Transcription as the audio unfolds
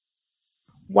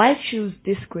Why choose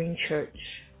this green church?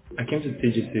 I came to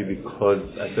TGC because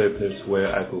I saw a place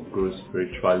where I could grow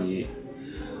spiritually,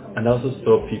 and I also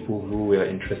saw people who were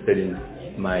interested in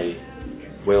my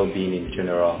well-being in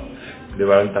general. They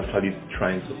weren't actually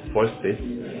trying to force it,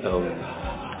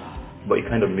 but it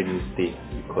kind of made me stay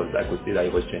because I could see that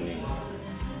it was genuine.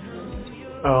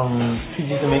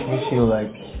 TGC make me feel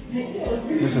like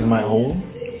this is my home.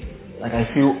 Like I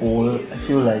feel old. I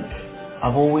feel like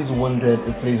I've always wanted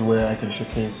a place where I can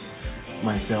showcase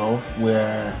myself,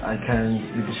 where I can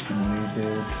be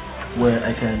discriminated, where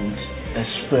I can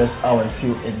express how I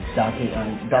feel exactly,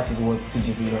 and that is what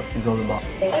TGC is all about.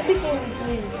 Everything we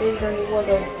do is based on the word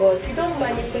of God. We don't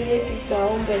manipulate it to our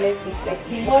own benefit. Like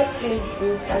the word feels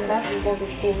good, and that is what we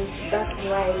think. That's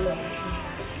why I love it.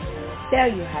 There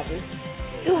you have it.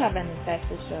 Do have an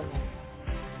insightful sermon.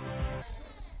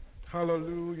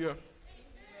 Hallelujah.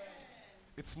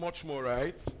 It's much more,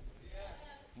 right?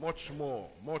 Much more,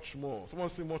 much more. Someone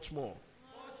say much more.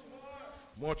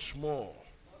 Much more.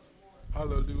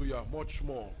 Hallelujah, much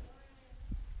more.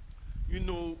 You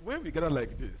know, when we gather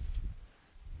like this,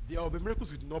 there will be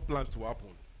miracles we did not plan to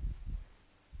happen.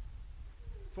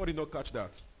 Someone did not catch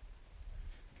that.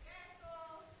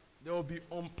 There will be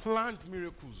unplanned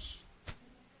miracles.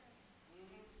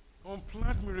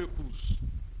 Unplanned miracles.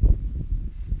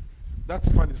 That's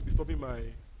fun. It's disturbing my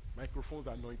microphone's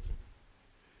anointing.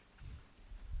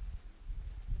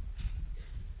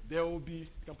 There will be,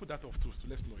 you can put that off too, so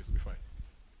let's know, it will be fine.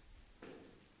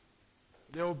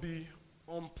 There will be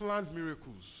unplanned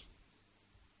miracles.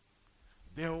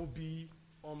 There will be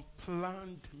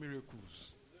unplanned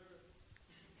miracles.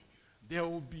 There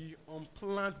will be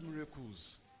unplanned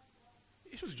miracles.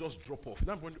 It should just drop off. And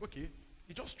I'm wondering, okay,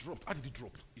 it just dropped. How did it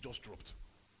drop? It just dropped.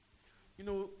 You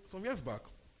know, some years back,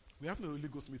 we have no Holy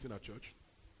Ghost meeting at church.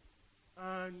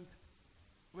 And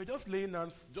we're just laying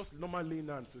hands, just normal laying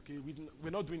hands, okay? We're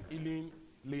not doing healing,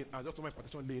 laying hands, just normal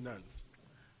impartation, laying hands.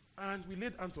 And we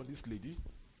laid hands on this lady.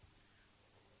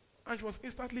 And she was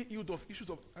instantly healed of issues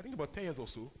of, I think about 10 years or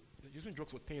so. Using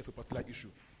drugs for 10 years, a particular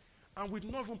issue. And we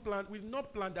did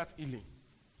not plan that healing.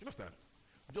 You understand?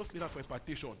 We just laid hands for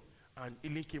impartation, and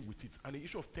healing came with it. And the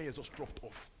issue of 10 years just dropped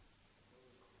off.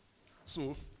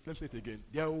 So, let me say it again.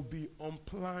 There will be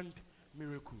unplanned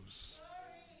miracles.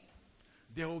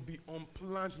 There will be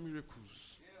unplanned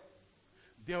miracles.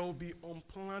 There will be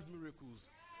unplanned miracles.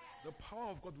 The power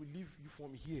of God will leave you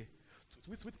from here to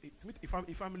meet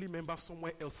a family member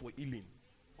somewhere else for healing.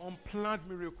 Unplanned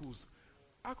miracles.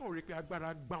 I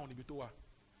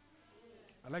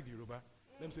like the Yoruba.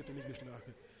 Let me say it in English now.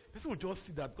 Person will just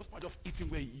see that gospel just eating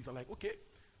where he is. I'm like, okay,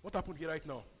 what happened here right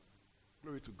now?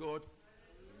 Glory to God.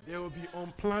 There will be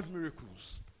unplanned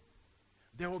miracles.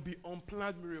 There will be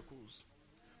unplanned miracles.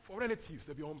 For relatives,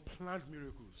 there will be unplanned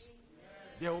miracles.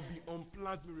 There will be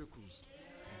unplanned miracles.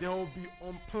 There will be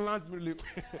unplanned miracles.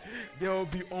 There will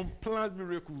be unplanned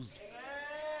miracles.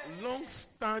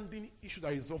 Long-standing issue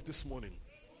that is resolved this morning.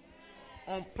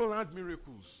 Unplanned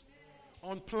miracles.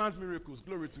 Unplanned miracles.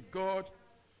 Glory to God.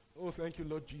 Oh, thank you,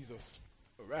 Lord Jesus.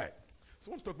 All right. So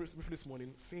I want to talk briefly this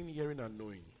morning. Seeing, hearing, and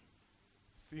knowing.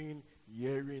 Seeing,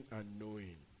 hearing, and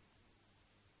knowing.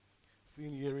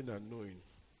 Seeing, hearing, and knowing.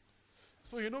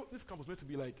 So, you know, this camp was meant to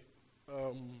be like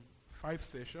 5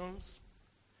 sessions.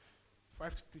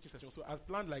 5 teaching sessions. So I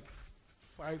planned like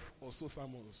 5 or so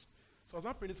sermons. So I was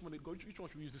not praying this morning, God, which one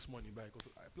should we use this morning? Because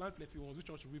I planned plenty ones. Which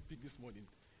one should we pick this morning?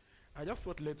 I just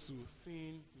felt led to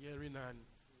seeing, hearing,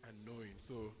 and knowing.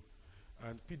 So,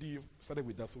 and PD started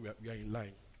with that, so we are in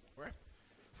line. All right?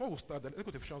 Before we start, let's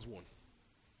go to Ephesians 1.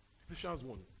 Ephesians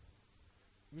 1.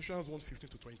 Ephesians 1, 15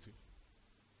 to 20.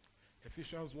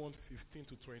 Ephesians 1, 15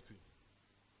 to 20.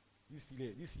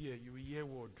 This year, you will hear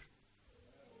word.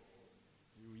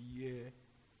 You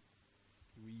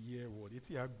will hear word.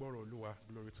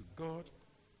 Glory to God.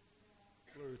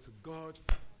 Glory to God.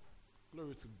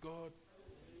 Glory to God.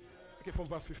 Okay, from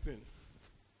verse 15.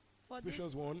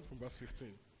 Ephesians 1 from verse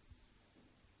 15.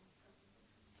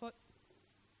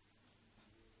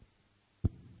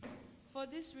 For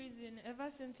this reason, ever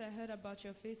since I heard about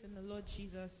your faith in the Lord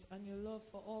Jesus and your love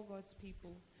for all God's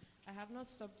people, I have not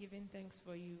stopped giving thanks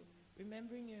for you,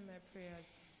 remembering you in my prayers.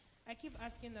 I keep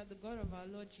asking that the God of our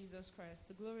Lord Jesus Christ,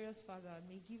 the glorious Father,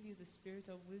 may give you the spirit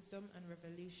of wisdom and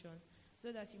revelation,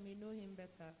 so that you may know him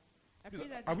better. I pray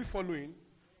that are we following?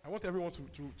 I want everyone to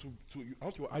I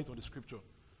want your eyes on the scripture.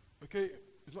 Okay?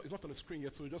 It's not on the screen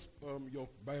yet, so just your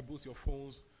Bibles, your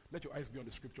phones, let your eyes be on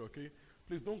the scripture, okay?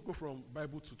 Please don't go from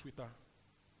Bible to Twitter.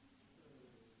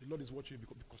 The Lord is watching you,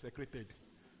 be consecrated.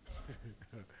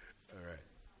 All right.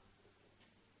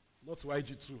 Not to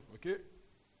IG2, okay?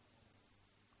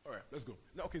 All right, let's go.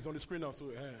 Now, okay, it's on the screen now, so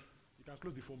you can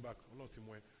close the phone back.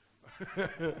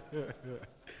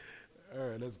 All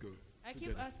right, let's go. I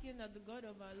keep asking that the God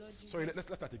of our Lord Jesus. Sorry, let's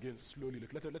start again slowly.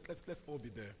 Let's all be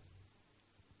there.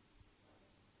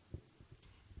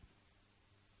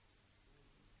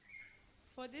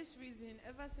 For this reason,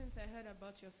 ever since I heard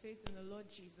about your faith in the Lord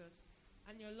Jesus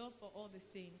and your love for all the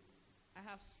saints, I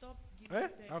have stopped giving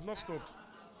thanks. I have not stopped.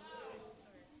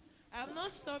 I have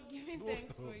not stopped giving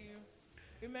thanks for you,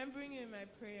 remembering you in my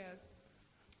prayers.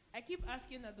 I keep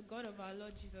asking that the God of our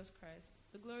Lord Jesus Christ,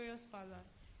 the glorious Father,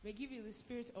 may give you the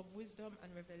spirit of wisdom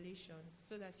and revelation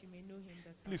so that you may know him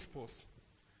better. Please pause.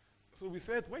 So we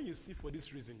said, when you see for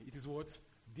this reason, it is what?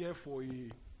 Therefore a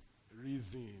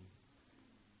reason.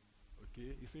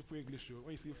 Okay? It's simple English.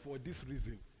 When you see for this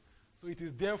reason. So it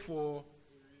is therefore.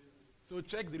 So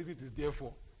check the reason it is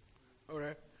therefore.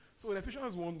 Alright? So in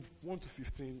Ephesians 1 to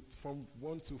 15, from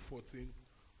 1 to 14,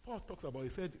 Paul talks about, he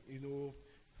said,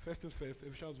 first things first,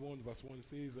 Ephesians 1 verse 1, it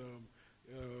says,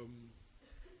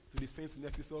 to the saints in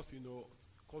Ephesus,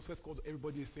 first calls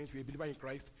everybody a saint. You're a believer in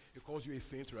Christ, he calls you a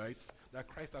saint, right? That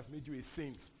Christ has made you a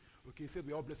saint. Okay, he said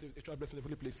we are all blessed, extra blessed in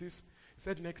heavenly places. He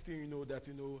said next thing, that,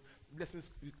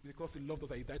 blessings because he loved us,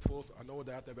 that he died for us and all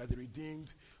that we are the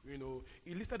redeemed.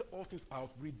 He listed all things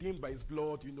out, redeemed by his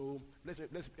blood, blessed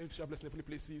in heavenly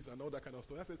places and all that kind of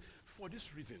stuff. I said, for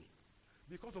this reason,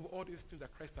 because of all these things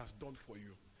that Christ has done for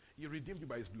you, he redeemed you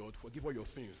by his blood, forgive all your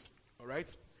sins. All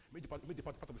right? Made the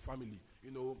part of his family.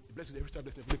 Blessed in every child,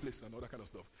 blessed in every place and all that kind of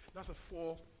stuff. That says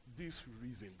for this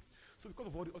reason. So because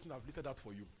of all the things I've listed out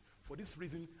for you, for this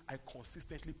reason, I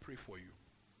consistently pray for you.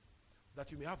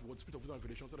 That you may have the spirit of wisdom and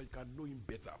revelation so that you can know him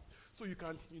better. So you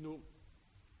can,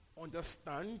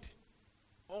 understand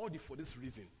all for this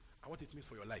reason and what it means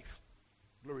for your life.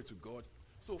 Glory to God.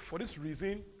 So for this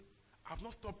reason, I've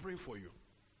not stopped praying for you.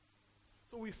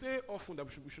 So we say often that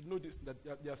we should know this,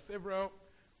 that there are several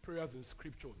prayers in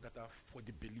Scripture that are for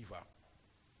the believer.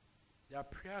 There are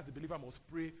prayers the believer must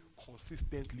pray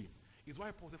consistently. It's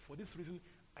why Paul said, for this reason,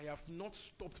 I have not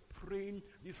stopped praying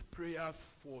these prayers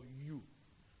for you.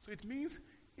 So it means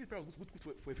this prayer is good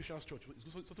for Ephesians Church.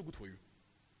 It's also good for you.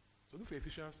 So this for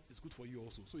Ephesians is good for you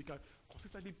also. So you can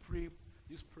consistently pray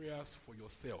these prayers for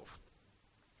yourself.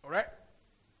 All right?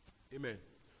 Amen.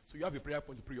 So you have a prayer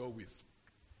point to pray always.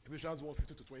 Ephesians 1,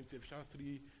 15 to 20,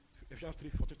 Ephesians 3,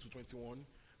 14 to 21,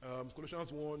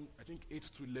 Colossians 1, I think 8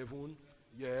 to 11,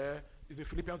 it's in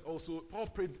Philippians also. Paul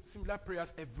prayed similar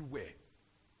prayers everywhere,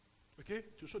 okay,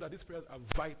 to show that these prayers are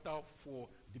vital for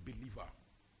the believer.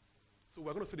 So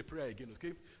we're going to say the prayer again,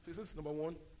 okay? So it says, number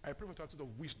 1, I pray for the attitude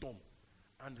of wisdom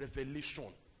and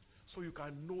revelation so you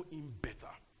can know him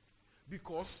better.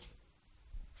 Because,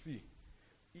 see,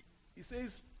 it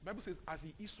says, the Bible says, as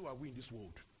he is, so are we in this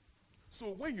world. So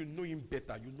when you know him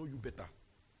better, you know you better.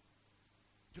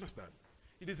 Do you understand?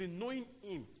 It is in knowing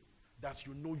him that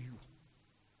you know you.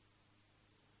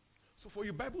 So for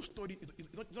your Bible study,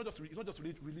 it's not just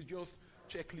religious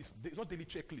checklist. It's not daily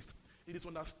checklist. It is to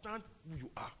understand who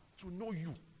you are, to know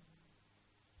you.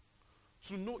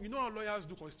 To know, how lawyers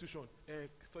do constitution.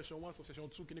 Section 1, section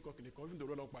 2, even the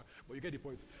roll but you get the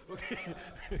point. Okay.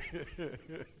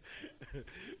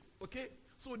 Okay.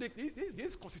 So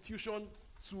there's constitution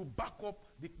to back up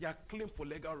their claim for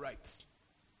legal rights.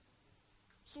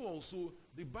 So also,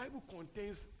 the Bible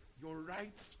contains your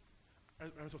rights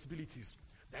and responsibilities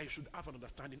that you should have an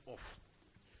understanding of.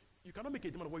 You cannot make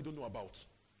a demand of what you don't know about.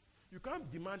 You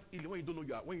can't demand healing when you don't know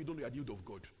you are the yield of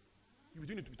God. You'll be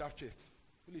doing it without chest.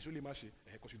 Because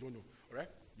you don't know. All right?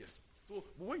 Yes. So,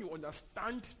 but when you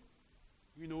understand,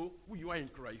 who you are in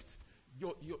Christ,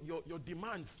 your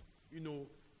demands,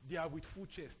 they are with full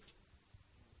chest.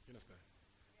 You understand?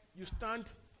 You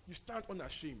stand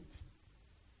unashamed.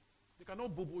 They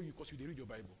cannot bobo you because you read your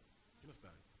Bible. You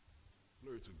understand?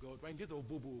 Glory to God. But in days of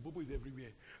bobo is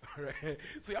everywhere. All right?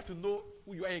 So you have to know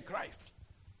who you are in Christ.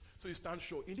 So you stand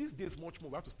sure. In these days, much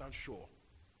more, we have to stand sure.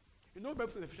 The Bible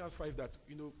says in Ephesians 5 that,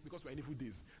 because we're in evil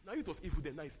days. Now it was evil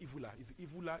then, now it's eviler. It's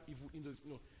eviler, evil,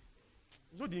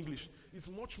 not the English. It's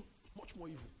much, much more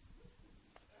evil.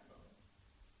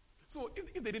 So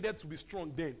if they needed to be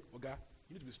strong then, okay,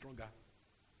 you need to be stronger.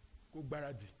 Go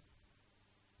baradi.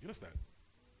 You understand?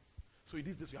 So in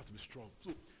these days we have to be strong.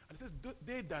 So, and it says,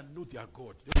 they that know their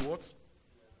God, they will what?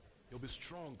 They'll be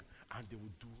strong and they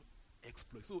will do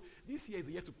exploits. So this year is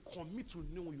a year to commit to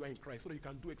know you are in Christ so that you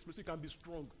can do exploits. So you can be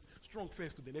strong. Strong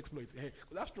first to the exploits. Because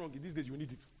that's strong. In these days you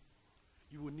need it.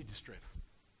 You will need the strength.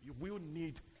 You will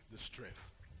need the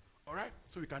strength. Alright?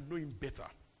 So you can know him better.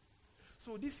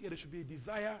 So this year there should be a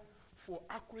desire for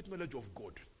accurate knowledge of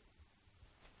God.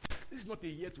 This is not a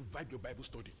year to vibe your Bible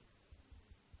study.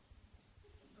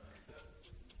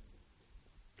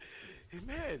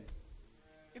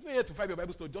 not here to vibe your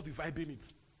Bible story, just be vibing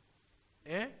it.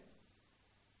 Eh?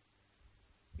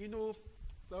 You know,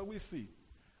 so we see.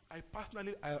 I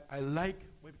personally, I like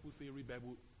when people say read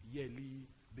Bible yearly,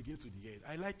 begin to the end.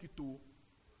 I like it too.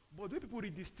 But the way people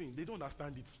read this thing, they don't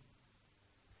understand it.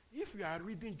 If you are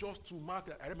reading just to mark,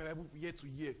 I read my Bible year to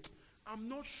year, I'm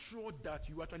not sure that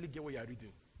you actually get what you are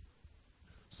reading.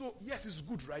 So, yes, it's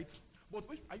good, right? But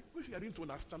if you are reading to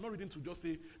understand, not reading to just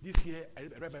say, this year, I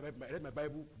read my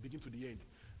Bible, begin to the end.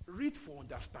 Read for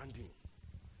understanding.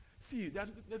 See, there's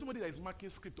nobody that is marking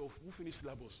script of who finished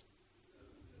syllabus.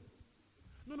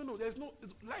 No, there's no,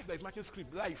 it's life that is marking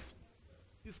script, life.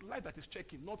 It's life that is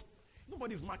checking,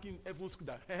 nobody is marking everyone's script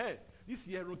that, hey, this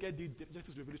year, Ronke did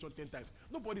Genesis Revelation 10 times.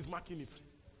 Nobody's marking it.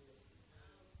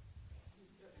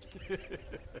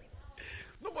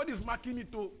 Nobody's marking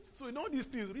it too. So in all these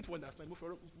things, read for understanding.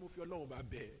 Move your law about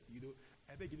bear.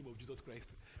 I beg in the name of Jesus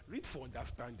Christ. Read for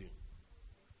understanding.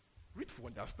 Read for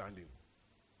understanding.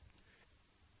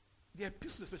 The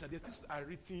epistles, especially, the epistles are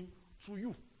written to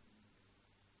you.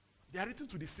 They are written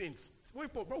to the saints. When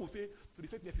Paul will say to the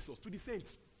saints in Ephesus, to the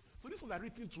saints. So this one are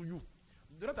written to you.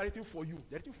 The others are written for you.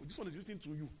 This one is written to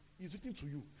you. It's written to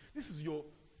you. This is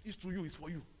it's to you, it's for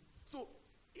you. So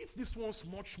eat this ones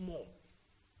much more.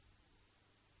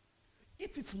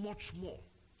 Eat it much more.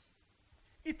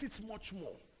 Eat it much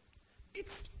more.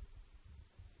 Eat.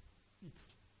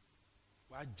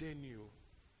 What Jenny,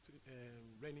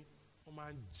 Rennie,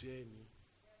 Oman Jenny.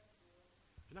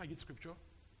 You know, I get scripture.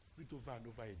 Read it over and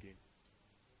over again.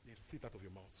 Then say it out of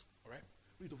your mouth. All right?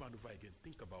 Read it over and over again.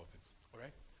 Think about it. All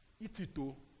right? Eat it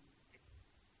too.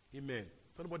 Amen.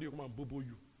 Somebody will come and bobo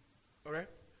you. All right?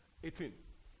 18.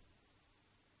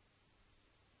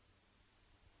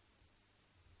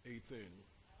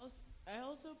 I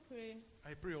also pray.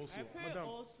 I pray also. I pray Madam,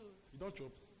 also. you don't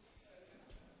chop.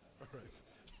 All right.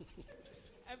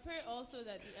 I pray also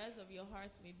that the eyes of your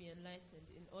heart may be enlightened,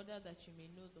 in order that you may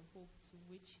know the hope to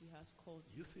which he has called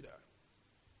you. You see that?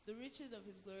 The riches of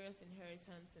his glorious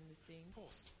inheritance in the saints.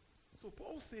 Pause. So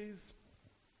Paul says,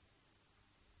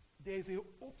 there is a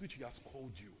hope which he has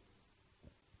called you.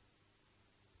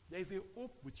 There is a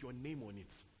hope with your name on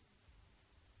it.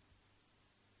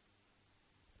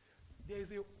 There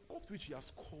is a hope which he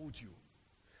has called you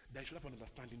that you should have an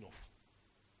understanding of.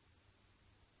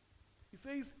 He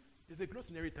says, there's a glorious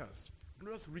inheritance,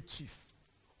 glorious riches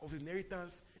of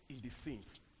inheritance in the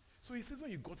saints. So he says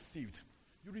when you got saved,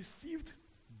 you received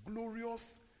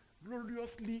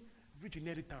gloriously rich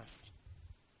inheritance.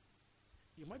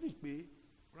 Imagine me,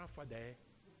 grandfather,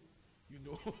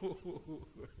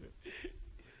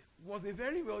 was a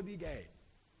very wealthy guy.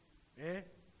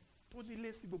 Tony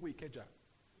Lesi Bobo Ikeja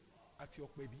at your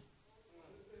baby.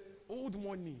 Old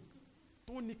money.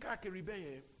 Tony Kakeri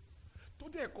Beye.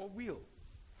 Tony Eko will.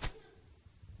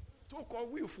 Toko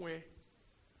will for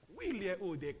will ye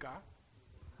o deka.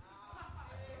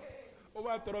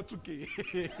 Over 2K.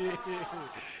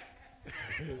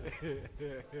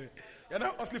 You're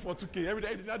not hustling for 2K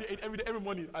every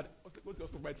morning. Go to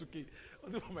hustle for my 2K.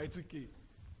 Hustle for my 2K.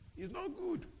 It's not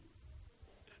good.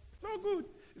 It's not good.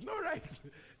 It's not right.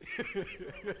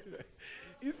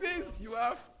 He says you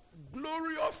have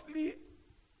gloriously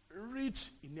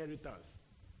rich inheritance.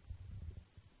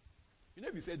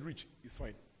 If he said rich, it's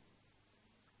fine.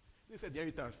 He said the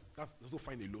inheritance, that's also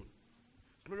fine alone.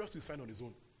 Glorious is fine on his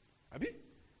own. Abi?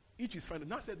 Each is fine.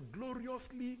 Now said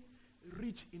gloriously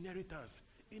rich inheritance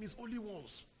in his only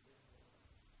ones.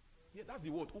 Yeah, that's the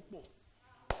word. Ukmo.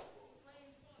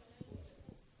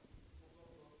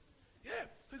 Yeah.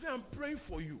 So he said, I'm praying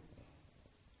for you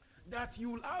that you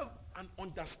will have an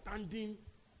understanding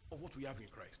of what we have in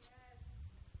Christ.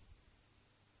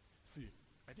 See,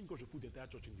 I think God should put the entire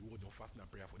church in the word of fasting and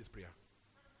prayer for this prayer.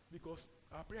 Because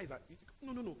our prayer is that,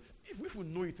 no. If we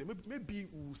know it, maybe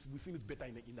we'll see it better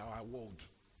in our world.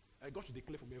 God should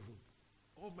declare from heaven,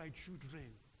 all my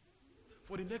children,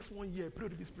 for the next 1 year, pray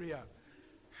this prayer.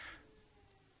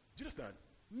 Do you understand?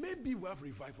 Maybe we have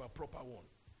revival, a proper one.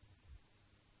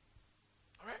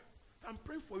 All right? So I'm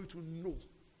praying for you to know.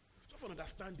 So for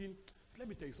understanding, so let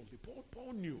me tell you something.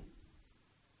 Paul knew.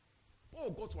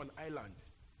 Paul got to an island,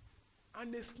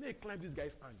 and a snake climbed this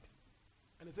guy's hand.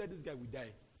 And he said, this guy will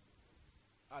die.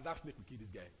 That snake will kill this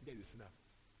guy. This guy is a sinner.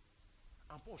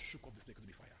 And Paul shook off the snake into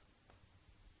the fire.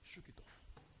 Shook it off.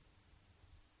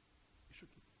 He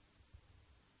shook it.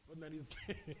 Ordinary.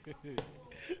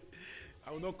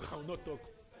 I will not talk.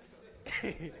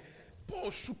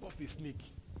 Paul shook off the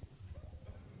snake.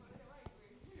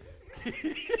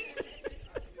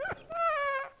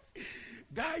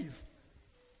 Guys,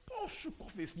 Paul shook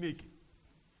off a snake.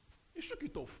 He shook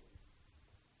it off.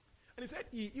 And he said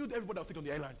he healed everybody that was sick on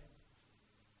the island.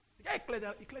 The guy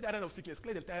cleared the island of sickness,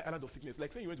 cleared the entire island of sickness.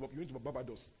 Like saying you went to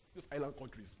Barbados, those island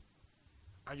countries,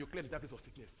 and you cleared the entire place of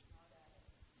sickness.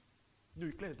 No,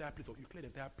 you cleared the entire place you cleared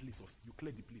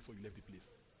the place or you left the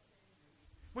place.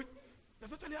 But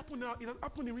that's actually happened now. It has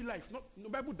happened in real life. No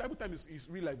Bible time is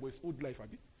real life, but it's old life,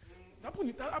 Abi.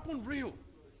 That happened real.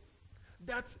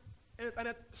 And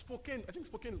at Spokane, I think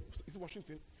Spokane is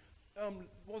Washington,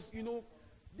 was,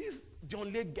 this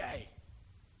John Lake guy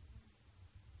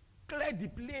cleared the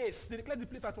place. They cleared the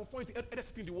place at one point in every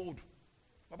city in the world.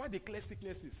 About they clear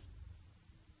sicknesses.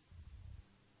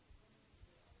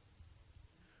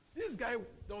 This guy,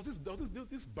 there was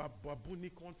this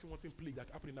bubonic one-thing plague that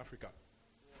happened in Africa.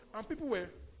 And people were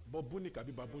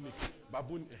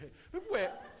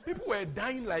people were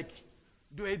dying like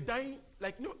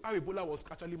how Ebola was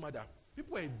actually murder.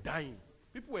 People were dying.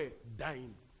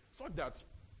 So that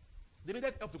they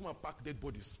needed help to come and pack dead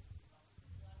bodies.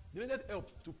 They needed help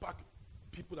to pack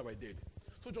people that were dead.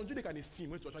 So John G. Lake and his team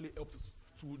went to actually help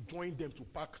to join them to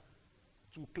pack,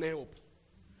 to clear up.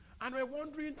 And we're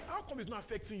wondering, how come it's not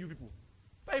affecting you people?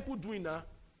 What are people doing now?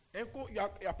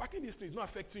 You're packing these things, it's not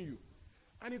affecting you.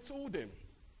 And he told them,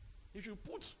 you should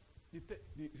put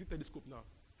is it telescope now?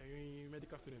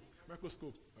 Medical student.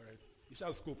 Microscope. All right. You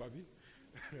shall scope, have you?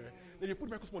 Then you put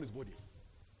microscope on his body.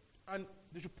 And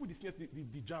they should put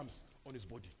the germs on his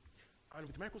body. And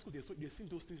with the microscope, they're seeing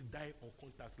those things die on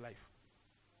contact life.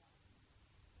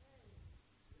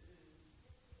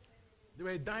 They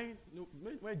were dying.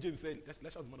 When James said,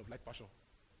 let's shout the man of like passion.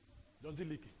 John G.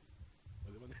 Lake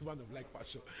was the man of like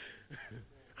passion.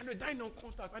 And they're dying on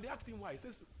contact. And they asked him why. He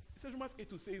says Romans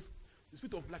 8:2 says, the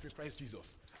spirit of life in Christ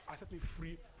Jesus has set me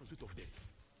free from the spirit of death.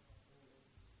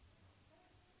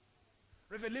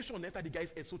 Revelation entered the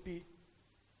guy's head, so they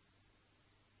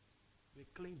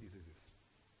claim diseases.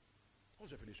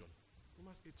 What's Revelation?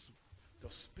 Romans 8:2. The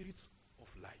spirit of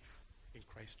life in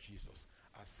Christ Jesus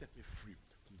has set me free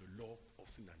from the law of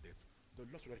sin and death. The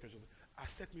law of Christ Jesus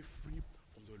has set me free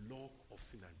from the law of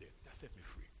sin and death. That set me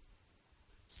free.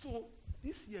 So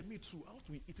this year, me too, I want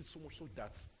to eat it so much so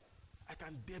that I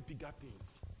can dare bigger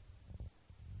things.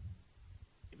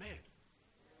 Amen.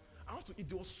 I want to eat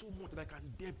those so much that I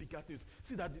can dare bigger things.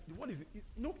 See that the word is,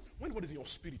 when God is in your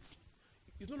spirit,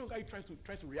 it's no longer you trying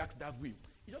to react that way.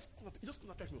 You just comes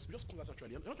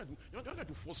naturally. You're not trying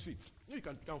to force fit. You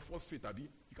can force fit, Abby.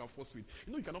 You can force fit.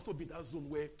 You can also be in that zone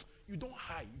where you don't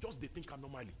hide. You just think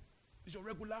normally. It's your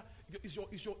regular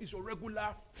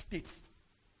state.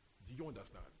 Do you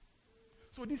understand?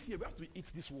 So this year we have to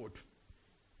eat this word.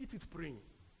 Eat it praying.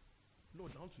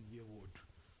 Lord, I want to hear word.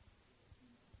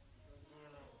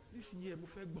 This year, we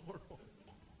fẹ́ gbọ́rọ̀.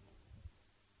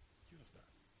 You understand?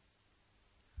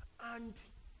 And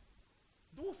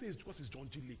don't say it's because it's John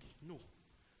G. Lake. No.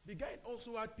 The guy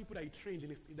also had people that he trained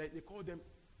in they call them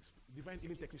divine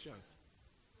healing technicians.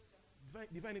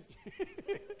 Divine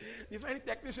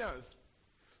technicians.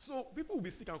 So people will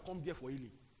be sick and come there for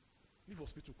healing. Leave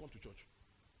hospital, come to church.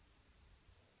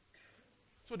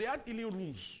 So they had healing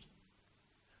rooms.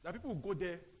 That people will go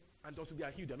there and until they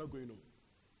are healed, they are not going home.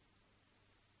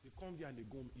 They come there and they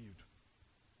go home healed.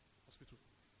 Hospital.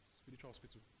 Spiritual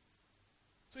hospital.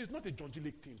 So it's not a John G.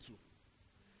 Lake thing too.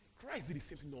 Christ did the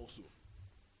same thing also.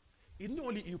 He not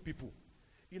only healed people,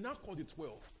 he now called the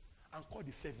 12 and called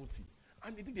the 70.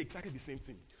 And he did exactly the same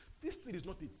thing. This thing is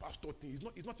not a pastor thing. It's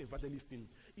not an evangelist thing.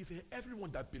 It's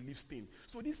everyone that believes thing.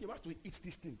 So this year we have to eat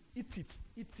this thing. Eat it.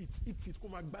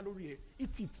 Come on, Balori.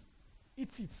 Eat it.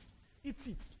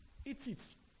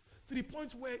 To the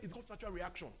point where it becomes natural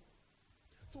reaction.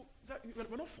 So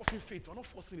we're not forcing faith. We're not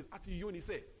forcing it. At you only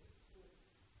say.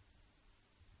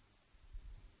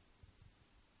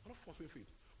 We're not forcing faith.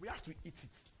 We have to eat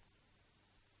it.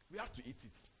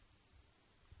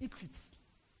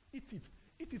 Eat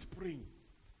it praying.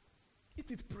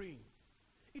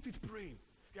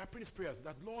 We are praying these prayers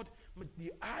that, Lord,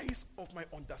 the eyes of my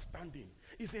understanding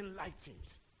is enlightened.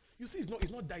 You see, it's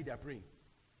not die they are praying.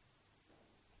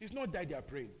 It's not die they are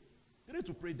praying. They need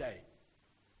to pray die.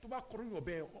 To God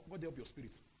help your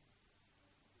spirit.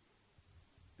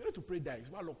 They need to pray die. It's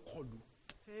what Lord call you.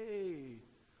 Hey,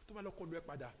 to God call you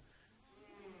father.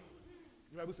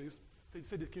 The Bible says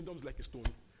the kingdom is like a stone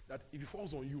that if it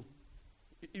falls on you,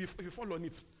 if you fall on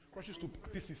it, crushes to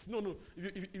pieces. No.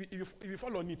 If you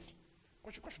fall on it,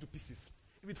 crush to pieces.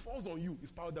 If it falls on you,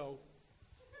 it's powder.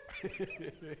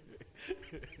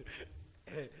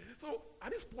 So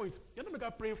at this point, you're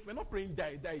not praying. We're not praying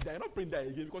die. You're not praying die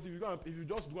again because if you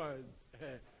just go and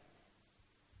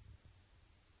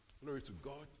glory to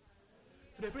God.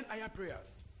 So they're praying higher prayers.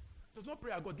 There's no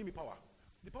prayer. God, give me power.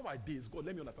 The power is God.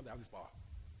 Let me understand that I have this power.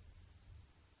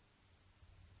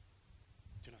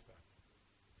 Do you understand?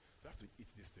 You have to eat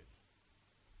this thing.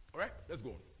 All right, let's go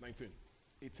on. 19.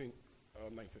 18,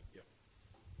 19, yeah.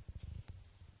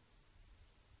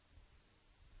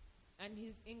 And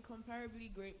his incomparably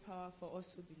great power for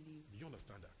us who believe. Do you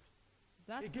understand that?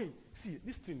 That Again, see,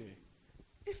 this thing,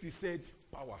 if he said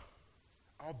power,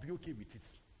 I'll be okay with it.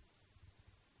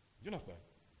 Do you understand?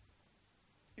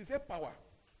 He said power.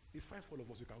 It's fine for all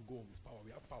of us. We can go on with power.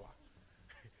 We have power.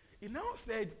 He now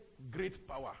said great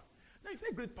power. Now he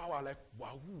said great power like,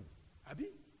 wahoo. Abi?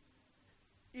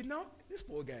 He now, this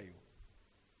poor guy,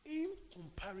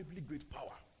 incomparably great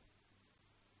power.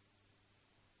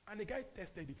 And the guy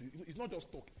tested it. It's not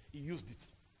just talk. He used it.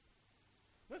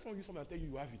 When someone use something and tell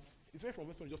you have it, it's very from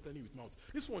when someone just telling you with mouth.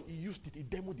 This one, he used it. He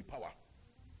demoed the power.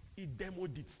 He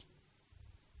demoed it.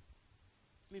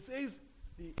 And he says,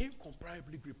 the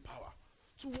incomparably great power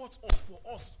towards us, for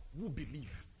us who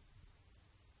believe.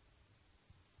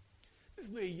 This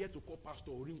is not a year to call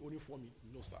pastor or ring only for me.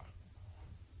 No, sir.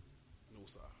 No,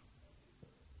 sir.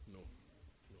 No.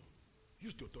 No.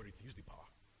 Use the authority. Use the power.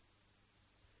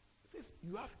 It says,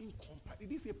 you have incomparably. It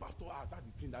didn't say, pastor, that's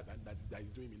the thing that is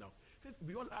doing me now. It says,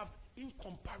 we all have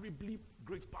incomparably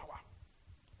great power.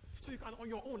 So you can, on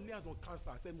your own, lay hands on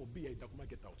cancer and say, no, be a document,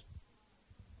 get out.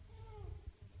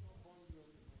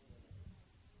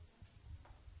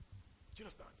 Do you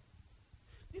understand?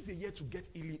 This is a year to get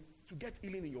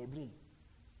healing in your room.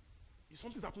 If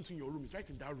something's happened to you in your room, it's right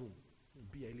in that room.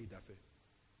 BLA, that's it.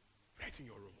 Right in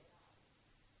your room.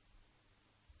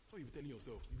 So you'll be telling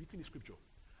yourself, you'll be reading the scripture.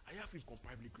 I have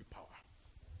incomparably great power.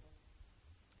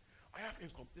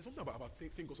 There's something about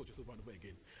saying God such yourself over and over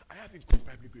again. I have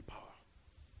incomparably great power.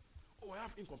 Oh, I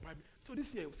have incomparably. So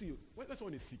this year, see, when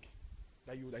someone is sick,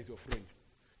 that is your friend,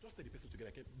 just tell the person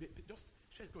together. Just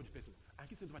share it with the person and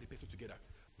keep saying to the person together.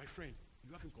 My friend,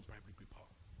 you have incomparably great power.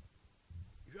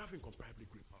 If you have incomparably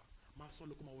great power, my son,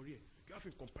 look over here. You have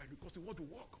incomparably, because the word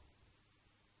will work.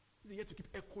 This is a year to keep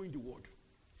echoing the word.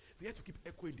 It's a year to keep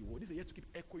echoing the word. This is a year to keep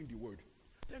echoing the word.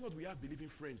 Thank God we have believing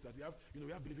friends. That we have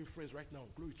believing friends right now.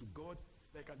 Glory to God.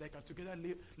 They can together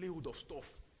lay hold of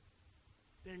stuff.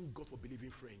 Thank God for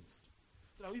believing friends.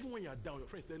 So that even when you are down, your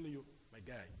friends telling you, my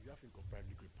guy, you have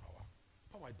incomparably great power.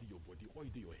 Power did your body, oil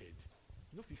did your head.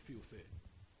 You know if you feel, say,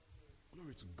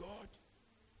 glory to God.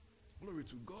 Glory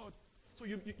to God. So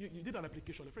you did an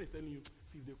application. The friend is telling you,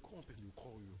 see, if they call, person will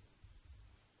call you.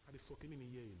 And they're sucking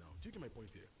in here now. Do you get my point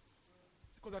here?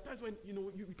 Because at times when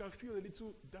you can feel a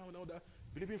little down, all that,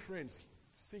 believing friends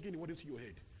sinking the word into your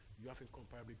head, you have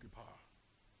incomparably great power.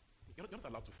 You're not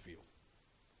allowed to fail.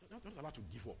 You're not allowed to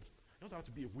give up. You're not allowed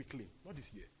to be a weakling. Not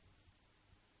this year.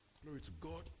 Glory to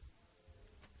God.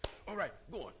 All right,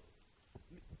 go on.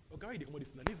 Okay, leave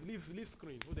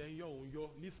screen. Oh, then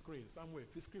leave screen somewhere.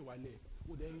 Leave screen while there.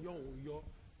 Oh, then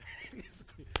leave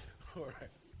screen. All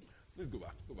right. Let's go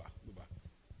back.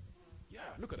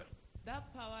 Yeah, look at that.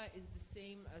 That power is the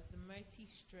same as the mighty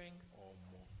strength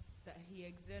that he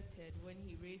exerted when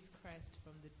he raised Christ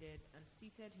from the dead and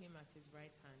seated him at his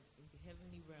right hand in the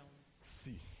heavenly realms.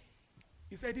 See,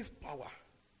 he said this power,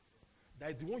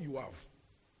 that is the one you have,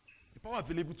 the power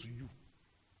available to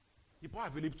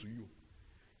you,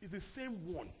 is the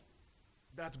same one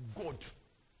that God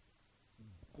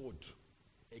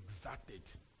exerted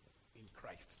in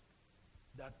Christ.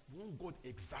 That one God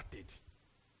exerted.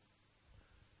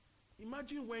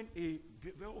 Imagine when a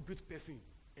well-built person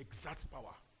exerts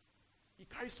power. He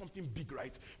carries something big,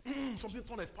 right? Something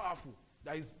that is powerful,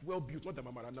 that is well-built. Not that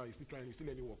my mother now is still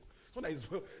learning work. Something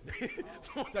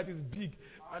that is big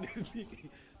and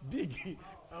big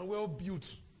and well-built.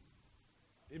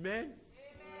 Amen?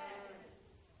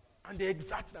 And they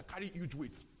exert that carry huge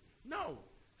weight. Now,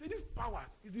 say this power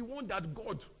is the one that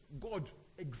God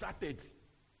exerted.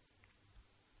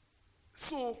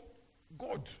 So,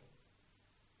 God,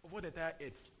 over the entire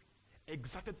earth,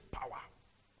 exerted power.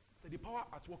 So the power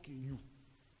at work in you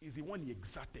is the one he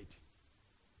exerted.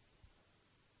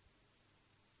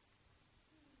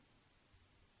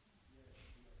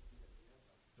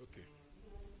 Okay.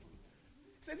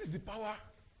 So this is the power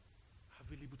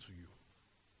available to you.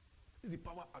 This is the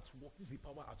power at work. This is the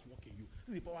power at work in you.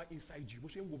 This is the power inside you.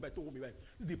 This is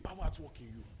the power at work in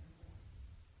you.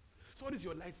 So what is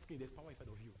your light skin? There's power inside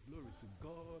of you. Glory to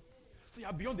God. So you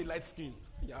are beyond the light skin.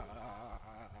 Yeah.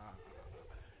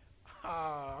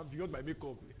 I'm beyond my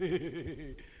makeup.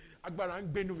 Glory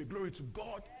to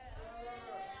God.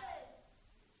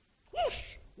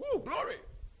 Whoosh! Woo! Glory!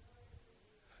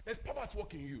 There's power at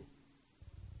work in you.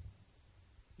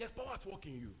 There's power at work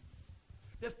in you.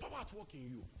 There's power at work in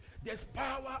you. There's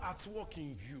power at work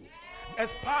in you.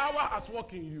 There's power at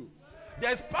work in you.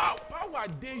 There's power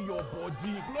in your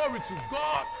body. Glory to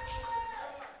God.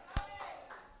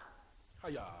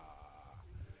 Hiya.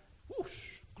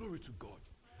 Whoosh. Glory to God.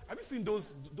 Have you seen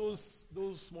those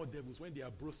small devils when they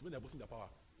are boasting their power?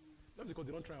 That's because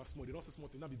they don't try out small. They don't say small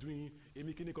things. Now be doing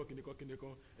emi kiniko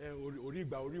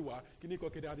oriwa kiniko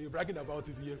kede. They're bragging about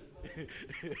it here.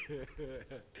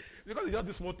 Because it's just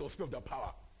this small to speak of their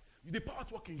power. The power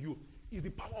at work in you is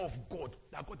the power of God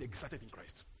that God exerted in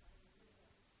Christ.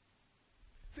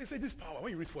 Say this power,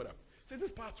 when you read further, say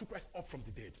this power took Christ up from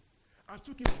the dead and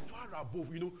took him far above,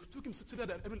 took him so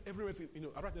that everywhere,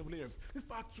 around the realms. This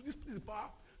is the power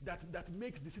that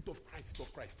makes the seat of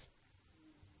Christ.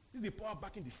 This is the power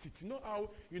back in the seat. You know how,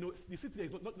 the seat there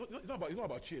is it's not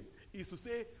about chair. It's to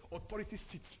say authority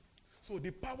seat. So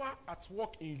the power at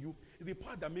work in you is the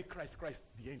power that makes Christ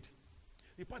the end.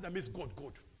 The power that makes God.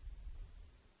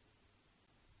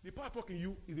 The power at work in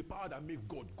you is the power that makes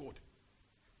God.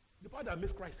 The power that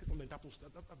makes Christ say something that happens,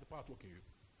 that's the power at work in you.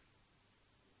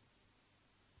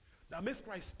 That makes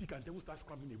Christ speak and devil starts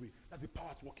scrambling away. That's the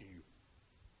power at work in you.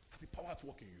 That's the power at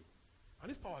work in you. And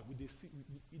this power,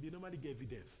 they normally get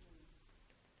evidence.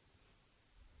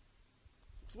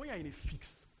 So when you're in a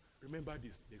fix, remember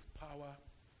this. There's power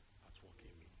at work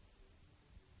in me.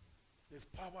 There's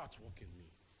power at work in me.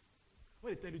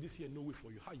 When they tell you this here, no way for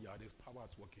you, there's power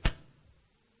at work in me.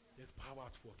 There's power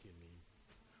at work in me.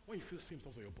 When you feel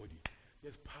symptoms of your body,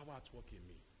 there's power at work in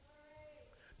me.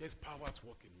 There's power at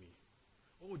work in me.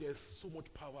 Oh, there's so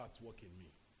much power at work in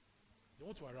me. They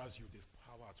want to harass you. There's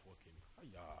power at work in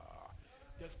me.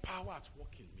 There's power at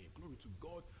work in me. Glory to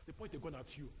God. The point they're going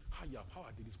at you,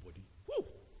 power did this body.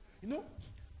 Woo!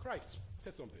 Christ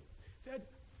said something. He said,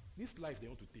 this life they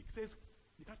want to take. He says,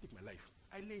 they can't take my life.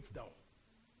 I lay it down.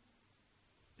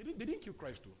 They didn't kill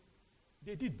Christ too.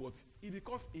 They did, but it's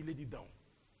because he laid it down.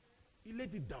 He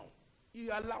laid it down. He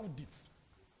allowed it.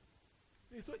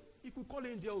 So he could call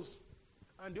angels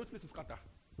and the whole place to scatter.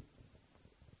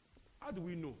 How do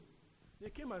we know? They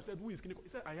came and said, who is clinical? He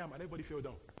said, I am, and everybody fell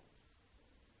down.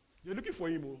 They're looking for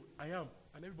him, I am,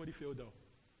 and everybody fell down.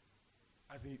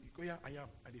 As in, I am,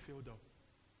 and they fell down.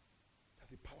 That's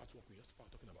the power to work with. That's the power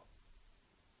I'm talking about.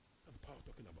 That's the power I'm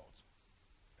talking about.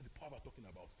 That's the power I'm talking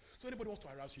about. So anybody wants to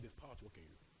harass you, there's power to work in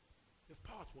you. There's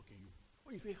power to work in you.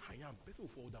 When you say, I am, the person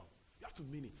will fall down. You have to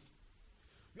mean it.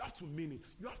 You have to mean it.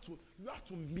 You have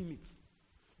to mean it.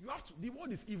 The word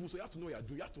is evil, so you have to know what you're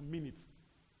doing. You have to mean it.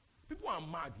 People are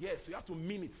mad, yes, so you have to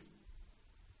mean it.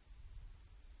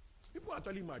 People are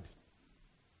actually mad.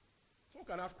 Someone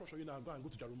can have crush on you now and go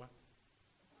to Jaruma.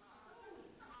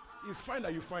 It's fine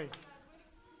that you fine.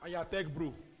 And you're a tech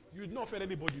bro. You did not offend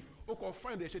anybody. Okay,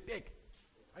 fine, they should tech.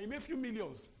 And you make a few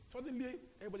millions. Suddenly,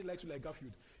 everybody likes you like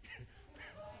Garfield.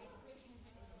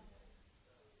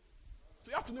 So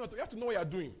you have to know what you're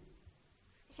doing.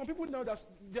 Some people now they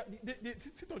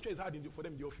sit on chair is hard for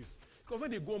them in the office. Because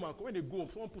when they go home,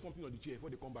 someone puts something on the chair before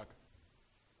they come back.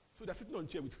 So they're sitting on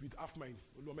chair with half mind.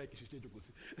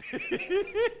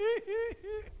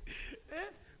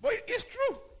 But it's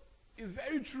true. It's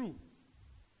very true.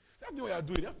 You have to know what you're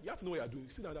doing. You have to know what you're doing. You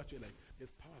sit down that chair like,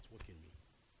 there's power at work in me.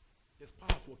 There's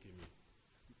power at work in me.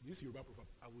 This Yoruba proverb,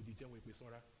 I will digem with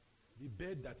Pesora. The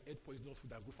bird that ate poisonous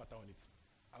food and grew fatter on it.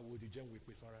 I will digem with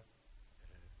Pesora.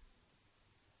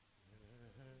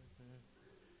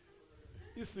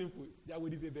 It's simple. There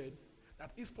will is a bird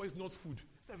that eats poisonous food.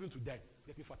 Instead of him to die, it's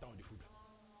getting fatter on the food.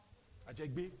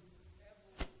 Ajegbe.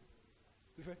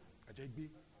 Ajegbe.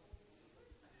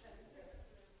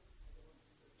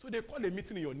 So they call a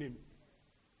meeting in your name.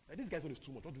 Like, this guy's on is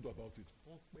too much. What do you do about it?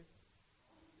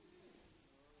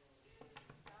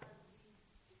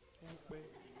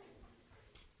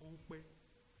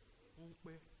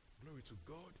 Glory to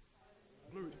God.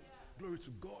 Glory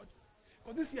to God.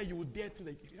 Because this year you will dare think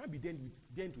that you can't be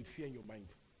dent with fear in your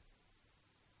mind.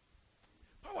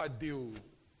 Power day.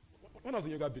 When I was a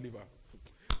younger believer,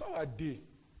 power day.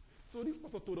 So this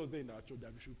pastor told us then in our church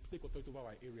that we should take authority over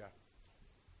our area.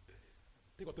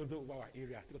 Take authority over our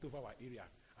area.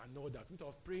 And all that. Instead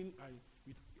of praying and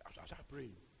I started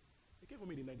praying. They came for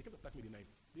me in the night. They kept attacking me in the night.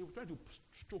 They were trying to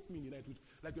stroke me in the night with,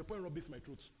 like they were pouring rubbish in my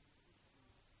throat.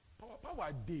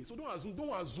 Power day. So don't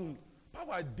assume.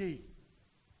 Power day.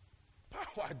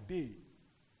 Power day.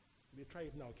 They try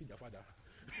it now, kill their father.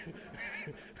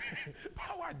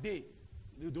 Power day.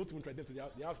 They don't even try them.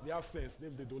 They have sense.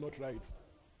 They do not try it.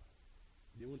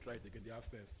 They won't try it again. They have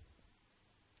sense.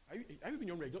 Are you in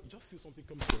your room? You just feel something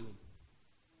coming to your room.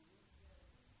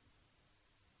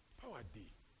 Power day.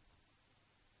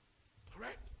 All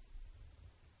right?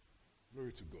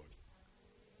 Glory to God.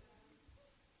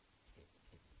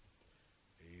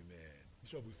 Amen.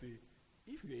 Bishop will say,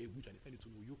 if you're a witch and they send you to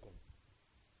me, you come.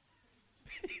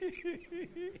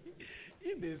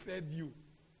 If they send you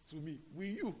to me. Will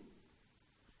you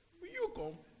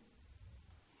come?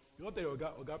 You don't tell your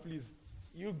Oga, please,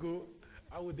 you go.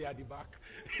 I will be at the back.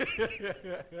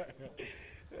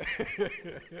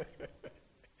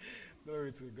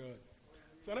 Glory to God.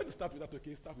 So I'd like to start with that,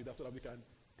 okay? Start with that so that we can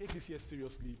take this year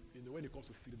seriously, when it comes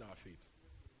to feeding our faith.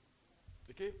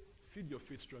 Okay? Feed your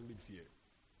faith strongly this year.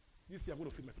 This year I'm going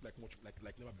to feed my faith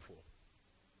like never before.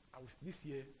 This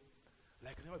year,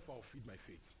 like never before, I'll feed my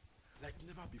faith. Like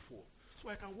never before. So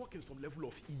I can walk in some level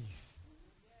of ease.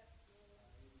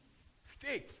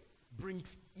 Faith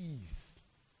brings ease.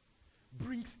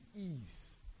 Brings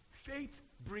ease. Faith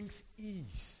brings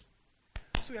ease.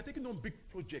 So you're taking on big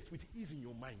projects with ease in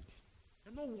your mind.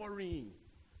 You're not worrying.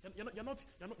 You're not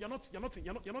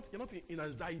in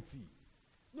anxiety.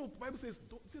 No, the Bible says,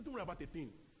 don't worry about a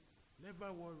thing.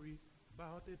 Never worry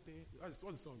about a thing. What's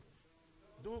the song?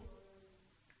 Don't.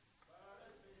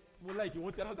 More like you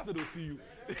want to, that's how they'll see you.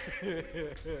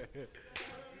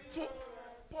 So,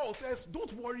 Paul says,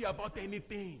 don't worry about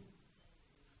anything.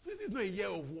 This is not a year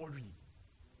of worry.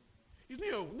 It's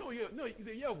it's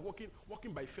a year of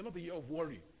walking by faith, not a year of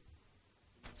worry.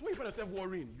 So when you find yourself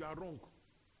worrying, you are wrong.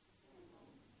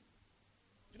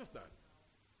 Do you understand?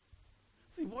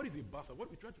 See, worry is a bastard. What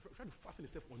we try to fasten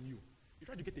itself on you. You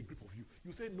try to get a grip of you.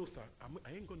 You say, no, sir,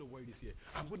 I ain't going to worry this year.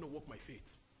 I'm going to walk my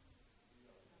faith.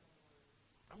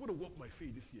 I'm going to walk my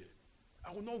faith this year.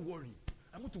 I will not worry.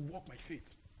 I'm going to walk my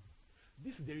faith.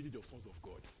 This is the heritage of sons of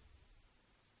God.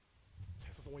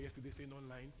 I saw someone yesterday saying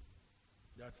online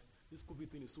that this COVID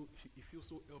thing is he feels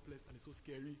so helpless and it's so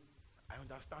scary. I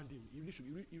understand him. He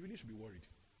really should be worried.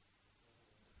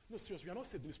 No, seriously, you are not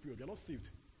saved in this period. You are not saved.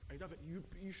 And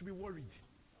you should be worried.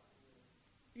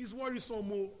 He's worrisome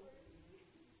more.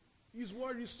 He's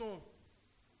worrisome.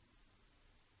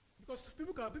 Because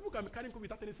people can be carrying COVID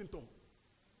without any symptom.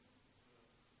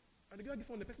 And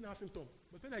the person has symptom.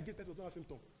 But when I get tested, doesn't have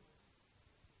symptom.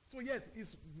 So yes,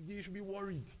 you should be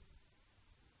worried.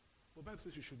 But the Bible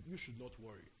says you should not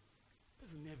worry. This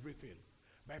is in everything.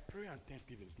 By prayer and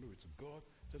thanksgiving, glory to God,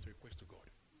 just request to God.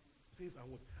 It says,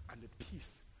 and the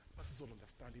peace, passes all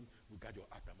understanding, will guard your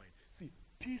heart and mind. See,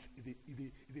 peace is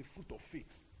a fruit of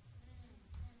faith.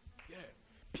 Yeah.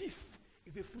 Peace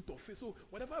is a fruit of faith. So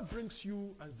whatever brings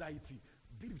you anxiety,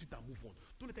 deal with it and move on.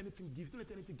 Don't let anything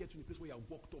get you in a place where you are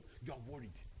worked up, you are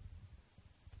worried.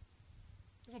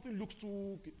 If something looks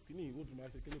too,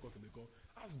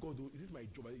 ask God, is this my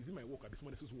job? Is it my work? Or is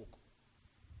someone else's work?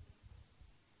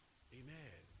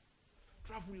 Amen.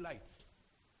 Travel light.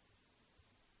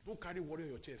 Don't carry worry on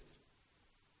your chest.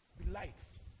 Be light.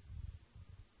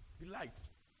 Be light.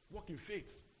 Walk in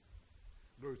faith.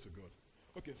 Glory to God.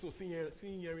 Okay, so seeing,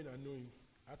 hearing, and knowing.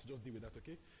 I have to just deal with that,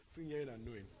 okay? Seeing, hearing, and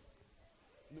knowing.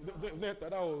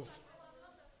 That was...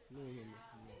 No.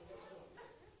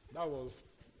 That was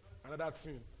another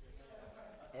sin.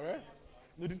 All right?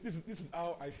 No, this is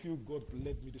how I feel God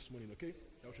led me this morning, okay?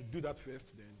 I should do that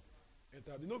first, then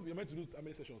enter. We're meant to do how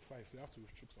many sessions? 5, so you have to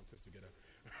chook some tests together.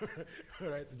 All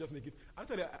right, so just make it.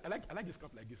 Actually, I like this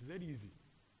camp like this. It's very easy.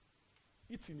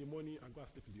 Eat in the morning and go and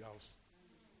sleep in the house.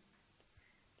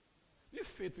 This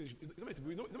faith is not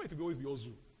meant to be always be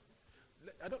Ozu.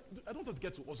 I don't just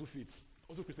get to Ozu faith.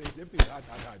 Ozu Christianity, everything is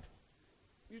hard.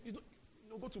 You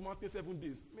don't go to mountain 7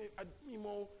 days. I'm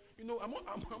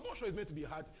not sure it's meant to be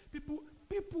hard. People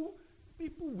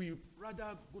will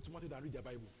rather go to mountain than read their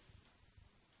Bible.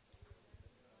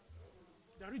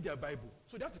 They read their Bible.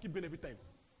 So they have to keep going every time.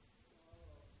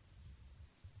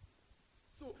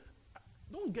 So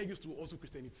don't get used to also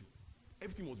Christianity.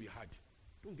 Everything must be hard.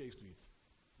 Don't get used to it.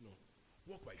 No.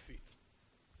 Walk by faith.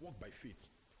 Walk by faith.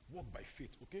 Walk by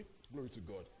faith. Okay? Glory to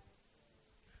God.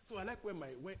 So I like when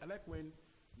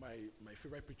my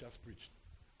favorite preachers preach.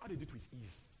 How they do it with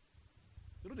ease.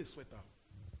 They don't sweat out.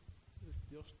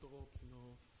 Just talk,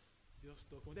 Just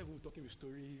talk. Some of them will be talking with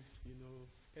stories,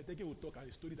 And then will talk and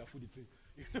a story that food it in.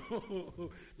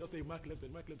 Just say Mark 11,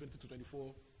 20 to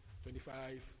 24,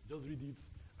 25. Just read it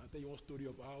and tell you one story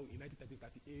of how in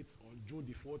 1938 on June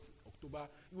the 4th, October.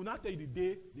 He will not tell you the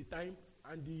day, the time,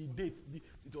 and the date.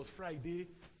 It was Friday,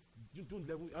 June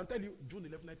 11. I'll tell you June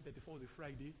 11, 1934 was a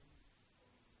Friday.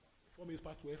 4 minutes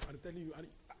past 12. And I'm telling you,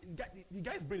 the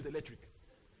guy's brain is electric.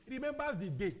 He remembers the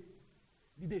day.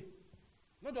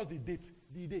 Not just the date,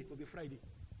 the day. It was a Friday.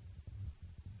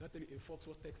 I tell you, in Fort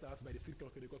Worth, Texas, by the city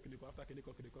of Kenneco, after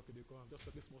Kenneco, I'm just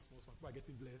talking small. People are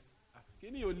getting blessed.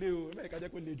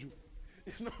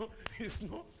 It's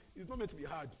not meant to be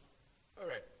hard. All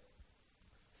right.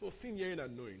 So, seeing, hearing,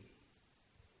 and knowing.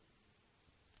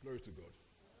 Glory to God.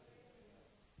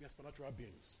 We are supernatural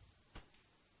beings.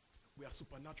 We are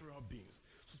supernatural beings.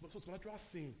 So supernatural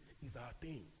seeing is our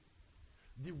thing.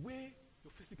 The way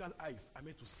your physical eyes are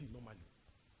meant to see normally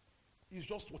is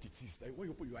just what it is. Like when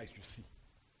you open your eyes, you see. Do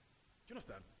you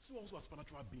understand? So also as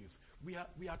spiritual beings, we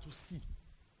are to see.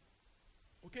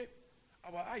 Okay?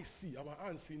 Our eyes see, our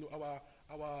hands see, our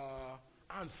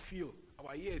hands feel,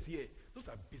 our ears hear. Those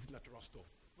are basic natural stuff.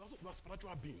 We are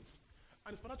spiritual beings.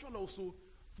 And spiritual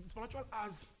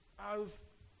as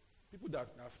people that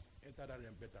have entered that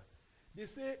realm better. They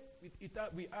say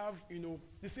we have,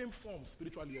 the same form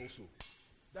spiritually also.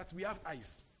 That we have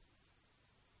eyes.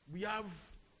 We have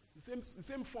the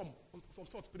same form of some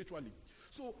sort spiritually.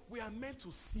 So we are meant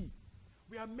to see.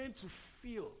 We are meant to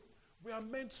feel. We are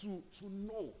meant to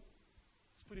know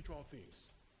spiritual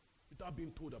things without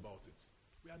being told about it.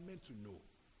 We are meant to know.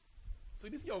 So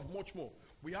in this year of much more,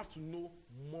 we have to know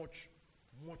much,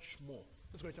 much more.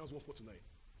 1 Corinthians 1:4-9.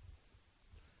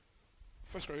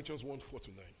 1 Corinthians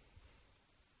 1:4-9.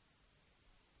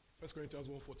 1 Corinthians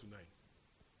 1:4-9.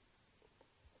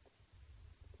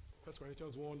 1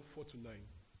 Corinthians 1:4-9.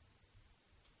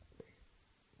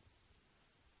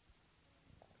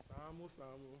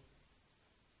 Samu.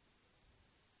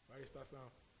 Barrister Sam.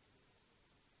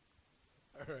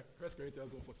 All right, 1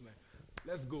 Corinthians 1:4-9.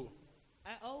 Let's go.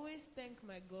 I always thank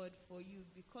my God for you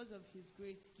because of his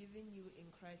grace given you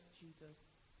in Christ Jesus.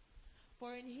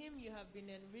 For in him you have been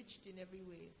enriched in every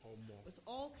way, with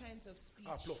all kinds of speech.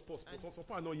 Pause. Some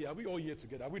people are not here. Are we all here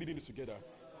together? Are we reading this together?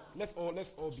 Let's all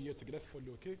be here together. Let's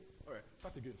follow, okay? All right,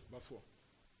 start again. Verse 4.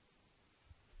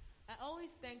 I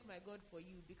always thank my God for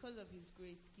you because of his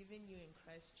grace given you in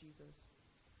Christ Jesus.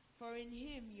 For in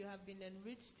him you have been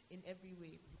enriched in every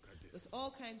way, with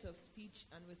all kinds of speech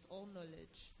and with all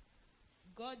knowledge.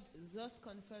 God thus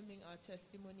confirming our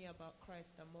testimony about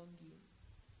Christ among you.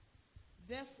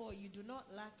 Therefore, you do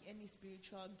not lack any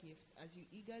spiritual gift as you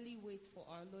eagerly wait for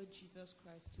our Lord Jesus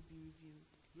Christ to be revealed.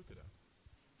 Look at that.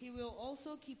 He will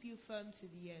also keep you firm to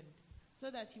the end,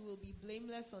 so that you will be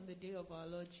blameless on the day of our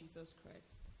Lord Jesus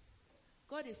Christ.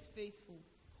 God is faithful,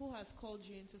 who has called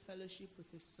you into fellowship with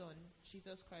his Son,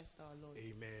 Jesus Christ our Lord.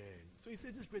 Amen. So he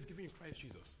says this grace given in Christ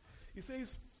Jesus. He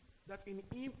says that in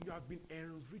him you have been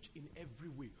enriched in every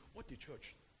way. What a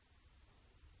church.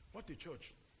 What a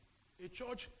church. A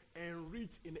church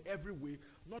enriched in every way,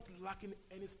 not lacking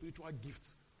any spiritual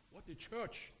gifts. What a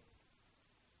church.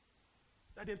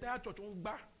 That the entire church won't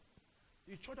bar.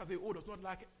 The church as a whole does not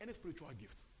lack any spiritual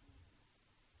gifts.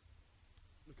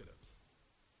 Look at that.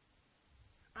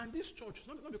 And this church,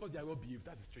 not because they are well behaved,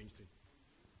 that's a strange thing.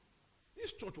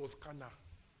 This church was carnal.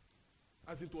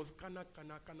 As it was carnal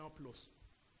plus.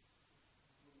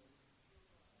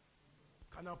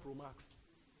 Carnal Pro Max.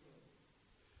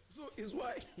 So it's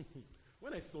why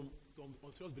when I see some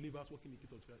unserious believers working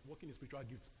in spiritual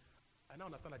gifts, I now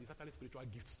understand that it's actually spiritual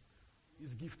gifts.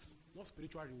 It's gifts, not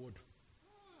spiritual reward.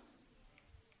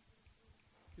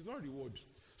 It's not reward.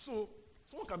 So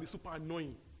someone can be super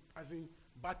annoying, as in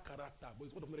bad character, but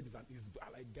his word of knowledge is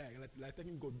like guy, like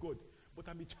telling God, but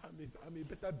I'm a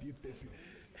better behaved person.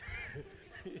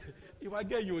 If I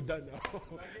get you done now.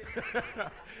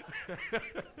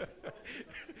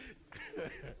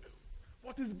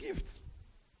 What is gift?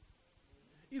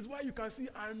 Is why you can see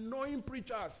annoying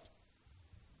preachers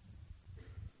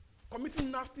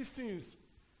committing nasty sins,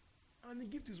 and the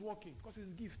gift is working because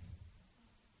it's gift.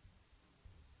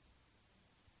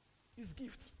 It's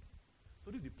gift.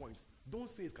 So this is the point. Don't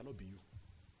say it cannot be you.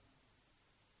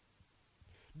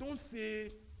 Don't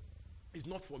say it's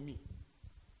not for me.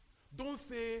 Don't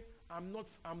say I'm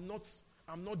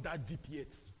not that deep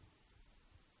yet.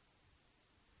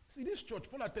 See, this church,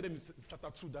 Paul had told them in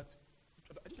chapter 2 that,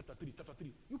 I think chapter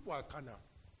 3, you people are carnal,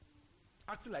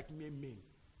 acting like mere men.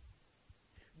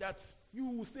 That you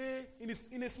will say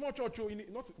in a small church, or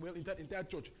entire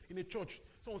church, in a church,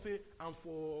 someone will say, I'm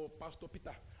for Pastor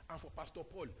Peter, I'm for Pastor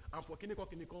Paul, I'm for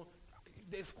Kineko.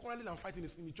 There's quarreling and fighting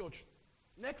in the church.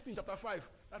 Next in chapter 5,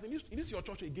 that in this your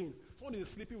church again, someone is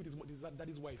sleeping with his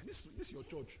daddy's wife. This is your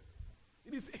church.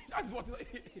 That's what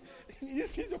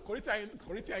this is your Corinthian.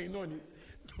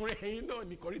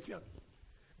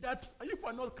 That and you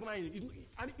are not crying.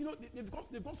 And they've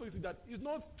gone so easy that it's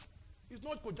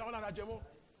not Kojaon Larajemo.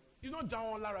 It's not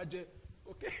Jaon Laraje.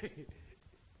 Okay.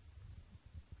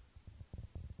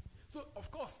 So of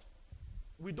course,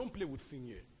 we don't play with sin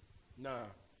here. Nah.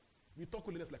 We talk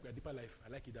holiness like we are deeper life. I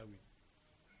like it that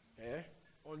way.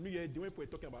 On New Year, the way people were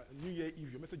talking about New Year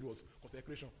Eve, your message was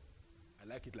consecration. I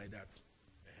like it like that.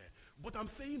 But I'm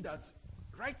saying that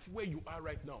right where you are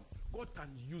right now, God can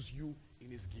use you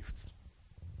in his gifts.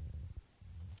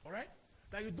 All right?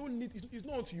 That you don't need, it's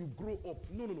not until you grow up.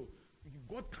 No.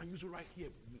 God can use you right here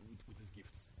with his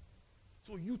gifts.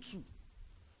 So you too.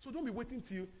 So don't be waiting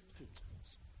till,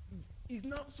 It's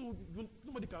now, so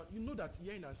nobody can, you know that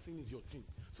hearing and seeing is your thing.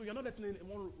 So you're not letting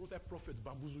one roadside prophet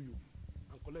bamboozle you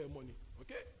and collect your money.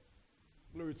 Okay?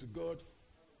 Glory to God.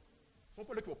 Some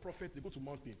people look for prophet, they go to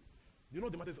mountain. You know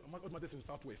what matters in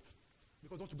Southwest?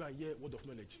 Because they want to go and hear word of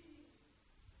knowledge.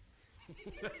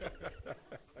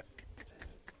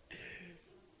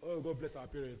 Oh, God bless our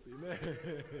parents. Amen.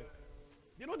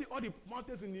 You know all the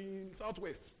mountains in the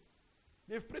Southwest?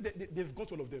 They've prayed, they've gone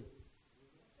to all of them.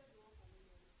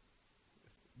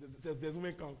 There's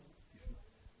women count, you see.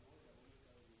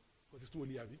 Because it's too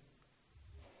early, Abby.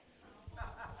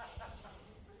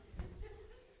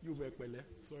 You were Pele,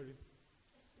 sorry.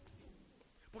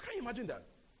 But can you imagine that?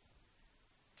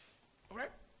 All right?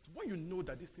 When you know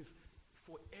that this is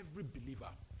for every believer,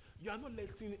 you are not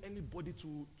letting anybody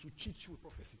to cheat you with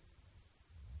prophecy.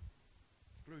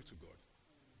 Glory to God.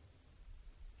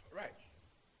 All right.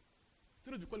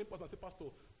 So you call him pastor and say, Pastor,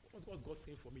 what was God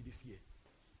saying for me this year?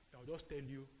 I'll just tell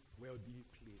you, wealthy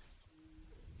place.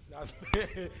 That's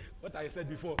what I said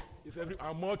before. It's and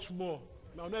much more.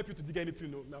 Now, I'm not helping you to dig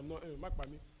anything. No, I'm not. Mark by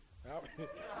me.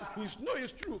 It's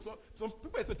true. So some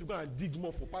people expect to go and dig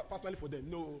more personally for them.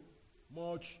 No,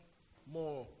 much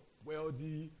more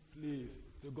wealthy place.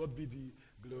 To God be the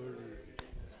glory.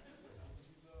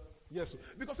 Yes,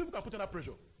 because people can put under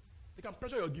pressure. They can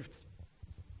pressure your gift.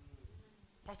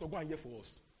 Pastor, go and hear for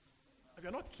us. If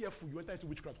you're not careful, you enter into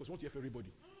witchcraft because you want to hear for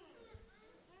everybody.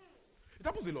 It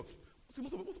happens a lot. See,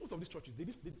 most of these churches,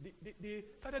 they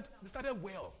started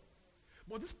well.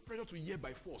 But this pressure to hear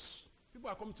by force. People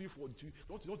are coming to you for,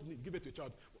 don't give it to a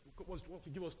child.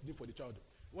 Give us name for the child.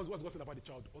 What's God saying about the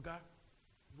child? Oga,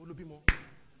 you want to be more.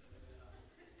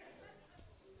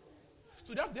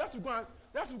 So they have to go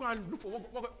and look for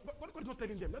what God is not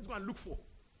telling them. They have to go and look for.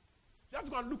 They have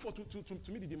to go and look for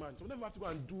to meet the demand. So they have to go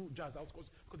and do jazz house because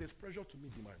there's pressure to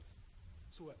meet demands.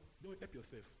 So don't help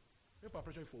yourself. Help our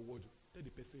pressure forward. Tell the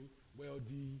person,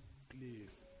 wealthy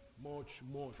place, much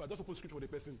more. In fact, just open scripture for the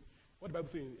person. What the Bible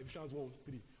says in Ephesians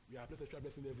 1:3, we are blessed,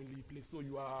 blessed in heavenly place. So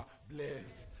you are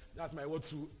blessed. That's my word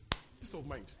to peace of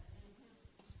mind.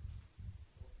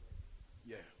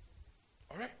 Yeah.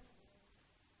 All right.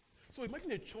 So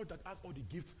imagine a church that has all the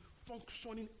gifts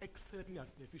functioning excellently and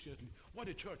efficiently. What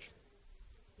a church.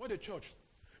 What a church.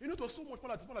 You know, it was so much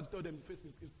Paul had to tell them first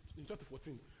in chapter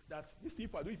 14 that these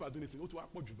people are doing this thing.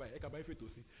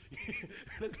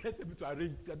 Let's able to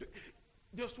arrange.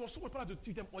 There was so much Paul had to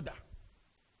teach them order.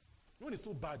 You know, when it's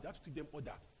so bad, they have to teach them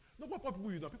order. Not what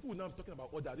people use now. People now talking about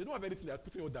order. They don't have anything. They are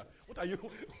putting order. What are you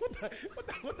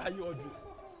ordering?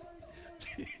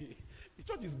 The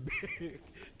church is big.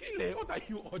 What are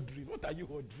you ordering? What are you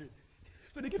ordering?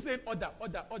 So they keep saying order.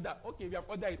 Okay, we have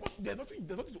ordered. There's nothing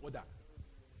to order.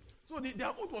 So their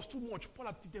own was too much. Paul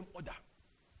had to teach them order.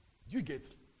 Do you get?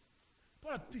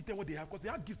 Paul had to teach them what they have because they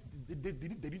had gifts. They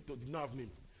didn't have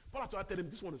name. Paul had to tell them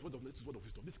this one is word of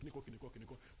wisdom. This clinical.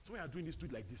 So when you are doing this, do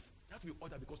it like this. It has to be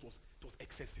order because it was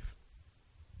excessive.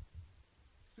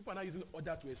 People are now using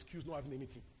order to excuse not having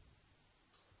anything.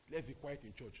 Let's be quiet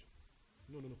in church.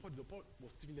 No. Paul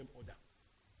was teaching them order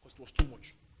because it was too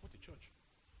much. What a church.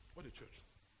 What a church.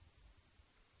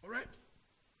 All right.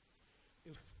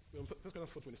 In 1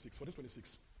 Corinthians 14:26.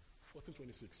 14:26.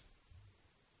 14:26.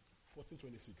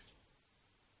 14:26.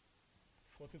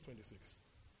 14:26.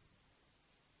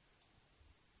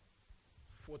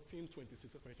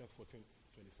 14:26. 1 Corinthians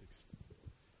 14:26.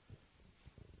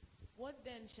 What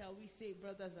then shall we say,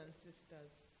 brothers and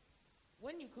sisters?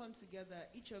 When you come together,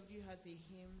 each of you has a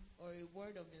hymn or a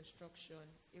word of instruction,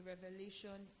 a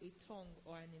revelation, a tongue,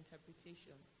 or an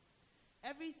interpretation.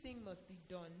 Everything must be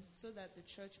done so that the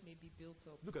church may be built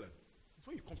up. Look at that. It's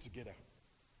when you come together,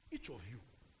 each of you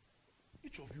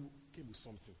came with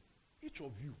something. Each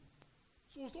of you.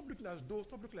 So stop looking as though,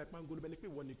 stop looking like man go to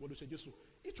one.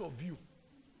 Each of you.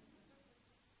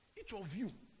 Each of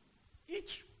you.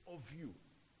 Each of you.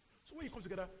 So when you come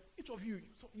together, each of you,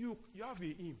 so you have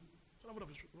a hymn. So what of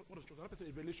instruction, another person a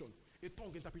revelation, a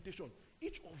tongue interpretation.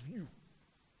 Each of you,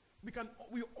 we can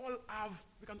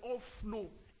all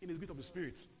flow in the gift of the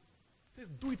Spirit. It says,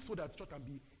 do it so that the church can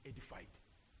be edified.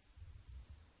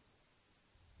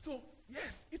 So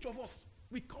yes, each of us,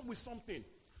 we come with something.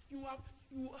 You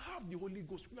have the Holy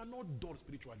Ghost. You are not dull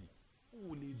spiritually.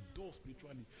 Only dull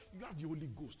spiritually. You have the Holy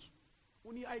Ghost.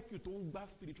 Only IQ to back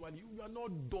spiritually. You are not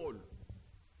dull.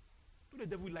 Don't the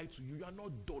devil lie to you. You are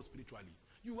not dull spiritually.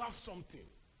 You have something.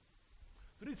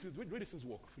 So this is where these things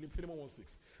work. Philemon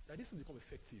 1:6. That this things become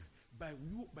effective by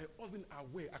us being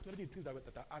aware, acknowledging the things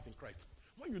that are as in Christ.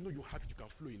 When you know you have it, you can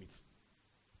flow in it.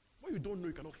 When you don't know,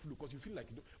 you cannot flow because you feel like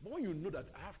you don't. But when you know that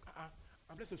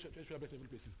I'm blessed with treasure, blessed in many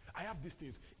places. I have these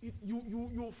things.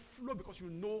 You flow because you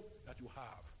know that you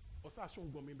have. You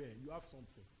have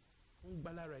something.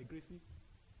 Gracie,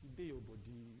 your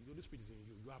body, the Holy Spirit is in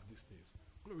you. You have these things.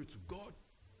 Glory to God.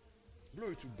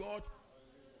 Glory to God.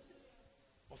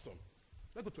 Awesome.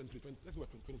 Let's go 23. Let's go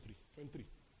at 23. 23.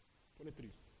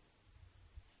 23.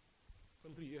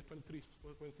 23, yeah, 23.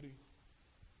 23.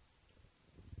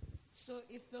 So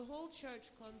if the whole church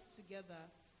comes together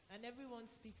and everyone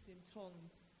speaks in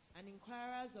tongues and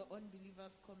inquirers or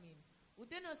unbelievers come in, would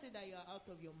they not say that you are out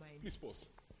of your mind? Please pause.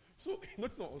 So,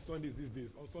 notice on Sundays these days,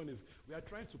 on Sundays, we are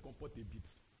trying to comport a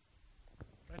bit.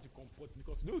 Trying to comport,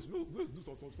 because we'll do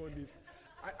some Sundays.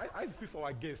 I feel for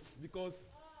our guests, because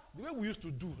the way we used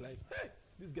to do, like, hey,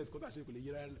 these guys,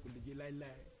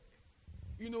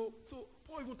 you know, so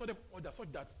Paul even taught them order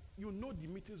such that you know the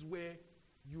meetings where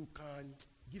you can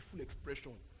give full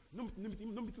expression. No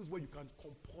meetings where you can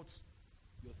comport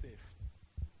yourself.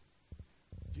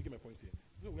 Do you get my point here?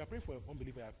 No, we are praying for an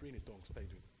unbeliever, we are praying in tongues. What are you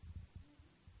doing?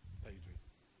 What are you doing?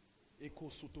 Echo,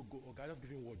 soto, go. Oh, God, just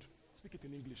give him word. Speak it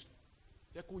in English.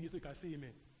 Echo, yes, so you can say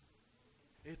amen.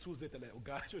 A to Z, like, oh,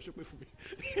 God, show me for me.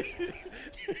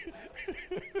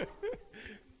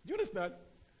 Do you understand?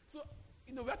 So,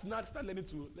 you know, we have to now start learning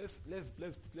to let's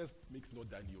mix not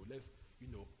Daniel. Let's, you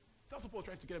know, that's what Paul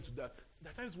trying to get them to that.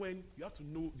 There are times when you have to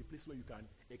know the places where you can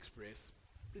express,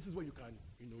 places where you can,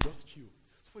 you know, just chill.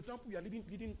 So, for example, you are leading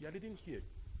here.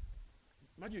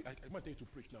 Imagine I might tell you to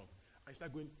preach now. I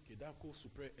start going, Kedako,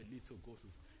 Super, Elite,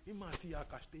 Gosses. Imatia,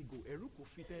 Kastego, Eruko,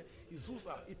 Fite,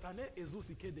 Izusa, Itane,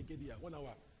 Ezusi, Kedegedia, 1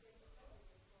 hour.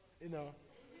 You know.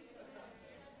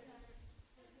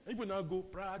 People now go,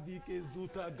 Pradike,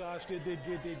 Zuta, Gash,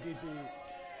 Kedegede.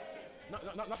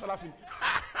 Not laughing.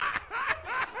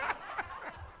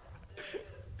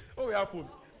 What will happen?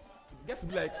 Guess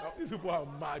be like, these people are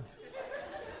mad.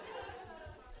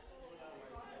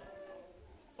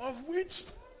 Of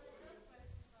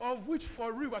which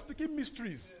for real, we're speaking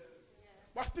mysteries.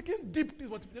 We're speaking deep things,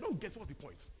 but they don't get what's the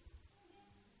point.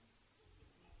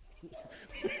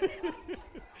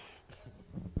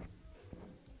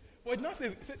 But it now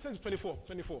says 24.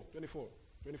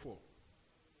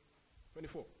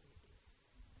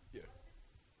 Yeah.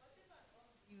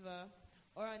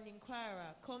 Or an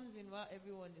inquirer comes in while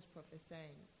everyone is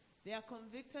prophesying. They are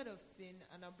convicted of sin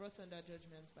and are brought under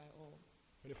judgment by all.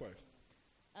 25.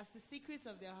 As the secrets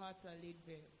of their hearts are laid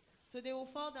bare. So they will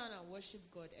fall down and worship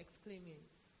God, exclaiming,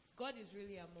 God is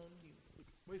really among you.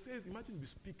 But it says, imagine we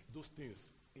speak those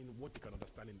things in what you can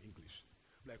understand in English.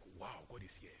 Like, wow, God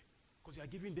is here. Because you are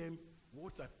giving them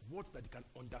words that they can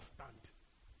understand.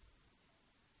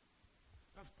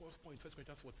 That's Paul's point, 1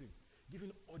 Corinthians 14.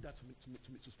 Giving order to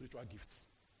spiritual gifts.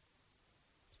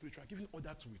 Giving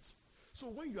order to it. So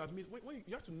when you have when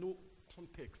you have to know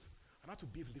context and how to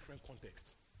behave in different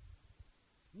contexts.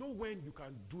 Know when you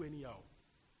can do anyhow.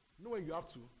 Know when you have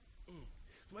to. So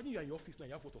imagine you're in your office now,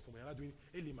 you have photo of someone, you're not doing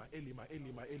Elima.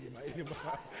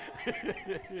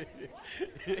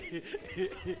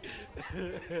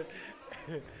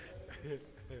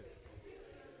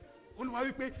 Why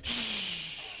we pay?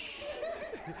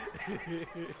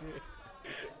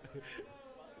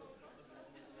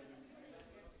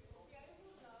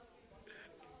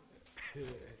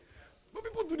 But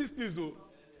people do these things though.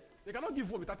 They cannot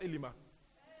give word without Elima.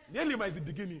 The Elima is the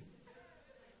beginning.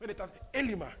 When they start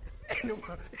Elima.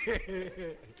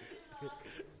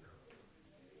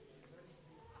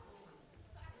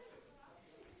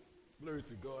 Glory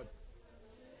to God.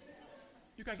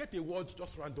 You can get a word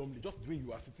just randomly, just doing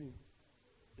you are sitting.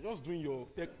 You're just doing your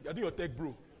tech, you're doing your tech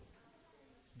bro.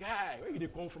 Guy, where did they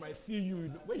come from? I see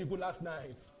you. Where you go last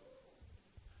night?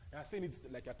 You're saying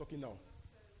it like you're talking now.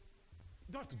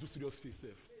 You don't have to do serious face,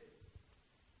 safe.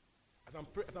 As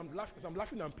I'm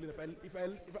laughing and playing,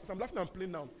 as I'm laughing and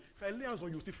playing now, if I lay hands on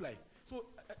you, still fly. So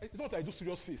it's not like I do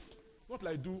serious face. Not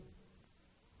like I do.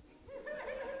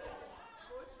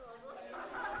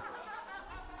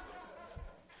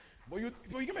 But you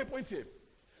get my point here.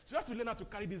 So you have to learn how to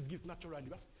carry this gift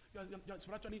naturally. You're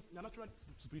naturally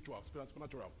spiritual,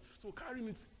 supernatural. So carrying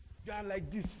it, you are like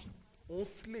this, on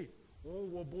slay,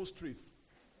 on wobble straight.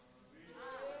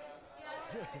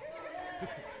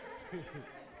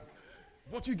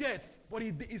 But it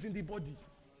is in the body.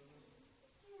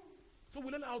 So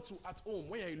we learn how to, at home,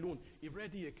 when you're alone, if I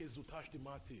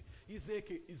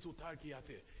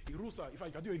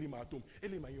can do Elima at home,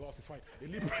 Elima in your house is fine.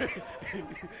 When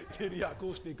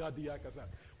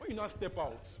you now step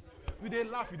out, you they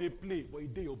laugh, you they play, but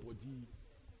it day your body.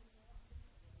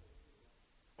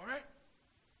 Alright?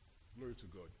 Glory to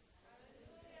God.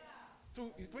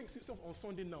 So on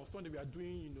Sunday we are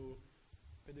doing,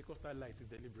 Pentecostal light is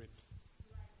deliberate.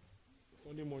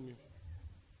 Sunday morning,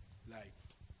 light.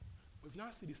 But now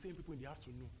I see the same people in the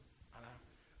afternoon.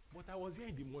 But I was here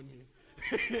in the morning.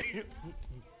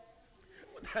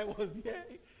 But I was here.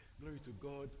 Glory to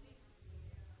God.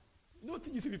 You know,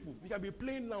 you see people, we can be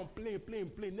playing now, playing.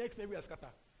 Next time we are scatter.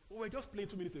 We were just playing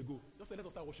 2 minutes ago. Just say, let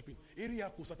us start worshiping. Area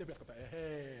scatter.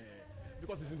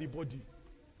 Because it's in the body.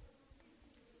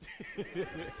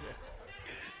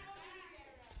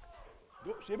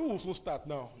 Maybe we'll soon start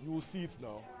now. You will see it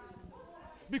now.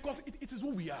 Because it is who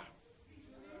we are.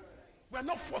 We are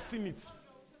not forcing it.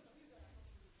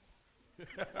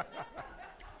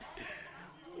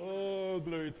 Oh,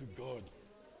 glory to God.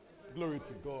 Glory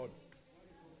to God.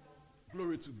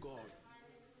 Glory to God.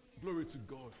 Glory to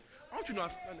God. I want you to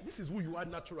understand that this is who you are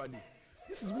naturally.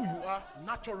 This is who you are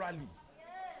naturally.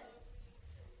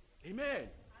 Amen.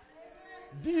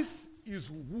 This is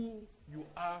who you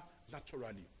are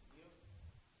naturally.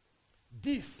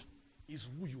 This is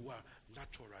who you are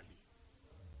naturally.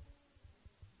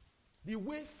 The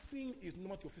way sin is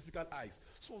normal to your physical eyes,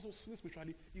 so also sin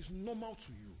spiritually is normal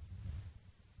to you.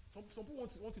 Some people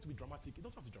want it to be dramatic. It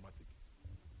doesn't have to be dramatic.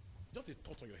 Just a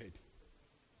thought on your head.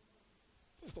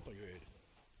 Just a thought on your head.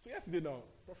 So yesterday now,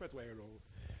 Prophet were wrong.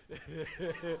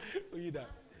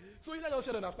 So Ida just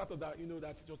shared and I started that,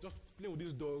 that she was just playing with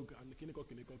this dog and kiniko.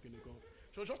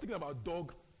 She was just thinking about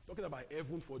dog, talking about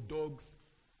heaven for dogs.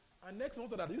 And next thing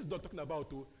that this dog talking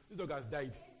about, this dog has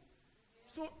died.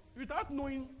 So without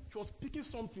knowing, she was picking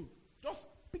something. Just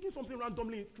picking something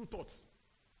randomly through thoughts.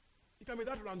 It can be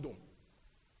that random.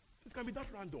 It can be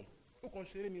that random. Oh,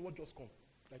 sharing me what just come.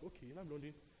 Like, okay, I'm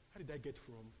wondering, how did I get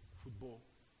from football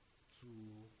to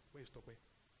where is Tokwe?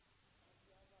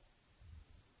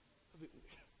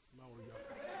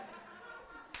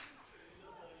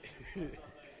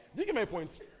 Do you get my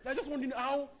point? I'm just wondering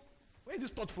where is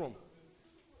this thought from?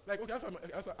 Like, okay, I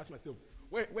ask myself,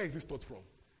 where is this thought from?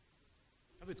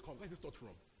 That's where it comes. Where is this thought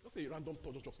from? Just say a random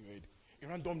thought just drops in your head. A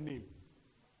random name.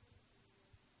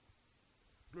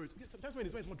 Glory. Sometimes when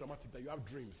it's more dramatic that you have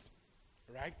dreams,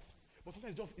 right? But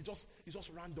sometimes it's just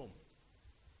random.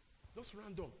 Just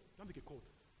random. Don't make a call.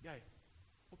 Guy,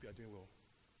 hope you are doing well.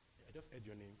 Yeah, I just heard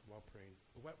your name while praying.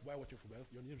 While watching football,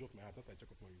 your name dropped my heart. That's why I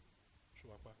check up on you.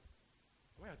 Show up.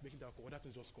 Why are you making that call? Other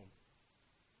things just come.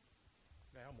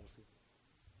 Guy, I'm also.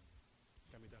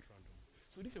 It can be that random.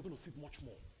 So this you're going to see much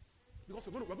more. Because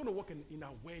we're going to work in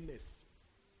awareness.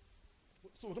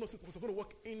 So we're going to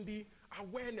work in the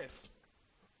awareness.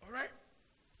 All right?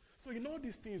 So in all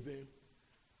these things,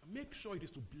 make sure it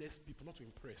is to bless people, not to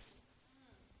impress.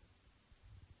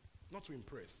 Not to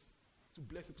impress. To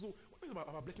bless people. So what is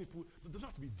about blessing people? It doesn't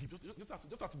have to be deep. Just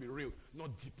have to be real,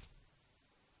 not deep.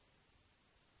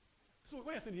 So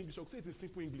when I say in English, I'll say it in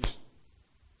simple English.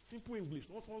 Simple English.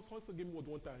 Someone gave me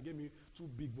one time. Gave me 2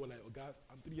 big balls like, oh guys,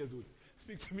 I'm 3 years old.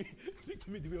 Speak to me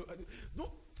the way.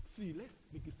 Don't see. Let's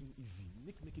make this thing easy.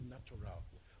 Make it natural.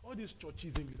 All these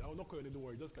churches English. I will not call your name. Don't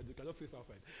worry. You can just face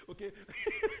outside. Okay.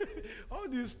 All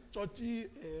these churchy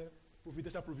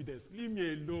providential providence. Leave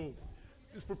me alone.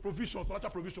 It's provision, spiritual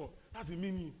provision. That's the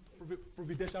meaning.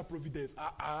 Providential providence.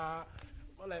 I'm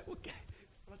like, okay,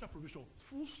 spiritual provision.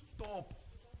 Full stop.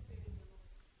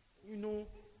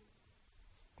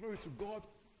 Glory to God.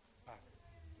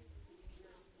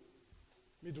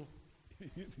 Middle.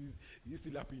 You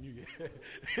still happy New Year.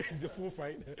 It's a full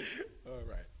fine. All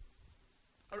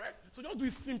right. So just do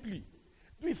it simply.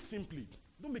 Do it simply.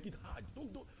 Don't make it hard.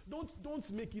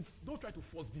 Don't make it. Don't try to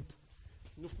force deep.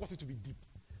 Force it to be deep.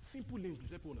 Simple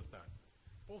English. Let people understand.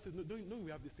 Paul says, no,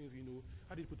 we have these things.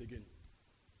 How did he put again?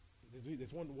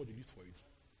 There's one word he used for it.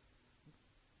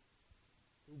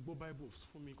 Go Bibles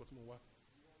for me.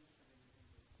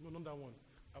 No, not that one.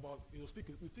 About we speak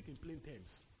in plain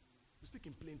terms. We speak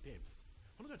in plain terms.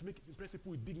 I'm not trying to impress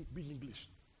people with big English.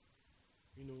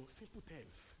 Simple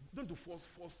terms. Don't do force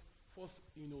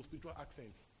spiritual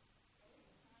accent.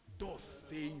 Thus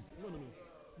says no.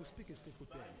 We speak in simple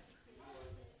terms.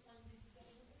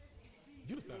 Do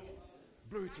you understand?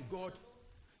 Glory to God.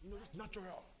 It's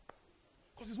natural.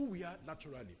 Because it's who we are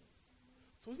naturally.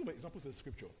 So these are my examples in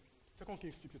scripture. 2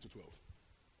 Kings 6:8-12.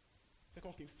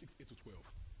 2 Kings 6:8-12.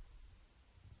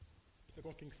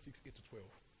 2 Kings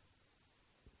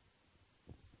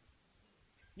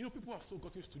 6:8-12. People have so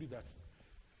gotten used to this that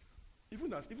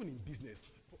even in business,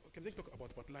 can they talk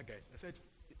about a particular guy? I said,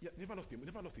 never lost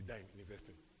a dime in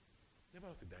investing. Never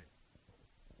lost a dime.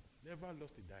 Never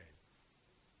lost a dime.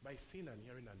 By seeing and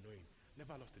hearing and knowing,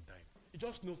 never lost a dime. He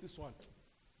just knows this one.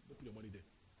 Don't put your money there.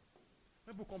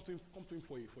 When people come to him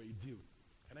for a deal,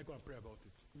 and I go and pray about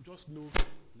it, you just know,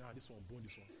 this one, born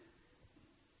this one.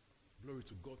 Glory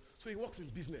to God. So he works in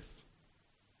business.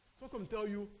 Someone come tell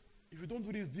you, if you don't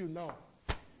do this deal now,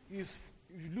 if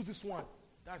you lose this one,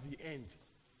 that's the end.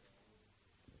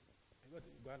 God,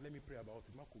 let me pray about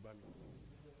it.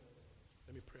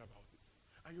 Let me pray about it.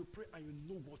 And you pray and you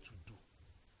know what to do.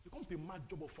 You come to a mad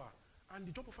job offer, and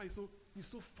the job offer is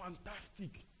so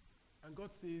fantastic. And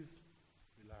God says,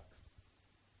 relax.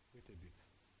 Wait a bit.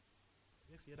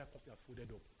 Next year that company has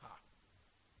folded up.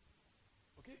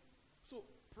 Okay? So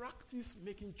practice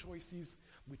making choices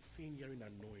with seeing, hearing,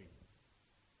 and knowing.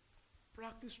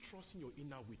 Practice trusting your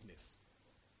inner witness.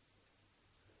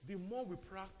 The more we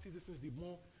practice this, the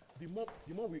more we.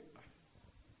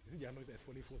 Is it the anointing that's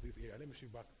falling force this area? Let me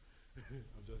shift back.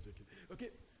 I'm just joking. Okay,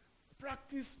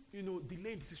 practice.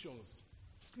 Delaying decisions.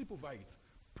 Sleep over it.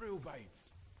 Pray over it.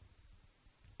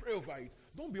 Pray over it.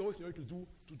 Don't be always in a hurry to do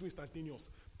instantaneous.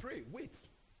 Pray. Wait.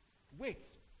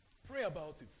 Pray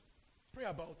about it. Pray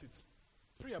about it.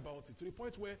 Pray about it to the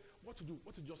point where what to do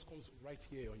just comes right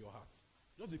here on your heart.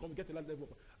 Just get a level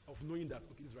of knowing that,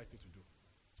 okay, this is the right thing to do.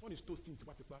 Someone is toasting,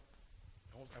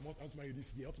 I want to marry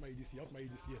this year, I want to marry this year, I want to marry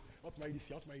this year, I want to marry this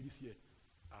year, I want to marry this year.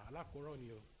 Allah Quran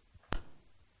here.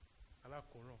 Allah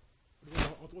Quran.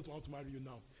 I want to marry you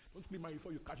now. Don't quickly marry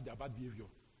before you catch their bad behavior.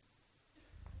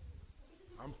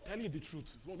 I'm telling you the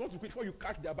truth. Before you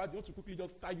catch their bad, you want to quickly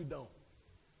just tie you down.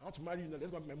 I want to marry you now.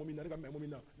 Let's marry my mommy now. Let's marry my mommy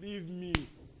now. Leave me.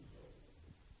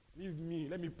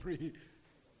 Let me pray.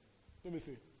 Let me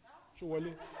say. Show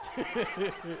Wale.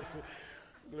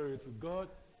 Glory to God.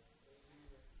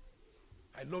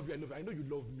 I love you. I know you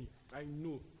love me. I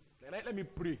know. Let me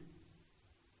pray.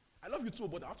 I love you too,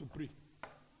 but I have to pray.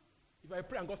 If I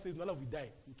pray and God says no love will die,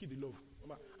 you kill the love.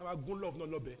 I'm a good love, not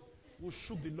love. We'll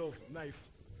shoot the love knife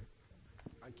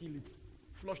and kill it.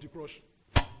 Flush the crush.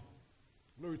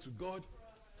 Glory to God.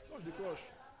 Flush the crush.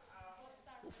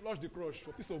 We'll flush the crush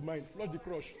for peace of mind. Flush the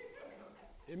crush.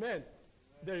 Amen.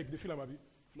 Derek, the film, Abi.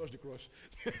 Flush the crush.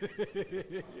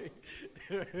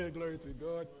 Glory to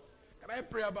God. Can I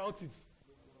pray about it?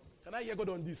 Can I hear God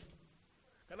on this?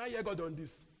 Can I hear God on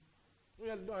this?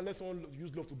 Don't unless someone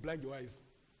use love to blind your eyes.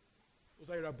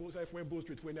 Osai phone both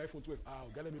straight when iPhone 12.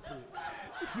 God, let me pray.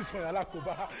 This is Allah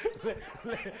Koba.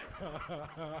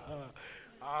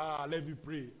 Let me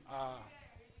pray.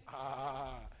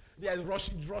 They are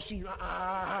rushing you.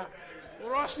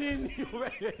 Rushing you.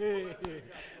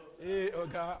 Hey,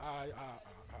 okay.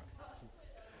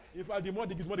 In fact, the more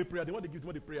they give more the prayer,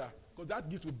 because that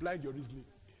gives will blind your reasoning.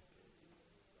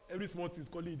 Every small thing is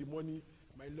calling in the morning.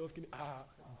 My love,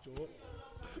 Joe.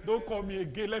 Don't call me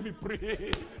again. Let me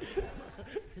pray.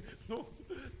 No,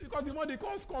 because the more the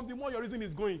calls come, the more your reasoning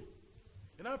is going.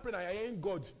 And I'm praying, I hear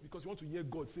God because you want to hear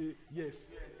God say yes.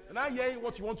 And I hear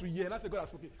what you want to hear, and I say God has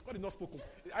spoken. God did not spoken.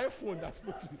 I have phone that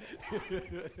spoke to you.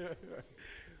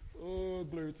 Oh,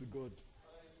 glory to God.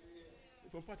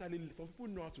 Some people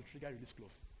know how to trigger release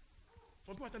clause.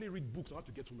 Some people actually read books on how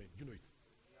to get women. You know it.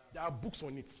 There are books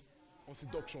on it, on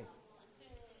seduction.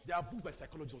 There are books by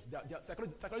psychologists.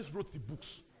 Psychologists wrote the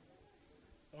books.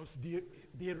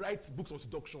 They write books on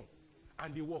seduction,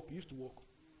 and they work. It used to work.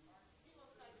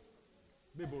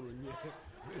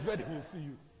 It's where they will see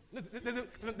you.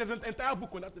 There's an entire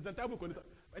book on that. There's an entire book on it.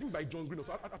 I think by John Green.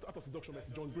 Also, out of seduction, that's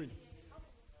John Green.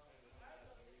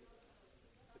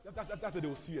 That's where they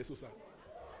will see you, so sir.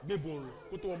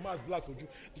 Put on mask, blacks, or you.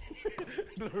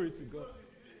 Glory to God.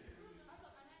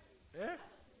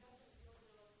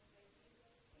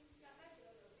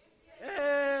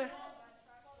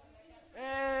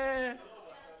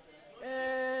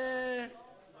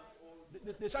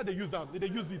 They try to use them. They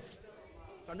use it. So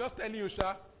I'm just telling you,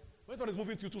 Sha, when someone is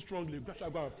moving to you too strongly, you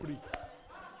should go and pray.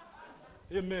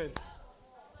 Amen.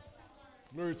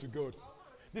 Glory to God.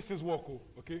 This is work,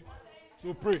 okay?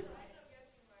 So pray.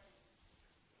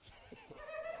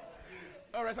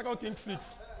 All right, 2 Kings 6.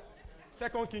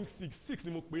 2 Kings 6. 6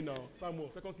 ni mo pray now. Samuel,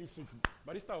 2 Kings 6.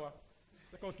 Barista wa.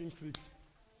 2 Kings 6.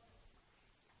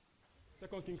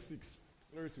 2 Kings 6.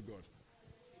 Glory to God.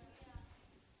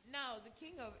 Now the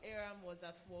king of Aram was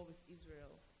at war with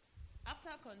Israel. After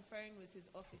conferring with his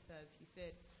officers, he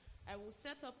said, I will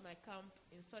set up my camp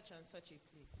in such and such a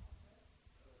place.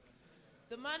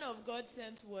 The man of God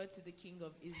sent word to the king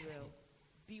of Israel,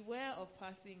 beware of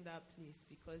passing that place,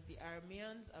 because the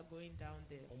Arameans are going down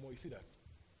there. You see that?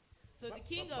 So the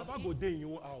king of Baba go there in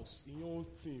your own house, in your own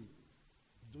team.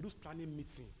 Do this planning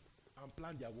meeting and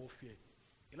plan their warfare.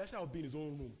 Elisha will be in his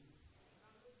own room,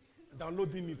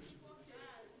 downloading it.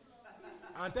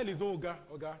 And tell his own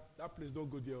Oga, that place don't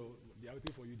go there. They are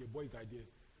waiting for you. The boys are there.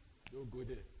 Don't go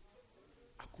there.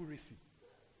 Accuracy.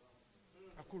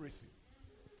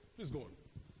 Please go on.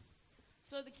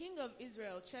 So the king of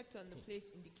Israel checked on the place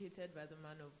indicated by the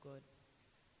man of God.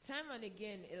 Time and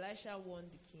again, Elisha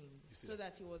warned the king so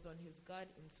that he was on his guard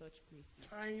in such places.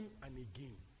 Time and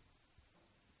again.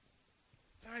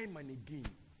 Time and again.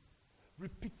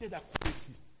 Repeated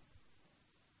accuracy.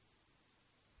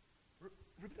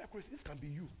 Repeated accuracy. This can be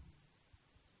you.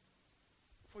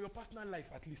 For your personal life,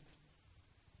 at least.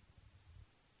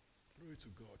 Glory to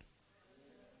God.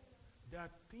 There are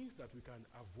things that we can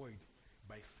avoid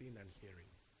by seeing and hearing.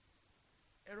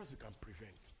 Errors we can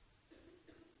prevent.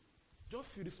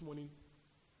 Just feel this morning,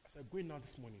 as I'm going out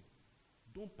this morning,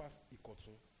 don't pass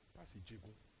Ikotun, pass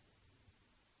Ijegun.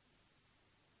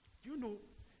 Do you know,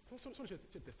 someone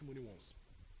shared testimony once.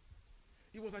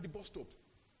 He was at the bus stop,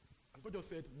 and God just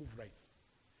said, move right.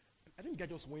 I think the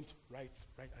guy just went right,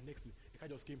 and next thing, the guy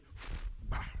just came,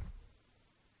 bah.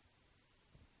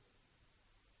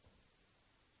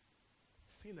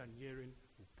 Seeing and hearing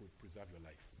will preserve your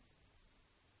life.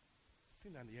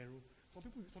 Seeing and hearing. Some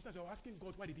people, sometimes you're asking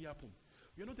God, why did it happen?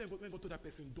 You're not then when God told that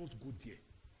person, don't go there.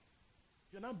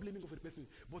 You're not blaming God for the person.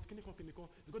 But can you call?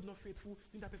 Is God not faithful?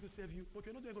 Didn't that person serve you? But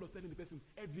you're not then God was telling the person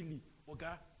heavily,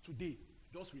 Oga, today,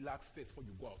 just relax first before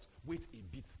you go out. Wait a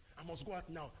bit. I must go out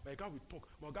now. My God will talk.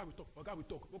 My God will talk. My God will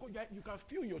talk. Because you can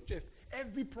feel in your chest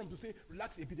every prompt to say,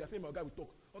 relax a bit. You're saying, my God will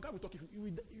talk. God will talk. If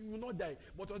you will not die.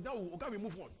 But God will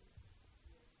move on.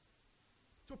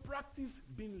 So practice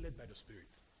being led by the Spirit.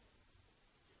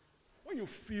 When you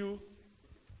feel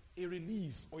a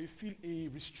release or you feel a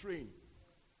restraint,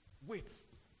 wait,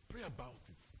 pray about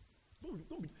it.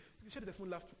 Don't be. You shared the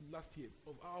testimony last year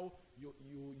of how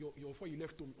before you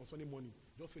left home on Sunday morning,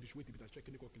 just felt you should wait a bit and check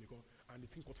clinical, and the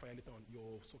thing caught fire later on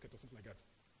your socket or something like that.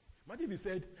 Imagine if he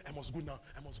said, I must go now.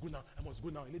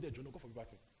 And later, John, go for the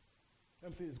battle.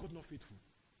 I'm saying, is God not faithful?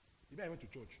 Maybe I went to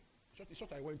church. The church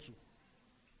I went to.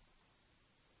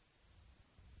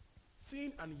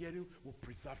 Seeing and hearing will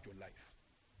preserve your life.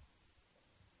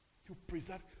 To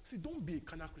preserve. See, don't be a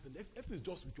carnal Christian. Everything is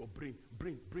just with your brain.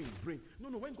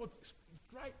 No. When God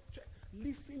check,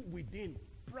 listen within.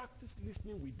 Practice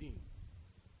listening within.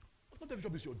 Not every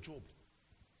job is your job.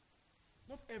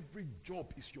 Not every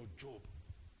job is your job.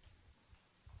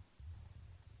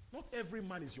 Not every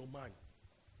man is your man.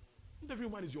 Not every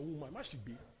woman is your woman. Man should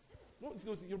be.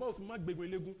 Your boss man gbegbo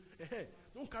elegun.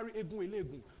 Don't carry egun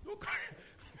elegun. Don't carry.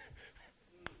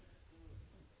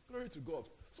 Glory to God.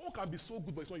 Someone can be so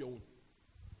good, but it's not your own.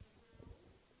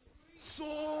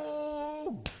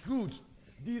 So good.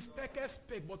 The spec,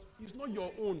 but it's not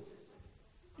your own.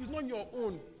 It's not your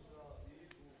own.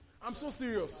 I'm so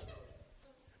serious.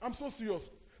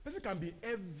 Person can be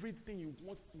everything you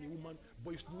want in a woman,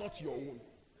 but it's not your own.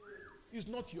 It's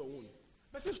not your own.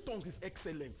 Person's tongue is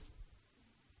excellent.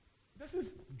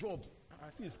 Person's job,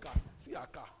 see his car, see her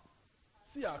car,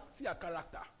 see her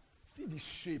character, see the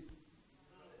shape.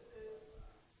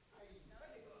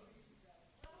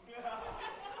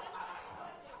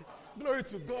 Glory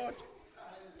to God.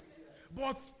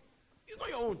 But it's not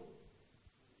your own.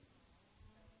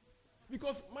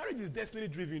 Because marriage is destiny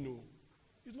driven. No.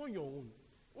 It's not your own.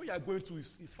 What you are going to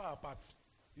is far apart.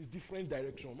 It's different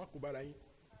direction.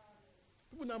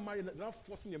 People now marry, they're now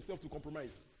forcing themselves to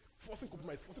compromise. Forcing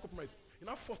compromise. You're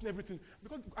not forcing everything.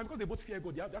 Because they both fear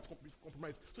God, they have that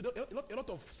compromise. So there are a lot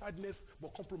of sadness,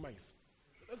 but compromise.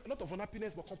 A lot of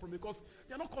unhappiness, but compromise. Because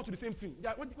they are not called to the same thing.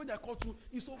 What they are called to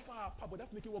is so far apart, but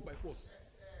that's making work by force.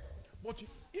 But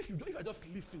if I just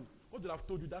listen, what did I have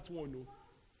told you, that one, no.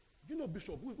 You know,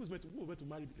 Bishop, who was meant to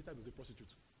marry, later was a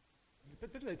prostitute. The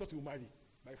person that he thought he would marry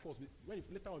by force, when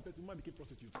later on, the man became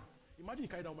prostitute. Imagine he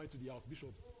carried that man to the house,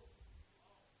 Bishop.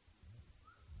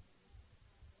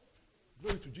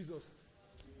 Glory to Jesus.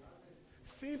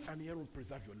 Sin and error will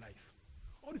preserve your life.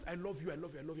 All this, I love you, I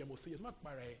must say, yes, not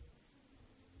para.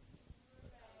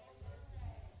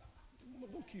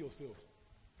 Don't kill yourself.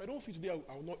 If I don't see today,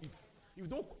 I will not eat. If you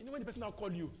don't, when the person now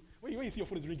call you, when you see your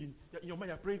phone is ringing, in your mind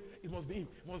you're praying, it must be him.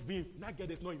 Not get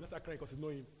this, not him. Not start crying because it's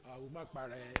not him. I will mark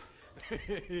para.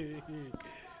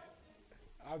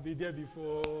 I've been there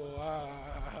before.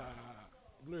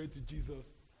 Glory to Jesus.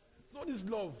 So this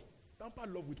love, tamper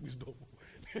love with wisdom.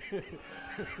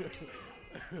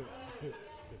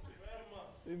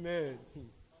 Amen.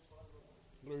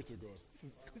 Glory to God.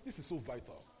 This is so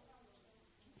vital.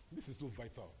 This is so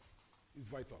vital. It's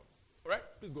vital. All right,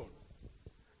 please go on.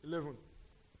 11.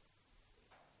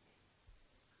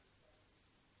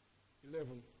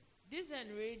 This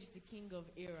enraged the king of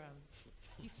Aram.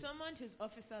 He summoned his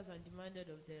officers and demanded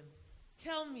of them,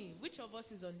 "Tell me, which of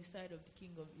us is on the side of the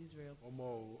king of Israel?"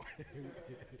 Omo.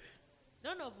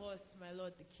 "None of us, my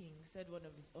lord the king," said one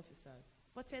of his officers.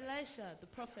 But Elisha, the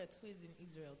prophet who is in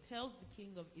Israel, tells the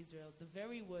king of Israel the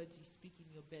very words you speak in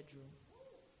your bedroom.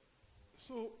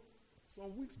 So,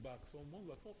 some weeks back, someone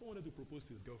wanted to propose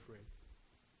to his girlfriend.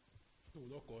 No,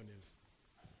 not call names.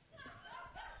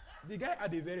 The guy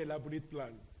had a very elaborate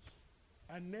plan.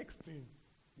 And next thing,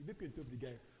 the baker told the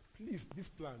guy, please, this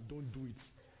plan, don't do it.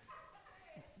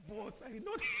 But I did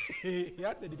not. He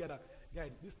had to tell the guy that,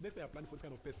 guy, this next time I'm planning for this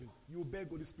kind of person, you beg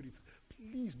Holy Spirit,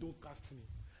 please don't cast me.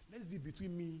 Let's be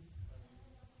between me.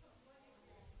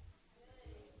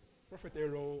 Prophet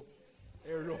Errol.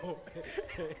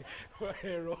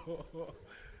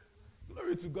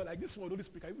 Glory to God. Like this one, Holy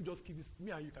Spirit, can you just keep this,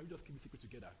 me and you, can you just keep the secret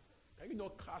together? Can you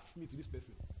not cast me to this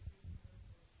person?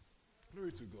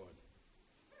 Glory to God.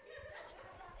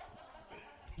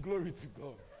 Glory to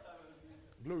God.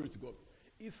 Glory to God.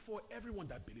 It's for everyone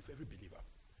that believes, for every believer.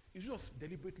 It's just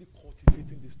deliberately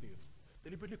cultivating these things.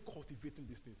 Deliberately cultivating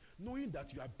these things. Knowing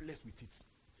that you are blessed with it.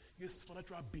 You're a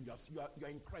supernatural being. You are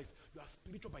in Christ. You are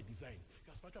spiritual by design.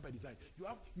 You are spiritual by design.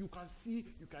 You can see,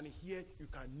 you can hear, you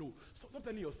can know. So stop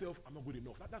telling yourself, I'm not good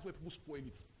enough. That's why people spoil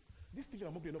it. This thinking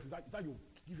I'm not good enough is that you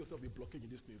give yourself a blockage in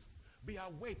these things. Be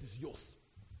aware it is yours.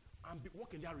 And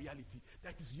walk in that reality.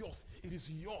 That is yours. It is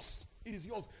yours. It is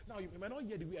yours. Now, you might not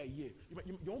hear the way I hear.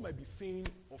 You might be saying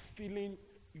or feeling.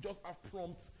 You just have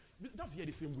prompts. You just hear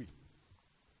the same way.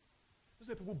 That's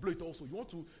why people blow it also. You want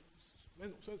to,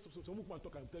 when some woman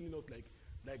talk and telling us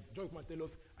like John woman tell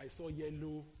us, I saw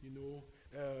yellow,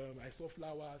 I saw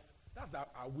flowers. That's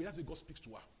our way. That's the way God speaks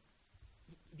to her.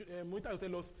 Monita will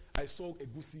tell us, I saw a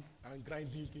goosey and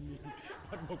grinding in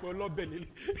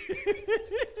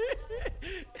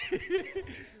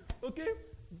Okay?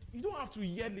 You don't have to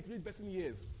hear the person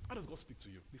hears. How does God speak to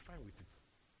you? Be fine with it.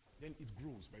 Then it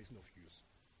grows by reason of use.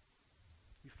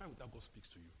 Be fine with how God speaks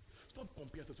to you. Stop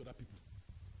comparing yourself to other people.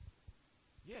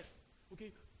 Yes.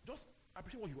 Okay? Just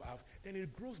appreciate what you have. Then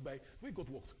it grows by the way God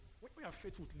works. When you are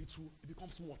faithful with little, it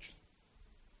becomes much.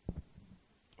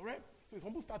 Alright? So some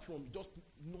people start from just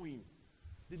knowing.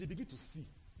 Then they begin to see.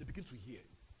 They begin to hear.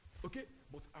 Okay?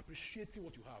 But appreciating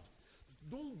what you have.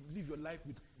 Don't live your life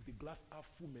with a glass half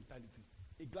full mentality.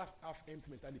 A glass half empty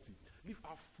mentality. Live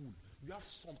half full. You have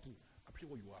something. Appreciate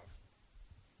what you have.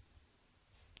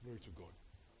 Glory to God.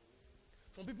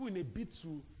 Some people in a bit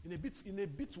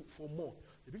for more,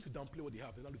 they begin to downplay what they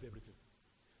have, they now lose everything.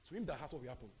 So him that has what will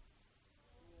happen.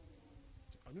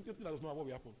 And him that does not have what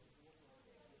will happen.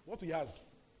 What he has,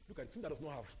 look at him that does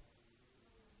not have.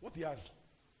 What he has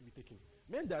will be taken.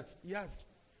 Men that he has,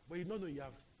 but he don't know he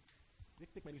have.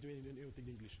 Take my English, you don't take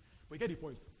the English. But you get the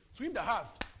point. So him that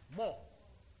has more.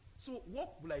 So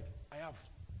walk like I have.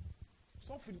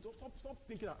 Stop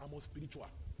thinking that I'm more spiritual.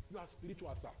 You are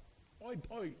spiritual, sir. All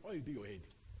you do your head.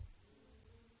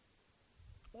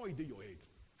 All you do your head.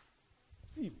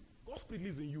 See, God's spirit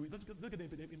lives in you. It doesn't get any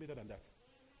better than that.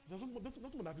 It doesn't want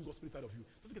having God's spirit out of you.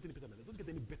 It doesn't get any better than that. It doesn't get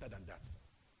any better than that.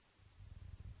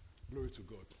 Glory to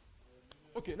God.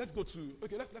 Okay, let's go to.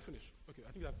 Okay, let's finish. Okay,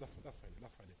 I think that's fine.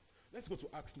 That's fine. Let's go to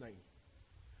Acts 9.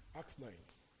 Acts 9.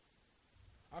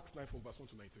 Acts 9 from verse 1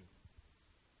 to 19.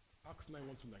 Acts 9,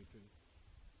 1 to 19.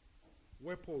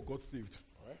 Where Paul got saved.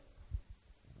 All right?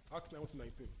 Acts 9, 1 to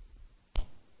 19.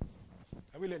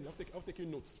 I will learn. I'll take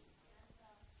notes.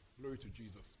 Glory to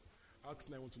Jesus. Acts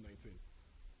 9, 1 to 19.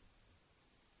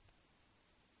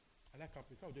 I like camp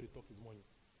meeting. How did they talk this morning?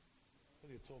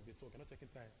 When they talk. I'm not taking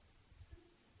time.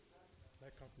 I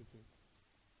like camp meeting.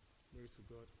 Glory to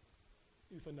God.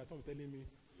 If Sunday, someone telling me.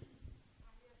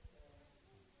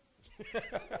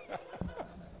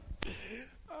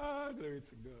 Glory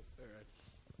to God. All right.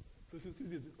 So since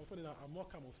Tuesday, on Sunday now, I'm more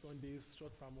calm on Sundays,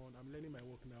 short sermon. I'm learning my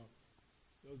work now.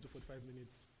 Just do 45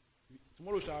 minutes.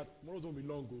 Tomorrow's going to be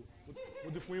long, go.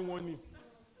 We'll do for you one.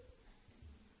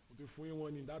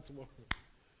 That tomorrow.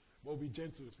 But we'll be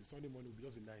gentle. Sunday morning will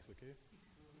just be nice, okay?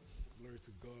 Glory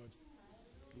to God.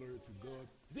 Glory to God.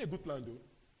 Is it a good plan, though?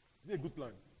 Is it a good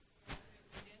plan?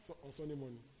 So, on Sunday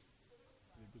morning.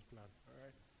 It's a good plan. All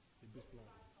right? It's a good plan.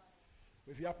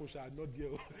 But if you happen, shall not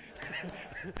deal.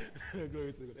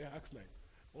 Glory to God. Acts 9.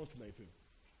 1 to 19.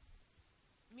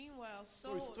 Meanwhile,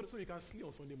 so you can sleep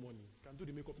on Sunday morning. You can do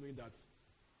the makeup knowing that.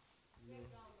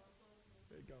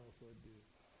 Lay down on Sunday.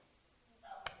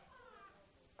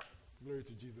 Glory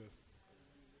to Jesus.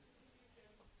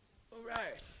 All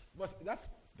right. But that's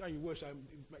kind of worship.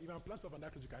 If I'm planning to have an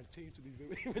actress, you can change to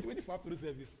the 24 after the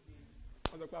service.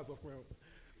 As a class of well.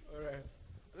 All right.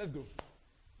 Let's go.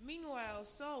 Meanwhile,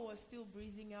 Saul was still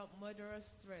breathing out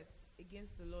murderous threats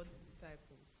against the Lord's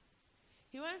disciples.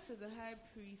 He went to the high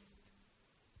priest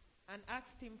and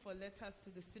asked him for letters to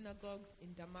the synagogues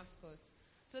in Damascus,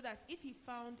 so that if he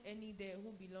found any there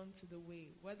who belonged to the way,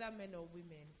 whether men or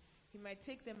women, he might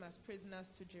take them as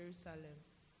prisoners to Jerusalem.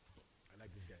 I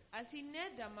like this guy. As he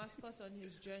neared Damascus on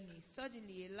his journey,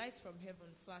 suddenly a light from heaven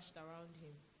flashed around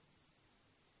him.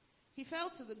 He fell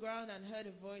to the ground and heard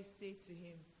a voice say to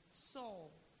him,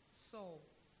 Saul, Saul,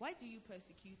 why do you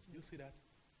persecute me? You see that?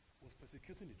 Was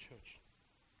persecuting the church.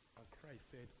 And Christ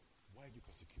said, why do you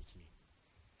persecute me?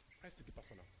 Christ took it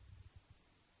personal.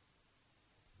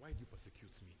 Why do you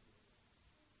persecute me?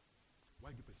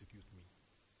 Why do you persecute me?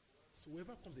 So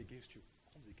whoever comes against you,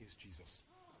 comes against Jesus.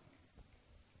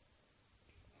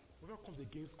 Whoever comes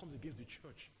against the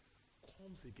church,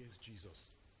 comes against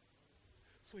Jesus.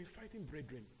 So in fighting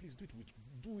brethren, please do it with,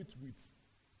 do it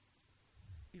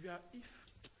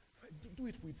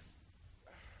with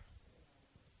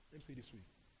let me say this way.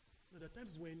 There are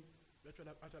times when you actually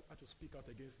have to speak out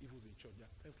against evils in church. There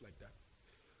are times like that.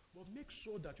 But make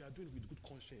sure that you are doing it with good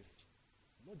conscience.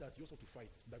 Not that you also have to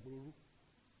fight.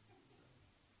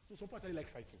 So some people actually like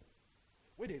fighting.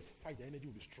 When there is fight, the energy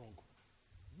will be strong.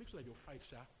 Make sure that your fight,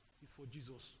 is for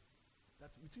Jesus.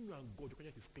 That between you and God, your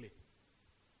conscience is clear.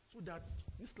 So that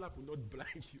this slap will not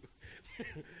blind you.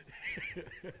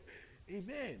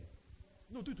 Amen.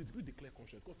 No, do it with the clear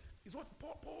conscience. Because it's what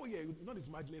Paul here, not his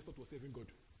madness, thought was serving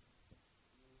God.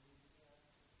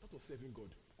 That was serving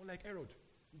God. Unlike Herod.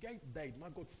 The guy died,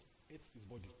 Margot ate his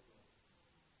body.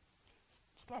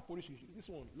 Slap Polish, this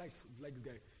one, like this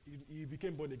guy. He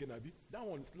became born again, Abi. That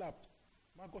one, slap.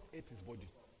 Margot ate his body.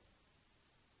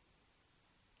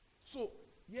 So,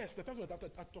 yes, the times when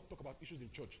I talk about issues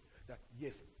in church, that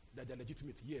yes, that they're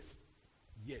legitimate,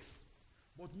 yes.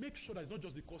 But make sure that it's not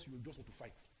just because you just want to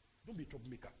fight. Don't be a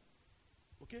troublemaker.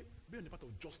 Okay? Be on the path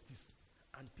of justice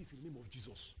and peace in the name of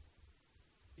Jesus.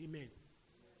 Amen.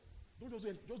 Don't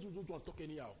don't talk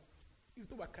anyhow. If you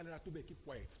talk about Canada, keep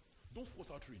quiet. Don't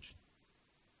force outrage.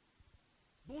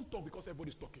 Don't talk because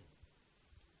everybody's talking.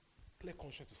 Clear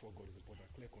conscience before God is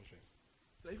important. Clear conscience.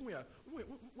 So even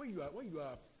when you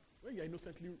are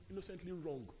innocently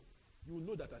wrong, you will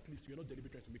know that at least you're not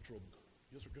deliberately trying to make trouble.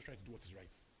 You're just trying to do what is right.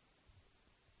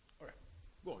 All right,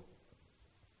 go on.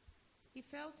 He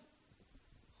felt,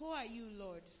 "Who are you,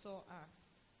 Lord?" Saul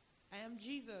asked. "I am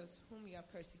Jesus, whom you are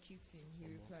persecuting," he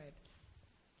replied.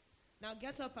 "Now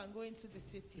get up and go into the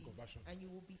city, and you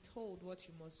will be told what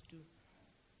you must do."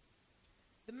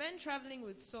 The men traveling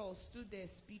with Saul stood there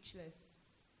speechless.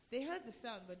 They heard the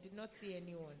sound but did not see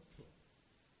anyone.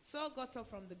 Saul got up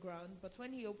from the ground, but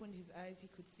when he opened his eyes, he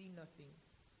could see nothing.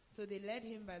 So they led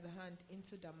him by the hand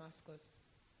into Damascus.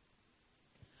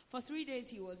 For 3 days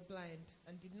he was blind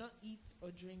and did not eat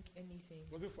or drink anything.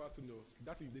 It wasn't fast to know.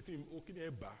 That is, they see him opening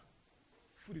a bar.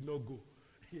 Food did not go.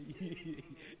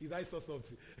 His eyes saw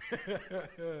something.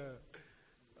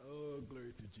 Oh,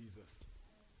 glory to Jesus.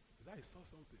 His eyes saw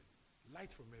something.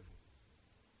 Light from heaven.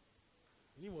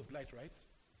 And he was light, right?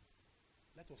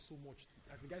 Light was so much.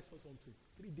 As the guy saw something,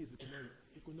 3 days he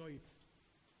could not eat.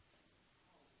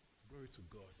 Glory to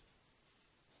God.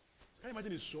 Can you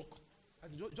imagine his shock?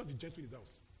 As he just be gentle in his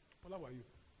house. Paul, how are you?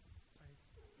 Fine.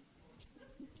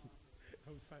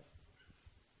 I'm fine.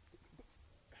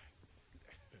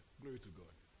 Glory to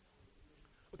God.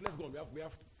 Okay, let's go on. We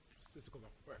have space to cover.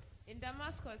 All right. In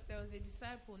Damascus, there was a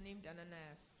disciple named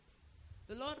Ananias.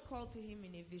 The Lord called to him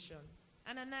in a vision.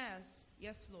 "Ananias."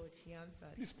 "Yes, Lord," he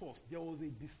answered. Please pause. There was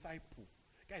a disciple.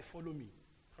 Guys, follow me.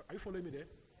 Are you following me there?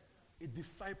 A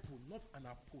disciple, not an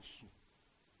apostle.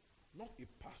 Not a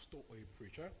pastor or a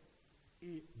preacher.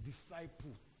 A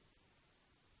disciple.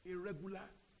 A regular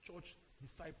church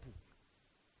disciple.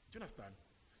 Do you understand?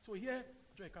 So here,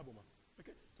 Joy Kaboma.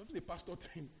 Okay? So this is a pastor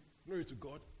thing. Glory to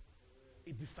God.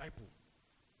 A disciple.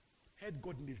 Heard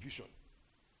God in a vision.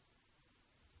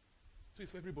 So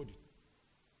it's for everybody.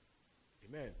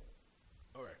 Amen.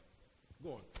 All right.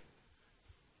 Go on.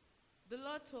 The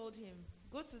Lord told him,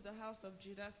 "Go to the house of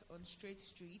Judas on Straight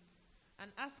Street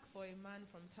and ask for a man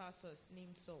from Tarsus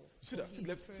named Saul." See that?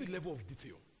 See the level of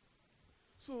detail.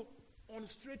 So, on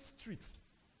Straight Street,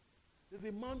 there's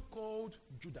a man called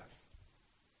Judas.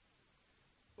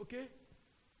 Okay?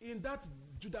 In that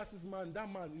Judas's man, that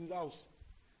man in his house,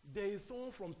 there is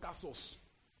someone from Tarsus.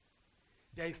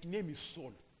 His name is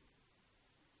Saul.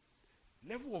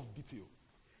 Level of detail.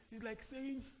 It's like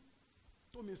saying,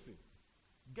 Tomlinson,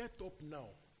 get up now.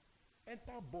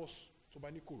 Enter bus to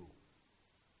Banikoro.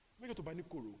 When you go to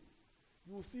Banikoro,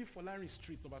 you will see Folari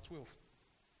Street, number 12.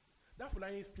 That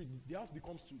Folari Street, the house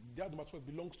number 12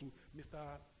 belongs to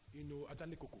Mr.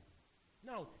 Ajane Koko.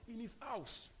 Now, in his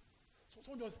house,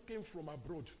 someone just came from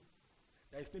abroad.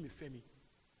 That his name is Femi.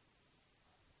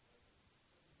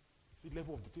 See the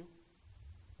level of detail?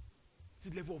 See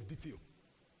the level of detail?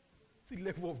 See the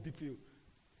level of detail.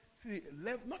 See the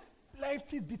level, not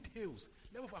plenty details,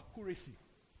 level of accuracy.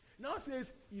 Now it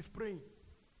says he's praying.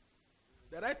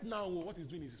 That right now what he's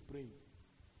doing is he's praying.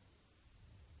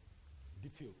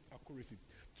 Detail, accuracy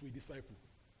to a disciple.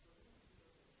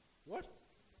 What?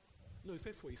 No, it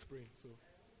says for his praying. So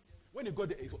when he got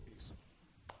there, he's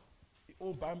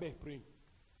oh Bambe praying.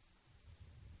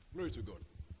 Glory to God.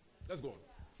 Let's go on.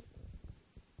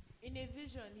 In a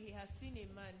vision, he has seen a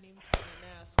man named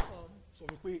Ananias come. So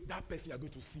that person you are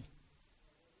going to see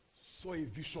saw a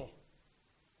vision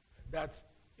that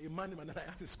a man named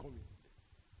Ananias is coming.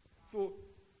 So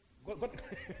God so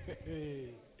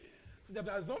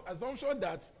there's an assumption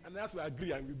that Ananias will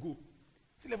agree and we go.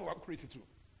 See level of accuracy too.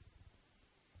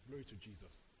 Glory to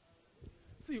Jesus.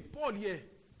 See, Paul here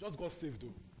just got saved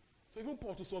though. So even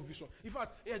Paul to saw vision. In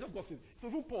fact, just got saved. So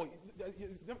even Paul, he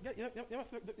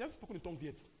hasn't spoken in tongues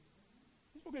yet.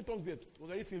 He hasn't spoken in tongues yet. He was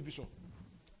already seeing vision.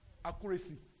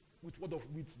 Accuracy with the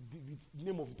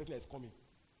name of the person that is coming.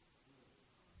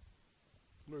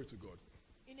 Glory to God.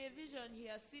 In a vision, he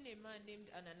has seen a man named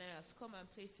Ananias come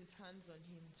and place his hands on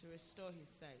him to restore his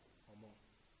sight.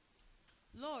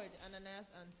 Lord, Ananias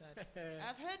answered,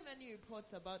 I've heard many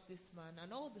reports about this man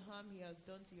and all the harm he has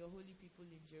done to your holy people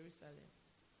in Jerusalem.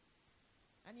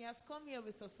 And he has come here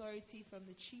with authority from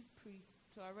the chief priests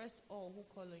to arrest all who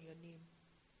call on your name.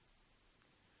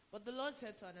 But the Lord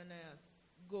said to Ananias,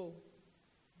 Go.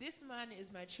 This man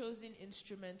is my chosen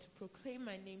instrument to proclaim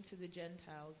my name to the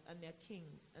Gentiles and their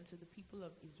kings and to the people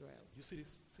of Israel. You see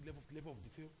this? See level of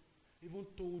detail? Even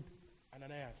told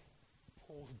Ananias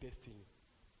Paul's destiny.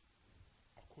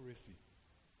 Accuracy.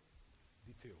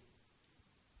 Detail.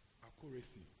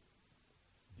 Accuracy.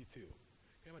 Detail.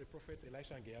 Remember the prophet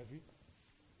Elisha and Gehazi?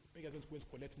 When Gehazi went to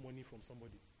collect money from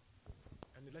somebody.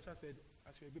 And Elisha said,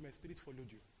 as you obey, my spirit followed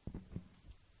you.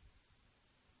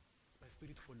 My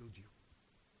spirit followed you.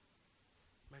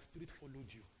 My spirit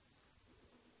followed you.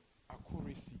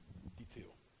 Accuracy,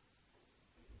 detail.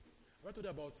 I told you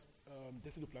about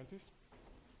Destiny Duplantis.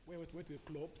 When he went to a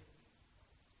club.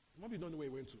 Maybe you don't know where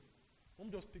he went to.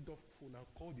 Mom just picked up the phone and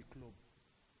called the club.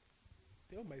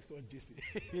 Tell my son Jesse.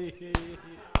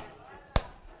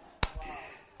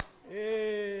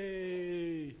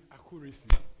 Hey, accuracy,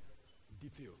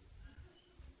 detail.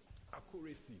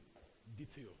 Accuracy,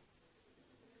 detail.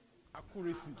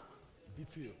 Accuracy,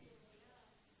 detail.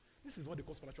 This is what they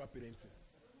call spiritual parenting.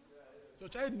 So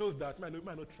child knows that, man,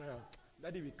 might not try out.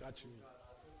 Daddy will catch me.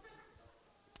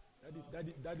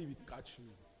 Daddy will catch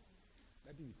me.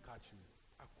 Daddy will catch me.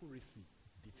 Accuracy,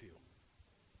 detail.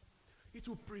 It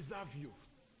will preserve you.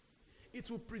 It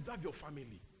will preserve your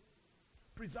family.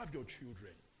 Preserve your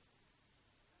children.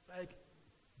 Like,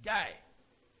 guy,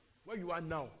 where you are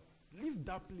now, leave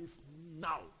that place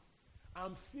now.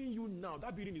 I'm seeing you now.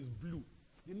 That building is blue.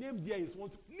 The name there is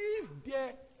want to leave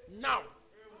there now.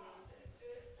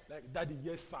 Like, Daddy,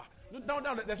 yes, sir. No,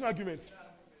 there's no argument.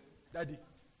 Daddy.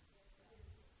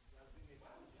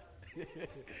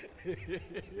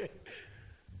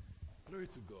 Glory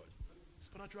to God.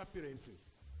 Supernatural parenting.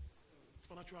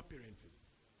 Supernatural parenting.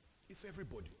 It's for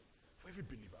everybody, for every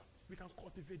believer. We can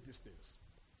cultivate these things.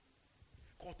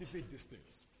 Cultivate these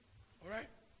things. All right?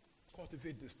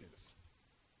 Cultivate these things.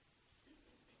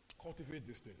 Cultivate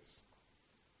these things.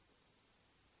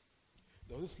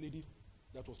 There was this lady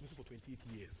that was missing for 28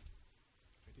 years.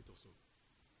 28 or so.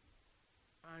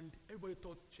 And everybody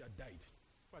thought she had died.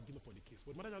 People had given up on the case.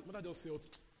 But mother just felt,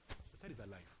 the child is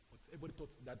alive. But everybody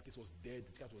thought that case was dead,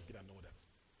 the child was dead and all that.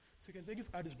 So you can take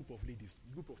this group of ladies,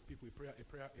 group of people, a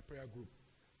prayer group.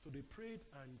 So they prayed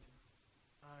and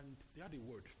they had a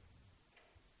word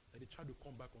that the child will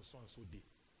come back on so and so day.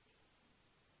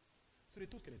 So they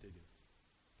told Kenneth Hagin.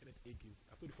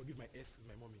 I told you forgive my S,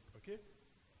 my mommy, okay?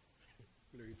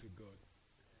 Glory to God.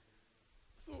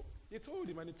 So they told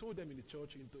him, and he told them in the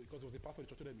church, because it was a pastor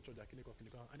in the church, told them in the church,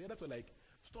 and the others were like,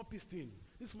 stop this thing.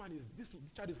 This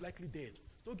child is likely dead.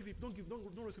 Don't raise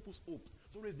people's hope.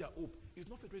 Don't raise their hope. It's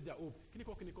not fair to raise their hope. They're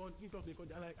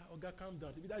like, oh God, calm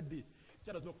down. Maybe that day,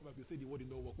 the child does not come back, you say the word in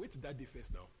no work. Wait till that day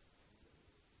first now.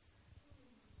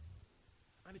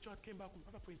 And the child came back home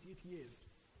after 28 years.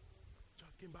 The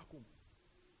child came back home.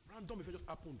 Random event just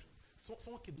happened.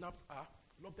 Someone kidnapped her,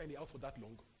 locked her in the house for that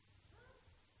long.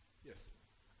 Yes.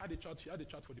 She had a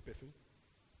chat for the person.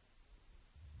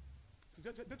 So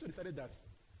that's what decided that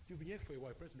you've been here for a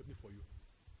while, parents looking for you.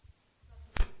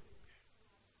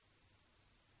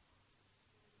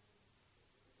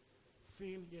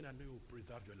 Sin here and there will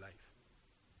preserve your life.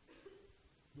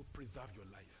 Will preserve your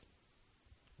life.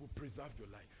 Will preserve your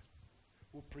life.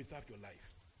 Will preserve your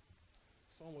life.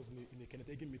 Someone was in a Kenneth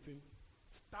Hagin meeting,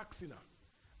 stark sinner,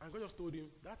 And God just told him,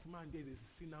 that man there is a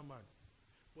sinner man.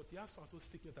 But he has some sort of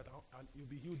sickness that and he'll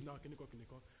be healed now, kiniko.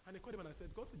 And they called him and I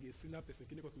said, God said he's a sinner person,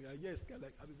 kiniko. Yes,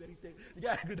 like, I'll be very the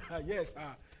guy agreed that, yes,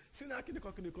 sinner,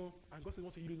 kiniko. And God said,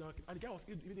 wants to heal you now. And the guy was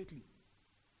healed immediately.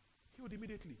 Healed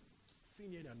immediately.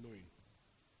 Seeing, hearing, and knowing.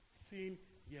 Seeing,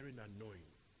 hearing, and knowing.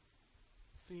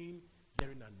 Seeing,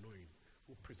 hearing, and knowing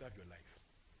will preserve your life.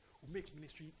 Will make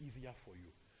ministry easier for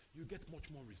you. You get much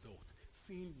more results.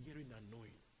 Seeing, hearing, and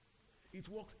knowing. It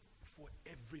works for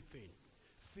everything.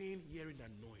 Seeing, hearing,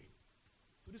 and knowing.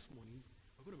 So this morning,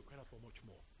 we're going to be crying out for much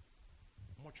more.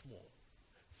 Much more.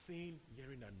 Seeing,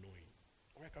 hearing, and knowing.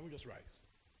 All right, can we just rise?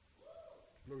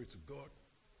 Glory to God.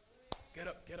 Get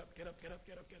up.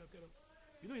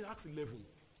 You know, in Acts 11,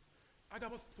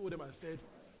 Agabus told them and said,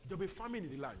 there'll be famine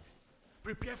in the land.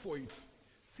 Prepare for it.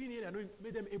 Seeing, hearing, and knowing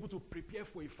made them able to prepare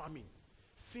for a famine.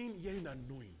 Seeing, hearing, and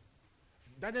knowing.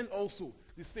 Daniel also,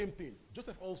 the same thing.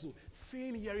 Joseph also,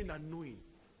 seeing, hearing, and knowing.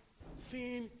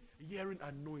 Seeing, hearing,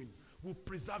 and knowing will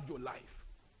preserve your life.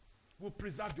 Will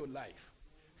preserve your life.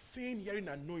 Seeing, hearing,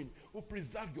 and knowing will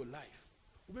preserve your life.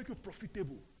 Will make you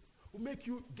profitable. Will make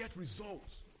you get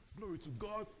results. Glory to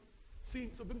God.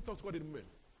 Seeing, so let me talk to God in a moment.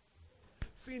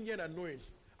 Seeing, hearing, and knowing.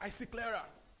 I see clearer.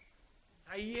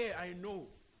 I hear, I know.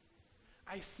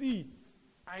 I see,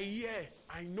 I hear,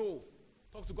 I know.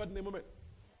 Talk to God in a moment.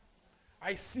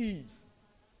 I see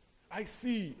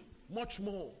much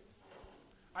more.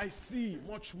 I see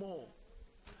much more.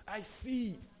 I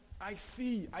see.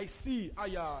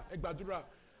 Aya, Egbadura.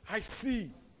 I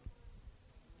see.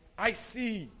 My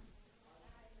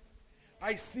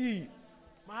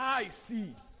eyes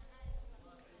see.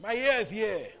 My ears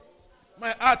hear.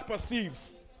 My heart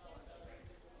perceives.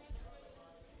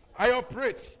 I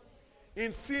operate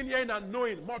in seeing, hearing, and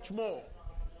knowing much more.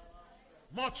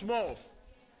 Much more.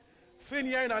 Seeing,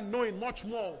 hearing, and knowing much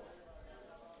more.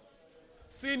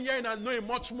 Seeing, hearing, and knowing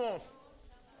much more.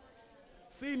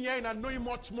 Seeing, hearing, and knowing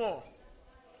much more.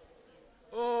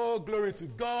 Oh, glory to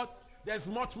God. There's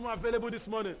much more available this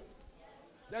morning.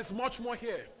 There's much more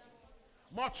here.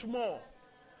 Much more.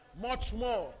 Much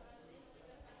more.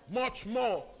 Much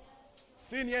more.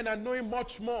 Seeing, hearing, and knowing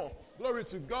much more. Glory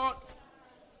to God.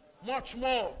 Much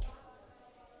more.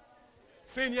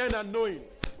 Seeing, hearing, and knowing.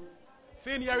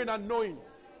 Seeing, hearing, and knowing.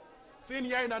 Seeing,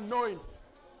 hearing, and knowing.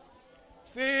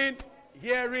 Seeing,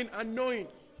 hearing, and knowing.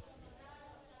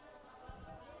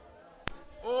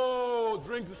 Oh,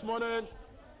 drink this morning.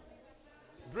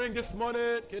 Drink this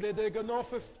morning.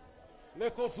 Kededegenosis.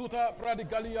 Lekosuta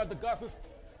pradigalia the gases.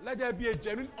 Let there be a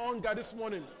genuine hunger this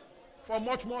morning for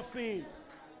much more seeing,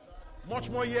 much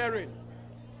more hearing,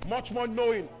 much more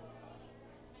knowing.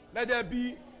 Let there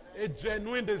be a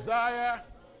genuine desire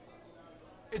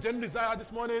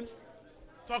this morning.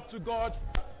 Talk to God.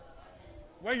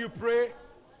 When you pray,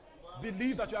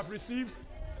 believe that you have received,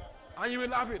 and you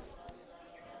will have it.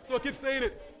 So keep saying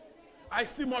it. I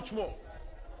see much more.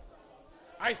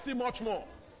 I see much more.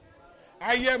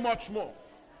 I hear much more.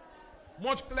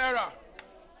 Much clearer.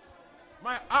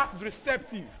 My heart is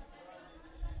receptive.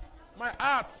 My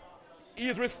heart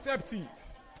is receptive.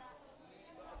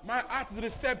 My heart is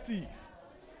receptive.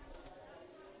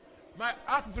 My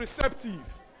heart is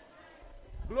receptive.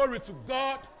 Glory to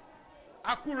God.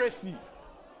 Accuracy.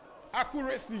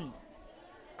 Accuracy.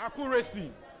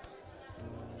 Accuracy.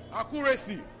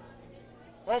 Accuracy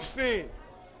of seeing,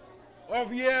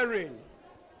 of hearing,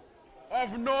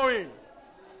 of knowing.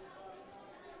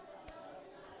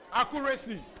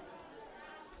 Accuracy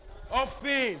of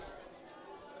seeing,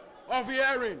 of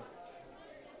hearing,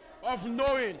 of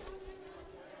knowing.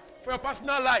 For your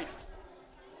personal life,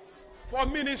 for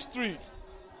ministry,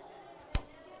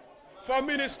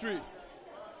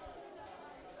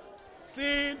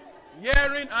 seeing,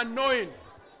 hearing, and knowing.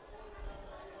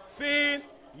 Seeing,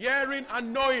 hearing,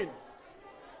 and knowing.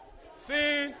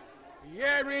 Seeing,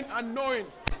 hearing, and knowing.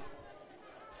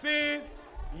 Seeing,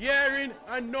 hearing,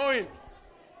 and knowing.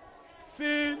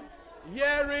 Seeing,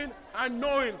 hearing, and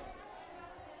knowing.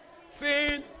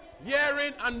 Seeing,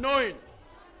 hearing, and knowing.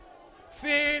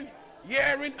 Seeing,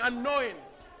 hearing, and knowing.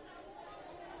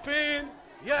 Seeing,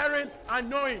 hearing, and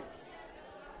knowing.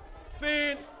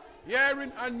 Seeing,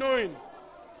 hearing, and knowing.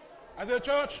 As a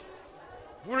church,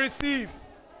 we receive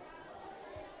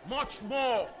much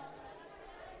more.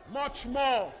 Much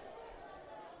more.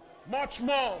 Much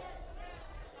more.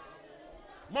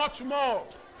 Much more.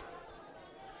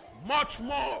 Much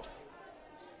more.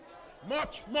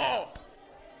 Much more.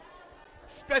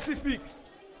 Specifics.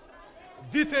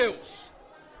 Details.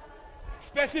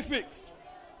 Specifics.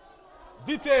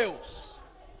 Details.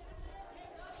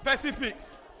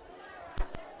 Specifics.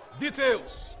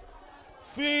 Details.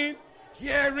 Seeing,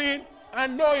 hearing,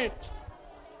 and knowing.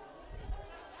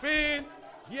 Seeing,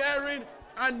 hearing,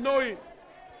 and knowing.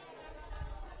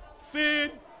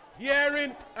 Seeing,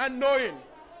 hearing, and knowing.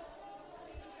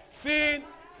 Seeing,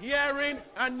 hearing,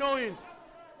 and knowing.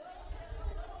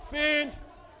 Seeing,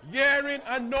 hearing,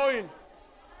 and knowing.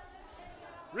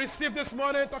 Receive this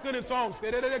morning talking in tongues.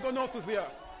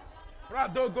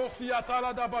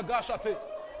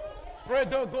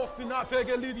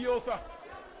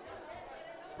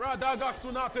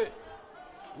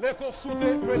 Leko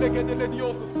sute preleke de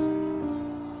lediosus.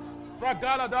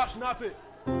 Pragala dash nate.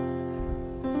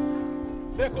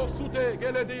 Leko sute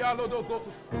gele de alodo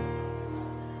gosus.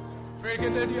 Prege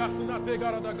de diasunate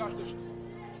garada gashtish.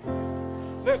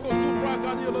 Leko supra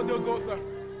gani alodo gosa.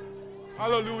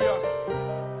 Hallelujah.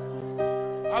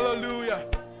 Hallelujah.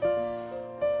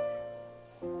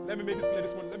 Let me make this clear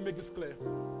this morning. Let me make this clear.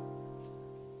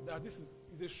 That this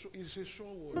is a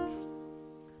sure word.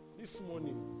 This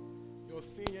morning, your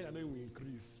sin here and knowing will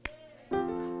increase.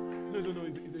 No,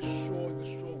 it's a sure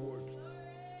word.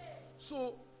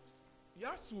 So you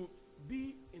have to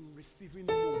be in receiving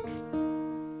mode,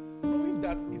 knowing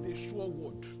that is a sure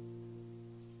word.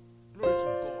 Glory to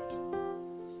God.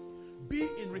 Be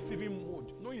in receiving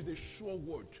mode, knowing it's a sure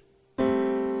word.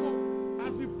 So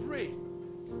as we pray,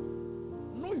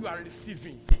 know you are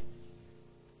receiving.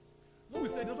 No, we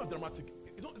say it's not dramatic.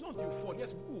 It's not until you fall.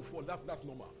 Yes, we will fall. That's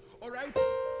normal. All right?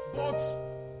 But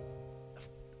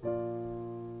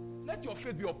let your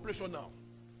faith be operational,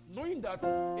 knowing that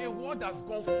a word has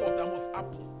gone forth that must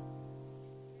happen.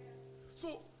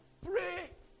 So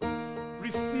pray,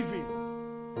 receiving.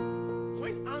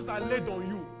 When hands are laid on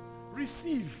you,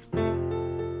 receive.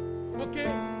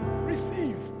 Okay?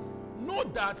 Receive. Know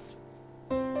that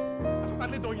hands are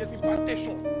laid on you is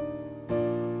impartation.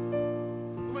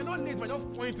 We might not laid, we might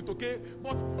just point it, okay?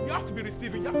 But you have to be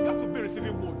receiving. You have to be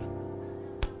receiving mode.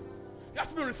 You have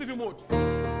to be in receiving mode.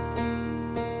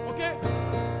 Okay?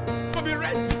 So be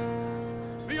ready.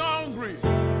 Be hungry.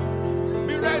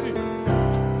 Be ready.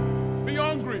 Be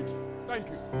hungry. Thank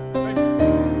you. Thank you.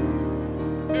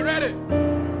 Be ready.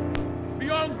 Be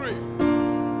hungry.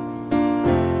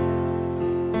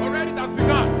 Already it has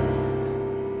begun.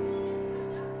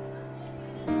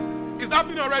 It's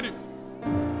happening already.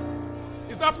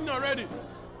 It's happening already.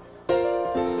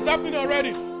 It's happening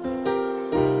already.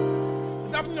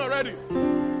 It's happening already.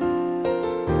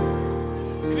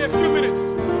 In a few minutes,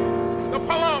 the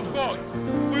power of God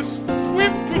will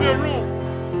sweep through the room.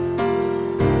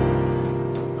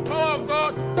 The power of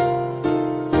God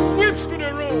sweeps through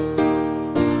the room.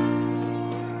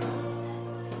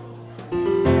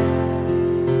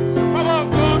 The power of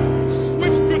God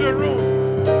sweeps through the room.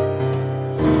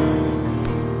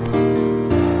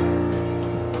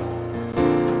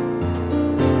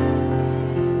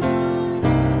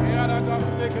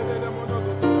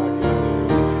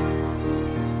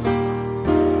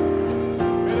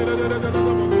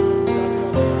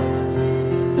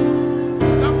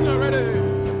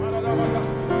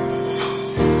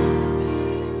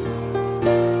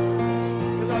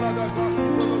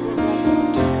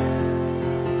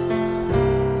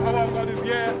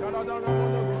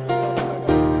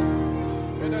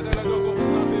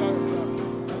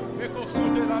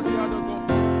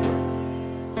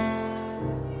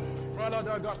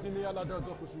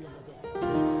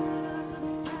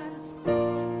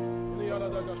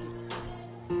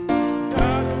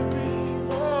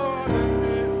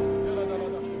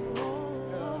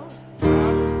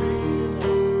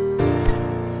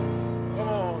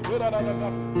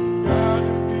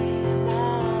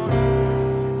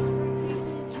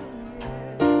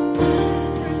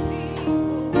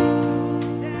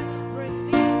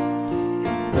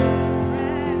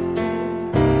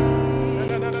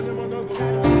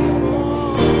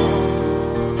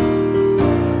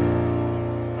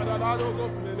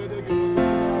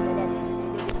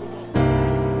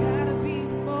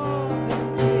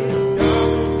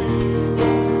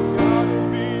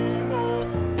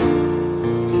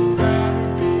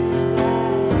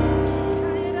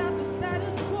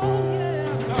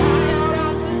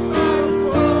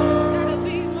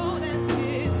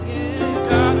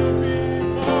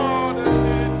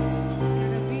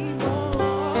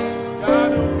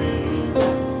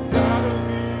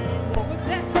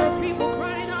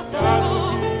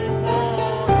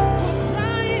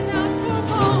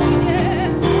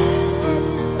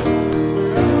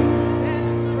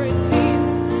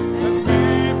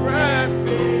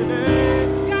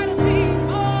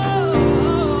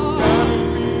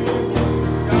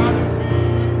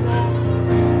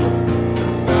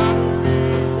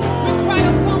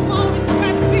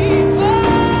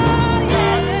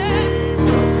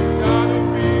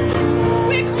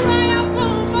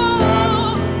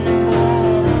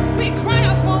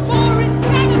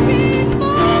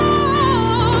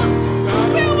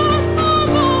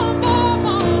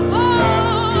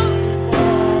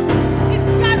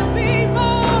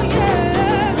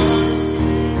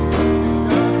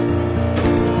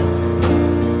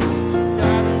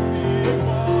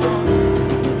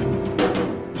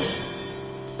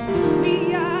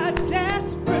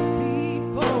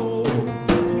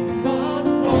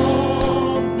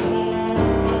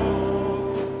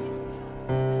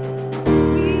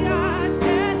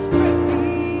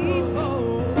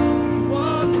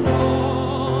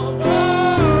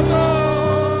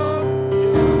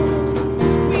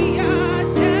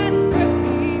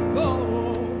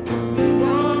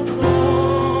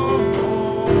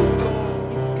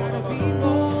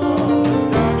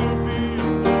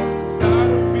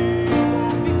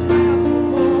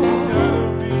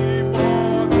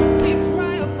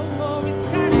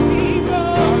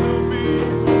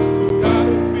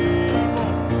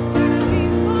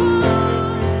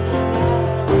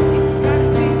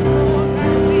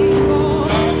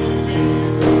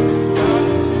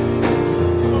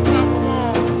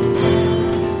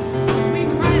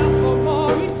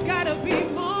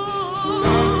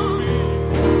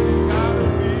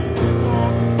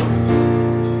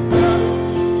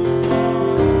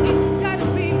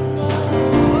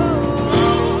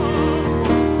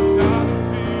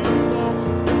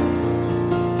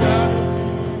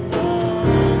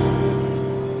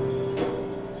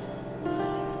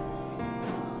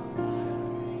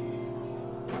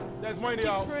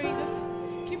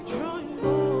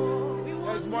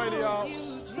 power in the house.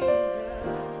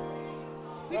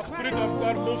 The Spirit of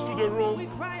God moves to the room.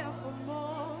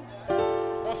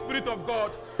 The Spirit of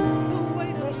God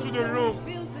moves to the room.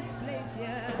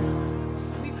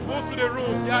 Moves to the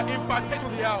room. They are impartation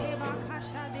to the house.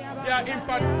 They are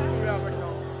impartation to the house right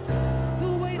now.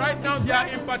 Right now, there are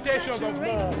impartations of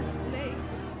more.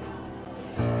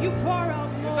 You pour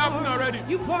out more. It's happening already.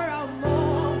 You pour out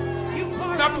more. You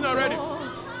pour It's happening out already. more.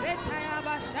 It's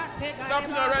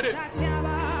happening already.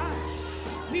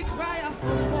 We cry out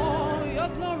for more. Your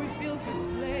glory fills this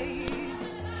place.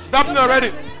 It's happening already.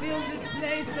 Your presence fills this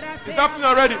place. It's happening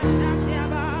already.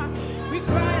 We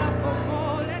cry out for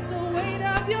more. Let the weight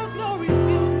of your glory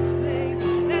fill this place.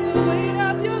 Let the weight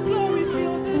of your glory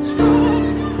fill this room.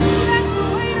 Let the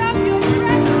weight of your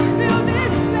presence fill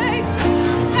this place.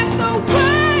 Let the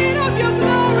weight of your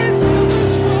glory fill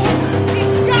this room.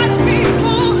 It's gotta be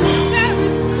more. There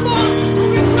is more.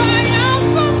 We cry out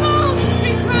for more.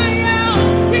 We cry out.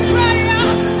 We cry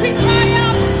out. We cry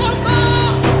out for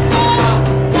more.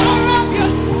 More of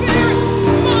your spirit.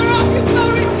 More of your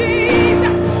glory,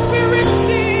 Jesus. We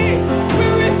receive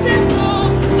more.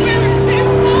 We receive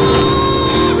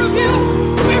more of you.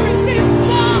 We receive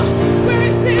more. We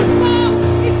receive more.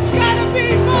 It's gotta be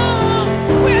more.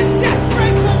 We're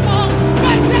desperate for more.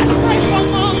 We're desperate for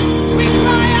more. We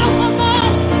cry out for more.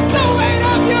 The weight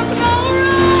of your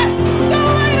glory. The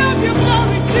weight of your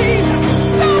glory, Jesus.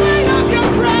 The weight of your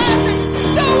presence.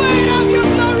 The weight of your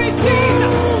glory,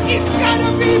 Jesus. It's gotta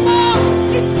be more.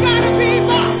 It's gotta be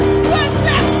more. We're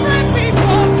desperate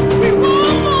people. We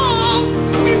want more.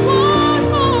 We want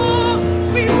more.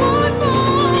 We want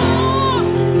more.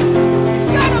 It's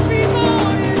gotta be more.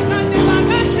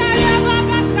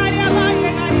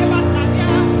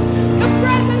 The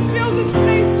presence fills this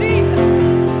place, Jesus.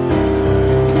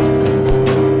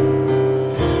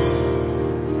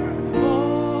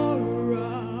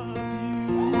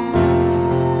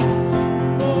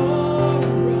 More of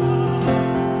you.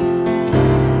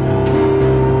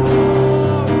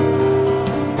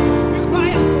 We cry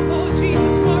out for more,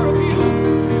 Jesus, more of you.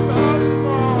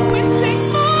 We sing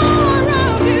more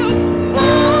of you,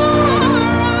 more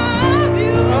of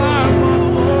you,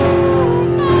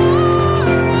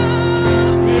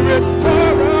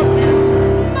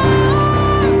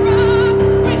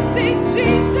 we sing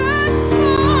Jesus,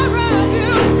 more of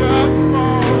you.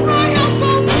 Cry out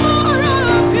for more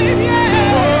of him,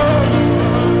 yeah.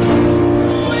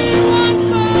 We want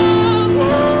more.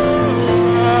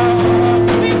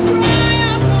 We cry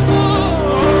out for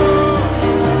more.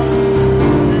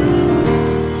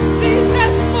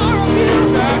 Jesus, more of you.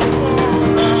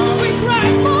 We cry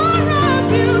more of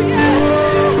you, yeah.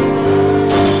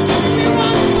 We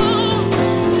want more.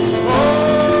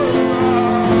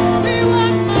 We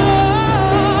want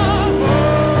more.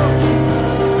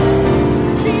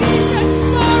 Jesus,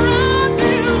 more of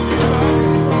you.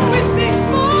 We sing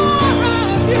more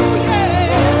of you,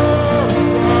 yeah.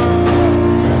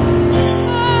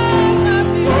 More of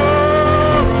you.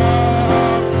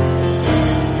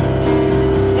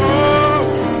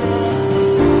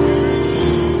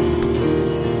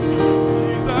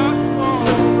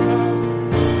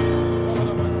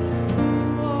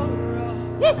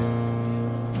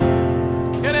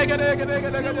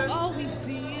 Till all we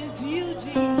see is you,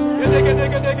 Jesus.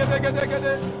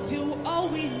 Till all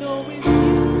we know is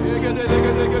you.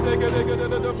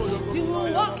 Till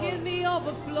we walk in the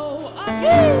overflow of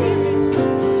your spirit,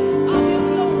 of your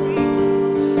glory,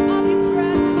 of your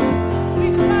presence. We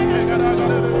cry out for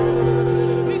more.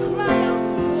 We cry out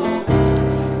for more.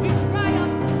 We cry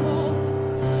out for more.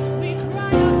 We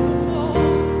cry out for more.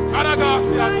 We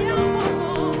cry out for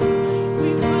more.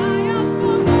 We cry out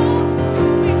for more.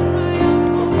 We cry out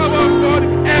for more. The power of God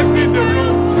is heavy in the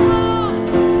room.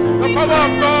 The power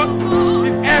of God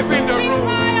is heavy in the room.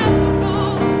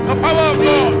 The power of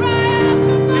God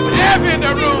is heavy in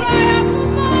the room.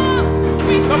 The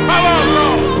power of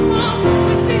God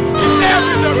is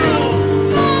heavy in the room.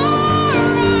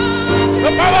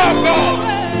 The power of God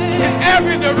is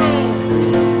heavy in the room.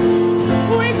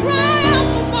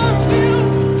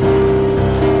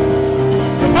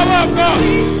 The power of God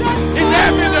is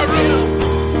heavy in the room.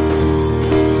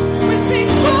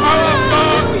 The power of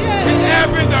God is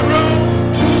heavy in the room.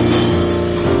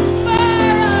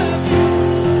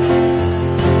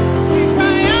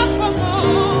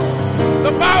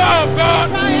 The power of God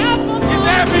is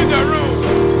heavy in the room.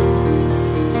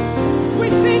 We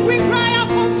sing, we cry out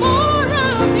for more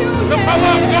of you. The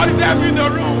power of God is heavy in the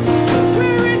room. We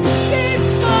receive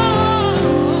more.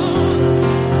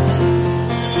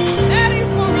 Let it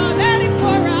pour out, let it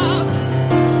pour out.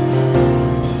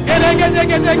 Get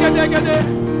it.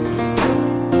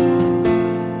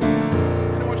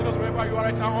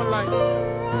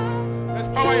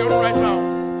 power in your room right now.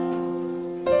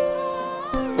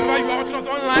 Wherever you are watching us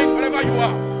online, wherever you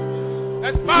are,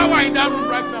 there's power in that room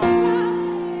right now.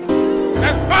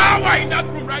 There's power in that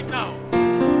room right now.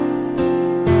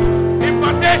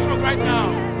 Impartations right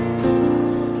now.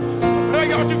 Wherever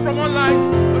you're watching from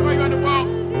online, wherever you're in the world,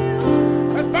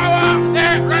 there's power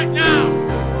there right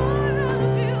now.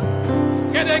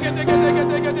 Get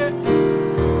it.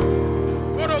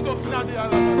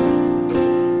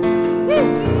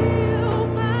 Woo!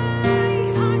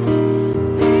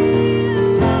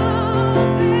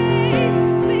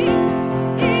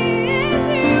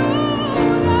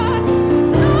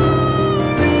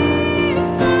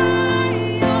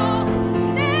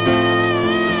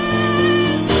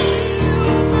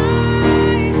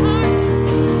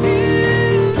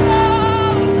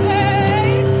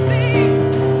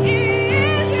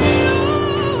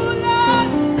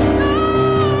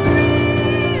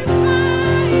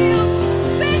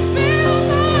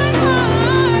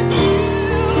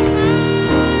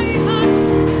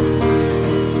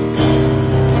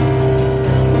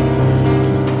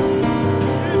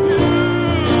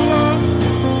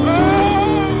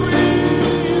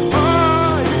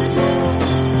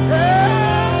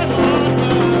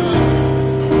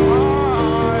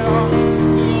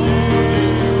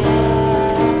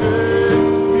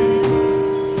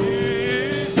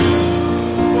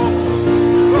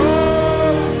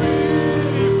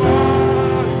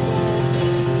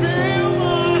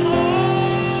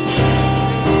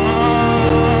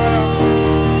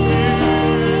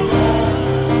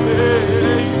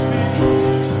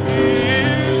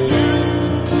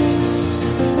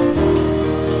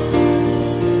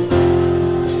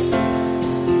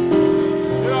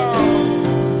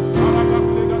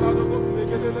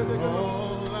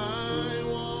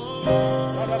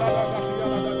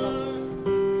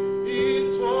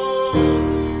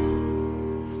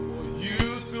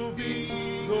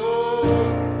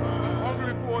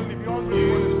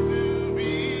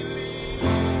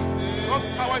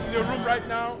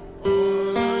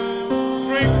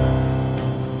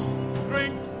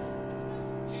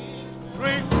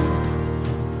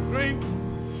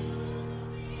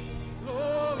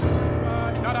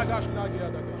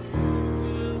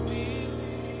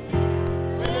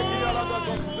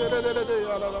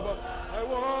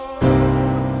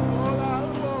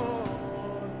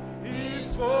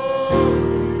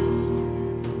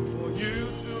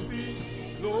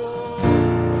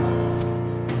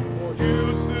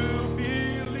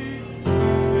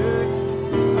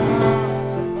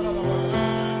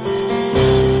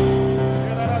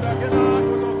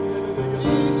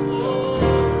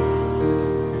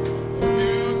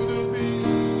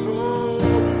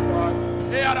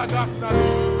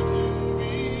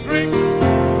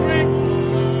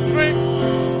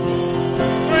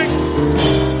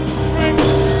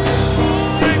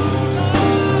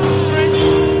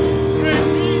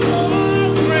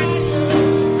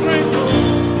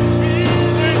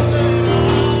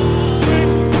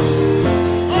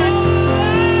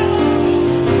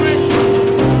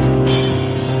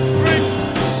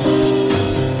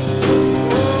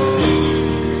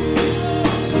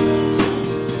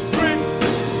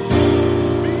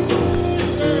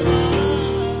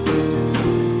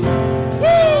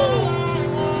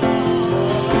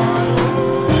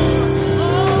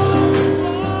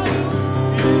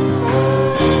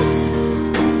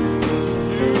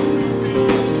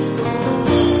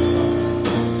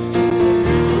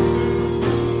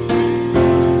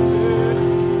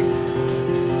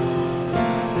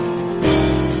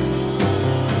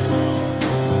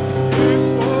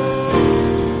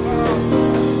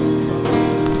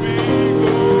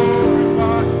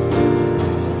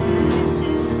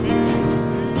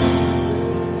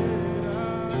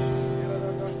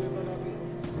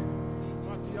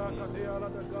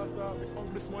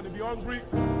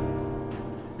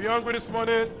 This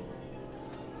morning,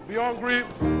 be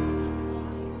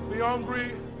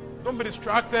hungry, don't be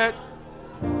distracted,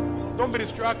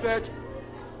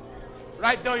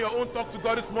 write down your own talk to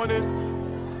God this morning,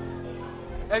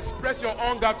 express your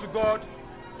hunger to God,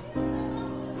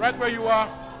 right where you are,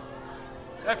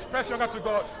 express your hunger to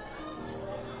God,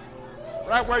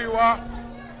 right where you are,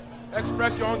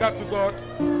 express your hunger to God,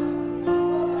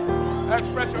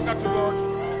 express your hunger to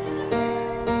God.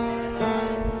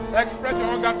 Express your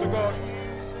hunger to God.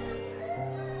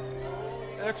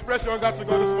 Express your hunger to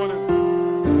God this morning.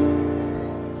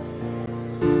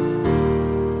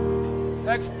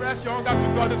 Express your hunger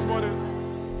to God this morning.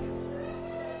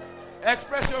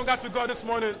 Express your hunger to God this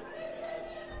morning.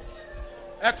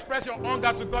 Express your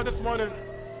hunger to God this morning.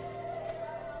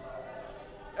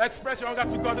 Express your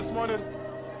hunger to God this morning.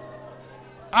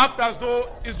 Act as though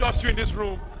it's just you in this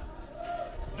room.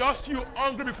 Just you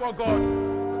hungry before God.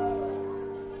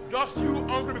 Just you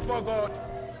hungry before God.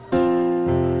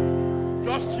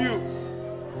 Just you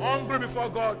hungry before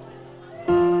God.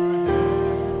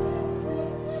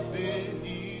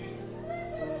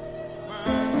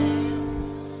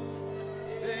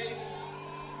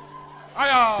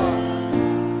 Aya.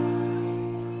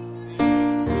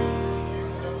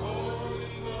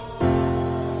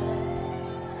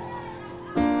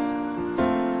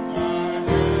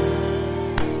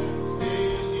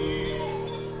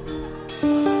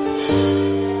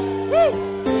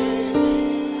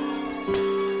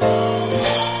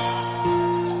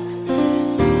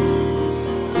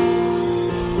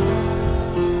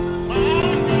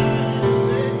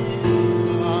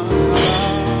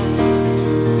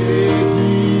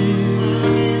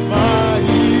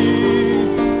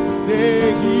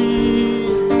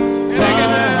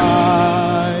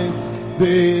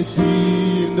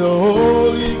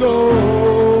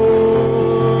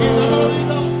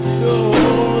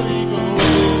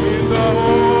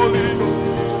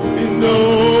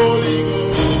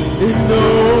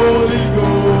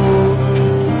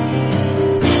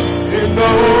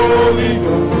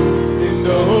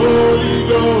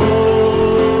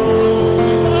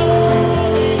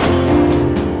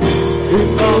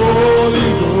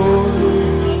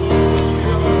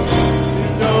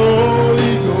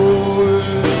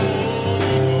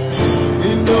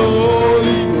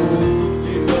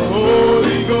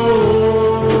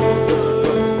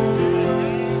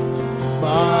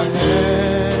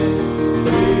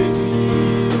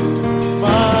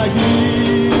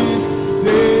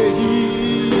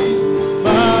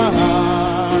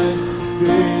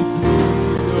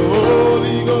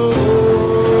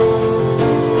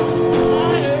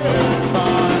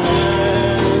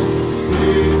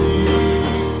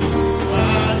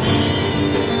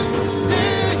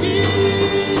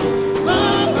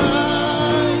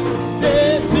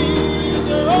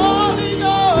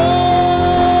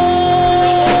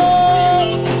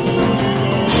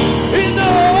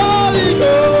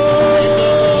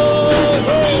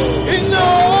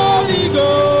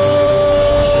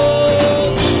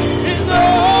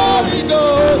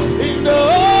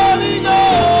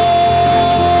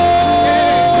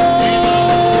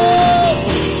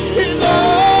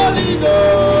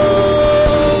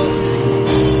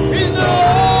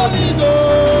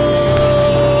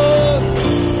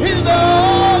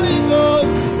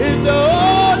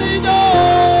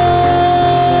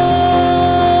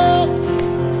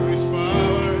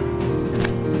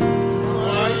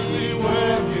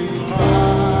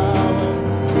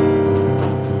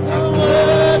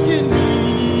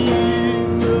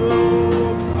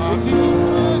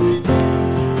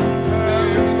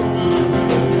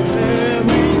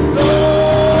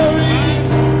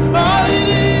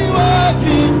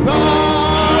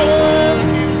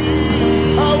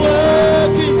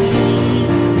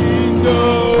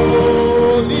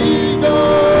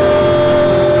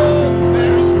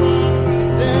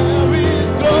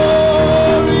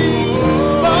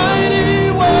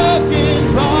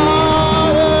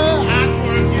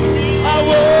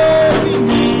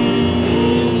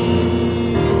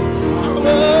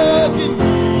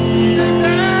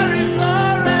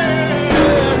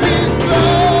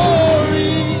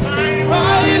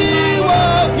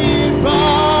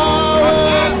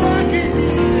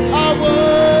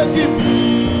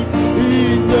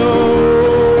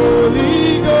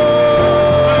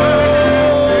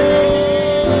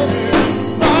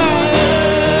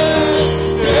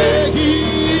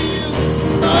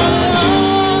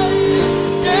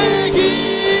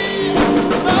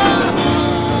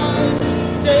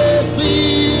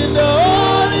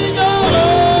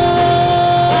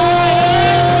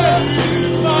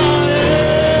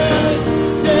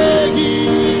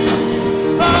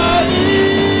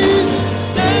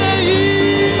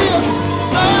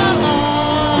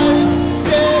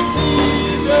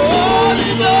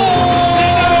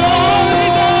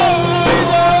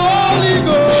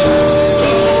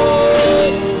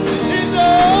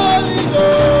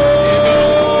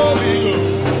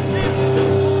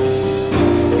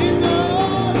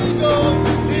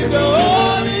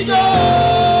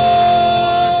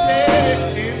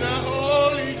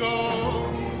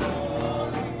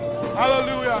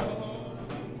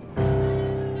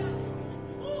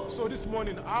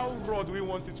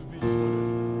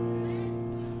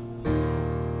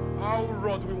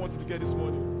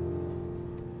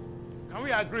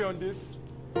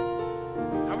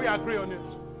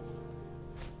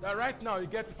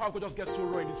 Power could just get so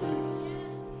raw in this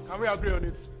place. Can we agree on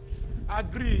it?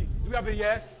 Agree. Do we have a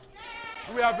yes?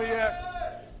 Do we have a yes?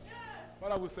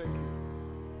 Father, we thank you.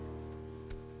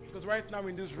 Because right now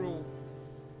in this room,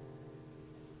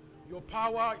 your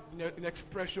power in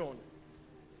expression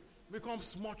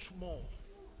becomes much more.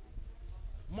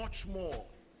 Much more.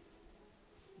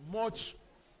 Much,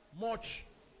 much,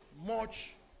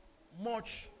 much,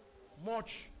 much,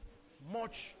 much,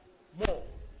 much more.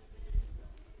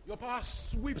 Your power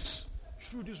sweeps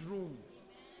through this room.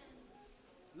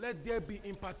 Let there be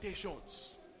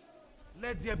impartations.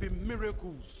 Let there be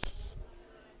miracles.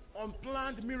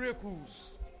 Unplanned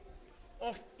miracles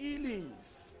of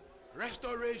healings,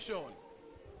 restoration,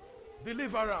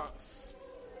 deliverance.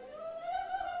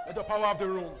 Let the power of the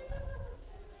room.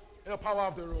 Let the power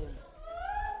of the room.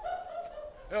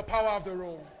 Let the power of the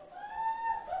room.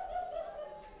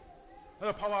 Let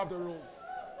the power of the room.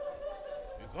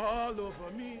 It's all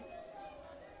over me.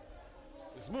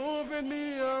 It's moving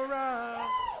me around.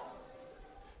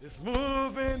 It's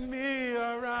moving me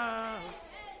around.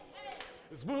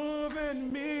 It's moving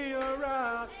me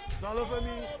around. It's all over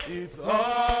me. It's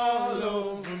all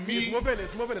over me. It's moving,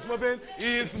 it's moving, it's moving.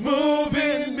 It's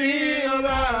moving me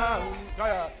around.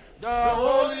 The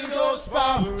Holy Ghost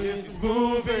power is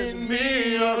moving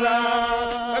me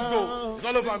around. Let's go.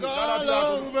 It's all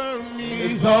over me.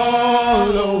 It's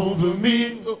all over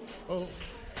me.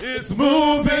 It's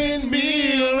moving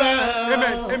me around.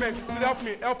 Amen. Amen. Help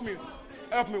me. Help me.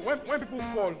 Help me. When people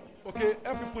fall, okay,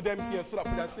 help me put them here so that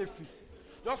for their safety.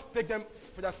 Just take them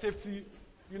for their safety,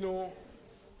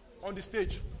 on the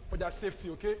stage for their safety,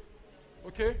 okay?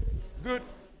 Okay? Good.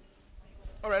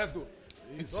 All right, let's go.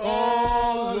 It's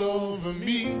all over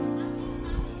me.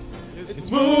 It's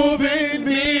moving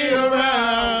me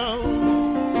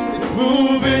around. It's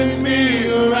moving me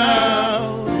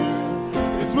around.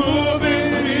 It's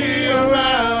moving me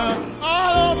around.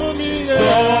 All over me.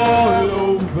 All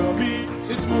over me.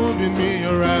 It's moving me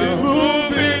around. It's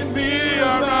moving me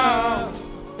around.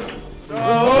 The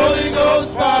Holy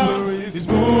Ghost power is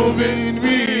moving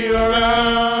me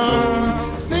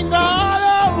around. Sing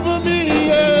all over me,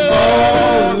 yeah.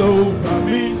 All over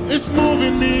me. It's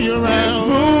moving me around. It's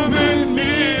moving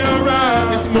me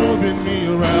around. It's moving me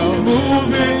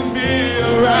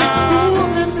around. It's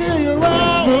moving me around.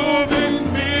 It's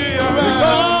moving me around. It's moving me around.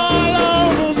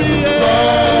 All over me, yeah.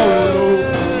 All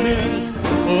over me.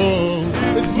 Oh,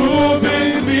 it's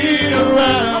moving me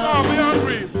around. Come on, be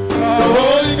hungry. The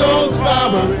Holy Ghost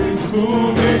power is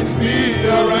moving me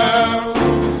around.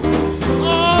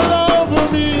 All over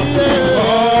me, yeah.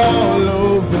 All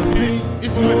over me.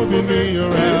 It's moving me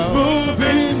around. It's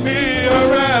moving me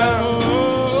around.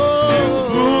 It's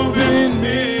moving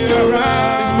me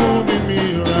around. It's moving me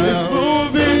around. It's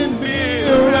moving me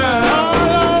around.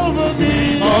 All over me.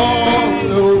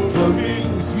 All over me.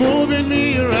 It's moving me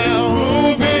around.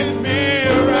 Moving me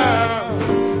around.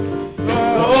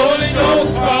 The Holy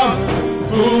Ghost power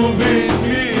is moving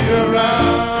me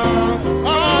around.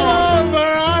 All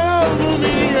over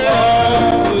me.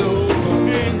 All over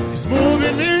me. It's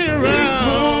moving me around.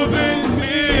 It's moving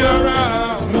me around.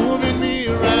 It's moving me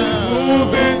around.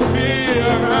 Moving me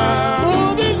around.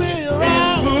 Moving me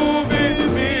around. It's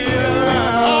moving me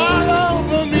around. All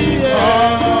over me.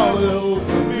 All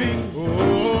over me.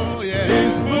 Oh yeah.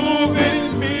 It's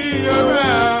moving me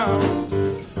around.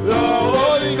 The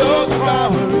Holy Ghost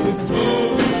power is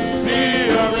moving me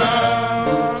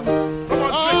around.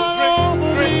 All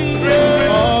over me.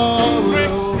 All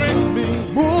over me.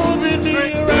 Moving me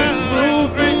around.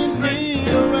 Moving me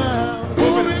around.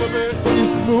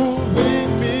 It's moving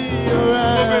me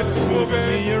around. It's moving me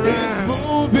around. It's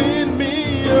moving me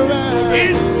around.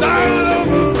 It's all over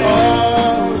me.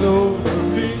 All over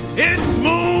me. It's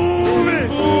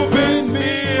moving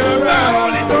me around. The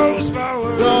Holy Ghost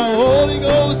power. The Holy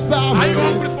Ghost power. Are you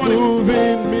hungry for it?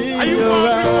 Moving me Are you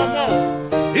hungry for around.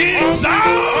 more? It's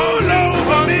all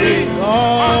over me.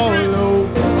 All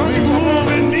over. It's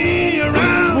moving me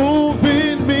around.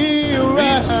 Moving me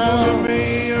around. It's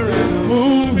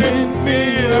moving me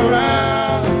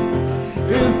around.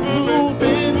 It's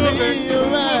moving me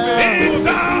around. It's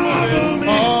all over me.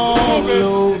 All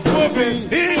over me.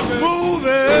 It's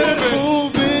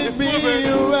moving me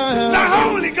around. The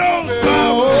Holy Ghost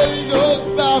power. The Holy Ghost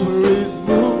power is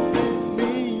moving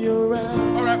me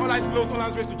around. All right, all eyes closed, all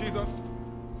hands raised to Jesus.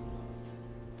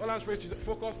 All hands raised to Jesus.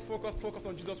 Focus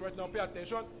on Jesus right now. Pay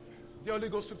attention. The Holy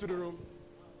Ghost sweep to the room.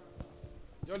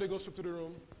 The Holy Ghost sweep to the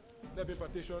room. There be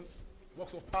impartations.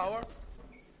 Works of power.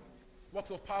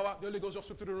 Works of power. The Holy Ghost just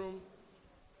sweep to the room.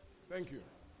 Thank you.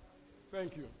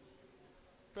 Thank you.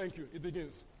 Thank you. It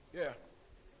begins. Yeah.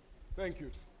 Thank you.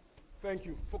 Thank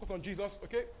you. Focus on Jesus,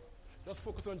 okay? Just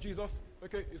focus on Jesus.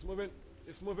 Okay, it's moving.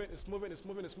 It's moving. It's moving. It's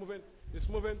moving. It's moving. It's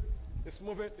moving. It's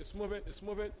moving. It's moving. It's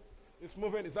moving. It's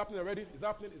moving. It's happening already. It's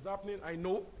happening. It's happening. I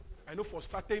know for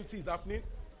certainty it's happening.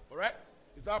 All right?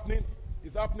 It's happening.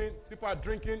 It's happening. People are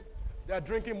drinking. They are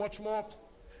drinking much more.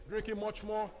 Drinking much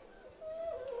more.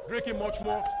 Drinking much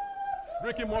more.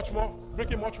 Drinking much more.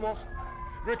 Drinking much more.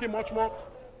 Drinking much more.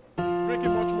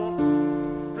 Drinking much more.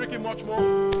 Drinking much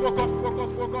more. Focus,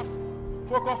 focus, focus.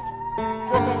 Focus.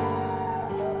 Focus.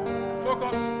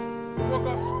 Focus.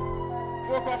 Focus.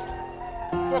 Focus.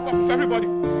 Focus. It's everybody.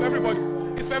 It's everybody.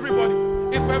 It's everybody.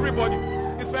 It's everybody.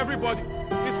 It's everybody.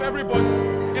 It's everybody.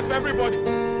 It's everybody.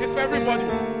 It's everybody.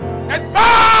 There's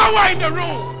power in the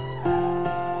room.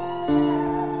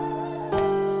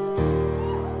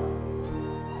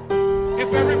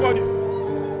 It's everybody.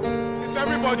 It's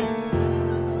everybody.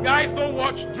 Guys, don't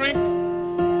watch, drink.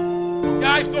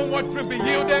 Guys, don't watch, drink. Be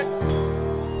yielded.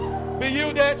 Be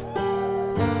yielded.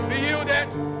 Be yielded.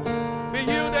 Be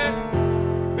yielded.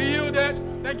 Be yielded.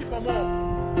 Thank you for more.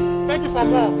 Thank you for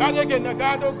more.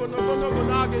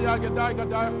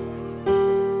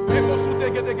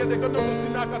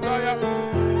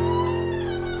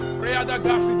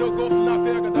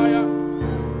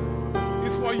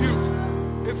 It's for you.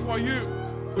 It's for you.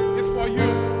 It's for you.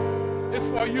 It's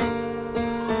for you.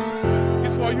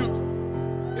 It's for you.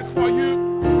 It's for you.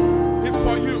 It's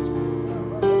for you.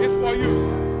 It's for you.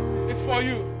 It's for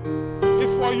you.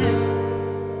 It's for you.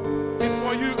 It's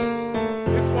for you.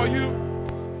 It's for you.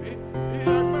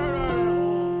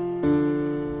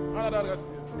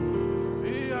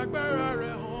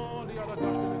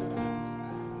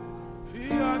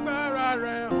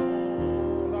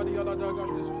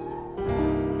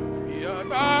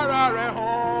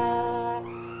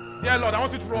 Dear Lord, I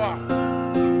want it to roar. I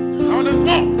want it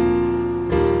more.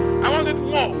 I want it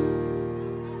more.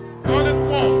 I want it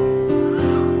more.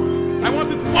 I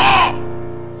want it more.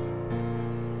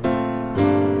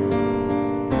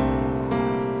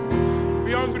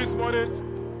 Be hungry this morning.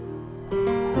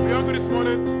 Be hungry this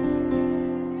morning.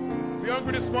 Be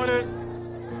hungry this morning.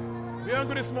 Be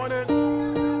hungry this morning.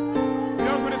 Be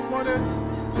hungry this morning.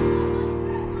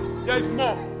 There is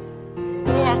more.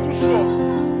 Oh, I'm too sure.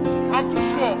 I'm too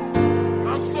sure.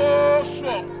 I'm so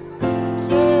sure.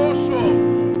 So sure.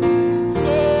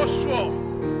 So sure.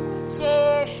 So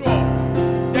sure.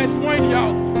 There's more in the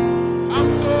house. I'm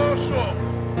so sure.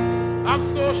 I'm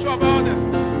so sure about this.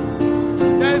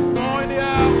 There's more in the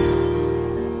house.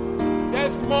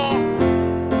 There's more.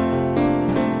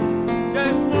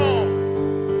 There's more.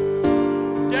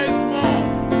 There's more.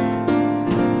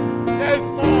 There's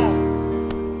more.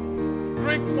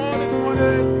 Drink more this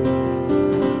morning.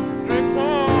 Drink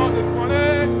more this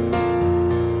morning.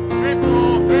 Drink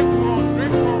more, drink more,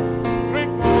 drink more.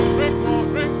 Drink more, drink more,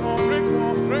 drink more, drink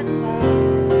more, drink more.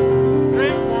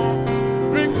 Drink more,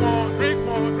 drink more, drink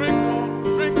more, drink more,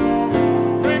 drink more,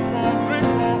 drink more, drink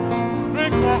more,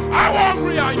 drink more. How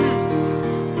hungry are you?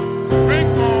 Drink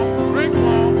more, drink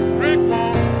more, drink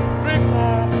more, drink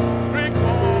more, drink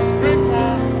more, drink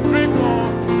more, drink more,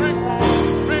 drink more,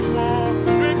 drink more,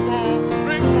 drink more,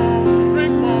 drink more,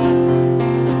 drink more.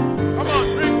 Come on,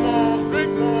 drink more,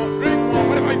 drink more, drink more.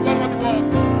 Whatever you want, what you want.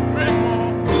 Drink more,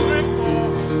 drink more.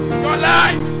 Your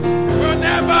life will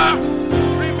never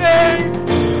remain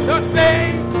the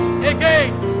same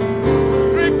again.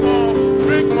 Drink more,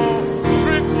 drink more,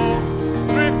 drink more,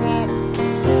 drink more.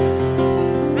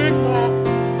 Drink more,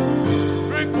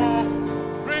 drink more,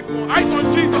 drink more. Eyes on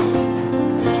Jesus.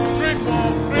 Drink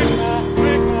more, drink more,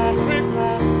 drink more, drink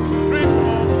more, drink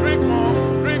more, drink more,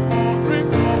 drink more, drink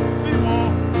more. See more,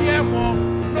 hear more,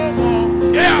 know more.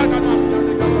 Yeah, I got nothing.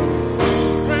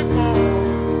 Drink more,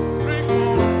 drink more, drink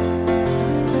more,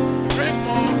 drink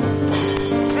more, drink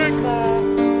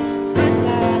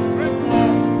more, drink more.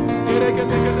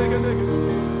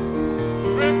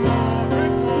 Drink more,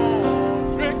 drink more,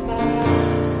 drink more,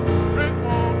 drink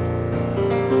more.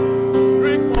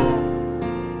 Drink more. Drink more.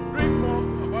 Drink more.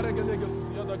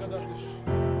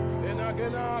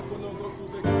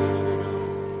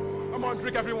 Come on,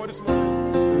 drink everyone this morning.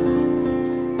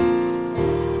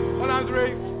 All hands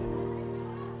raised.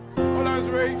 All hands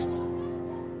raised.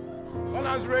 All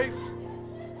hands raised.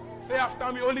 Say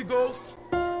after me, Holy Ghost.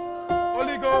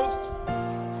 Holy Ghost.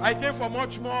 I came for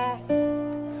much more.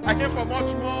 I came for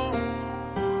much more.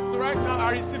 So right now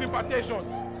I receive impartation.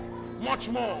 Much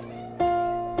more.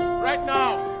 Right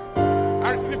now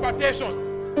I receive impartation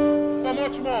for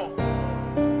much more.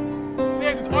 Say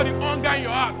it with all the hunger in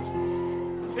your heart.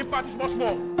 Impart is much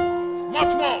more.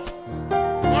 Much more.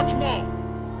 Much more.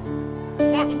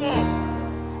 Much more.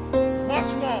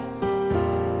 Much more.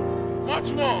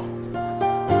 Much more.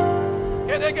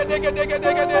 Gede, gede, gede,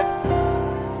 gede, gede.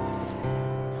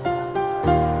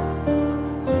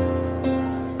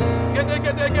 Gede,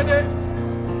 gede,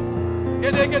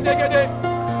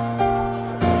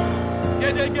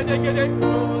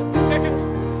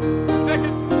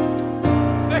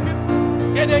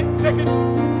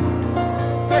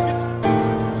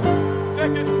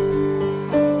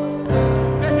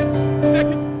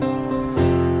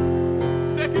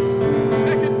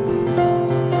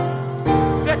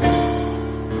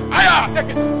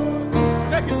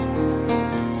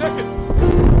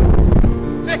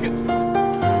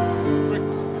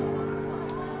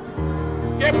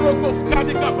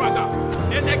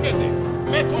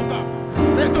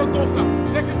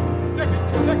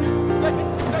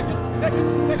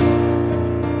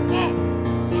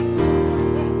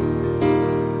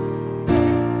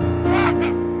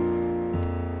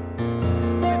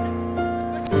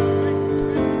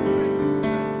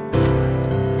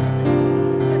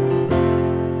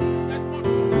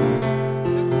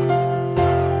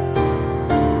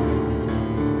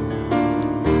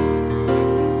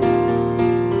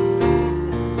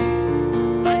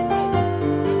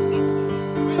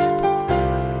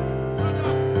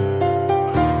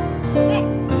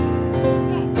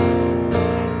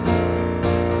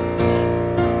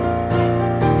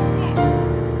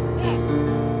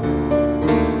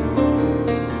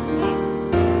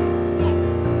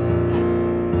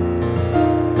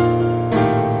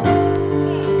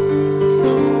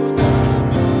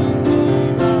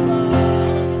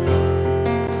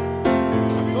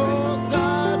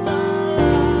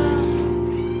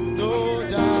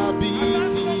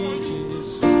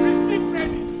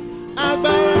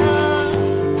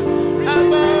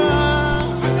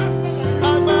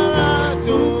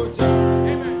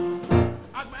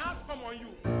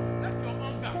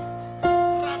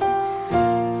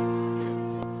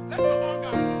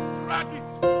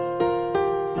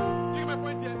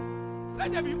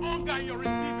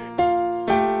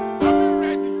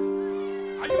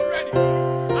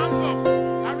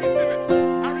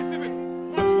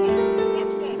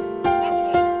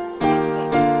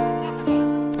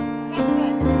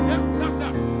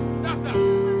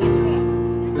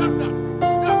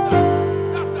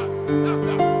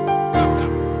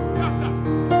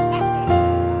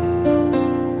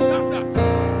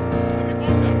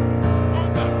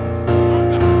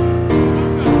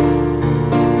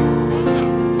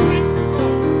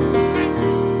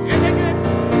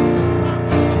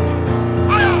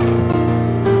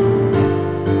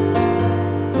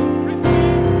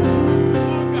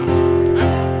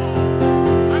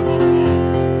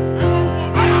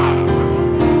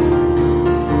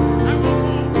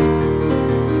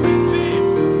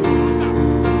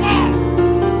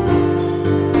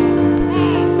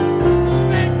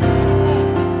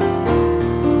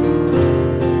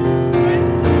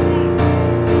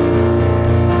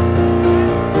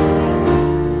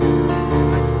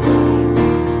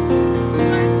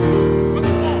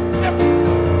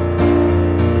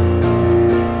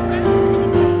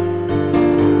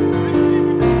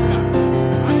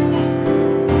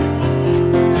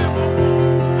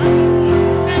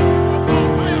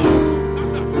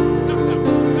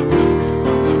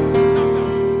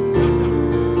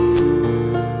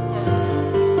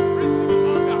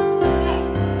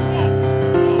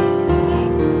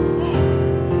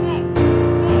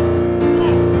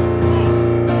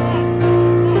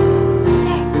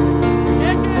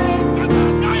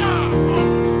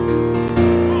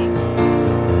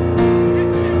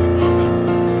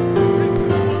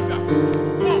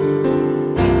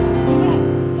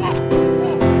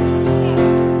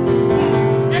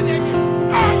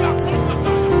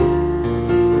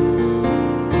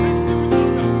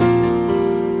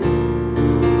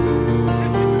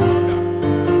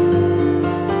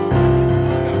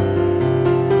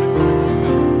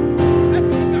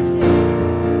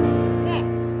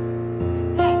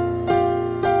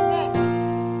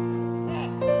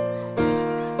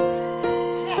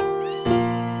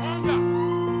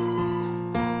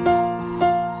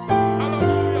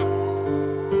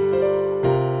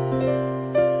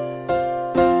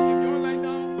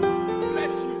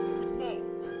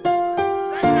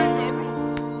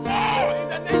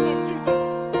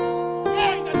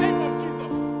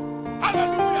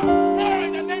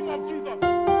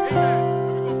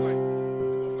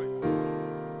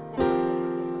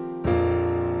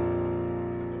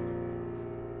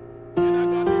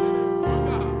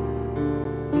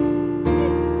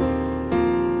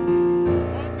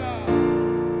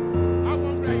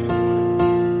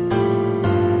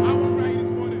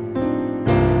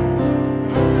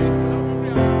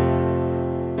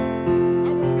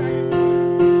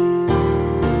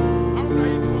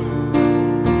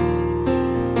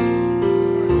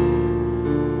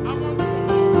 I want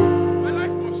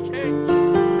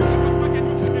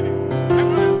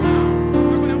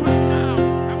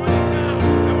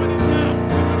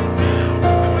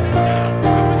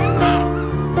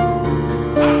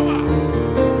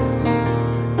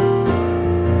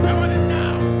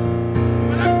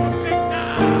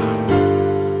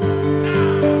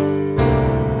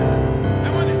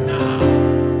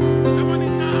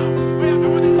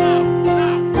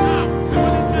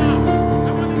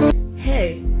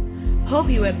hope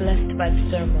you were blessed by the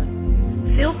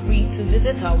sermon. Feel free to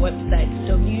visit our website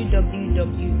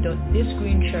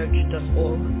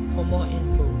www.thisgreenchurch.org for more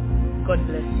info. God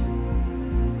bless you.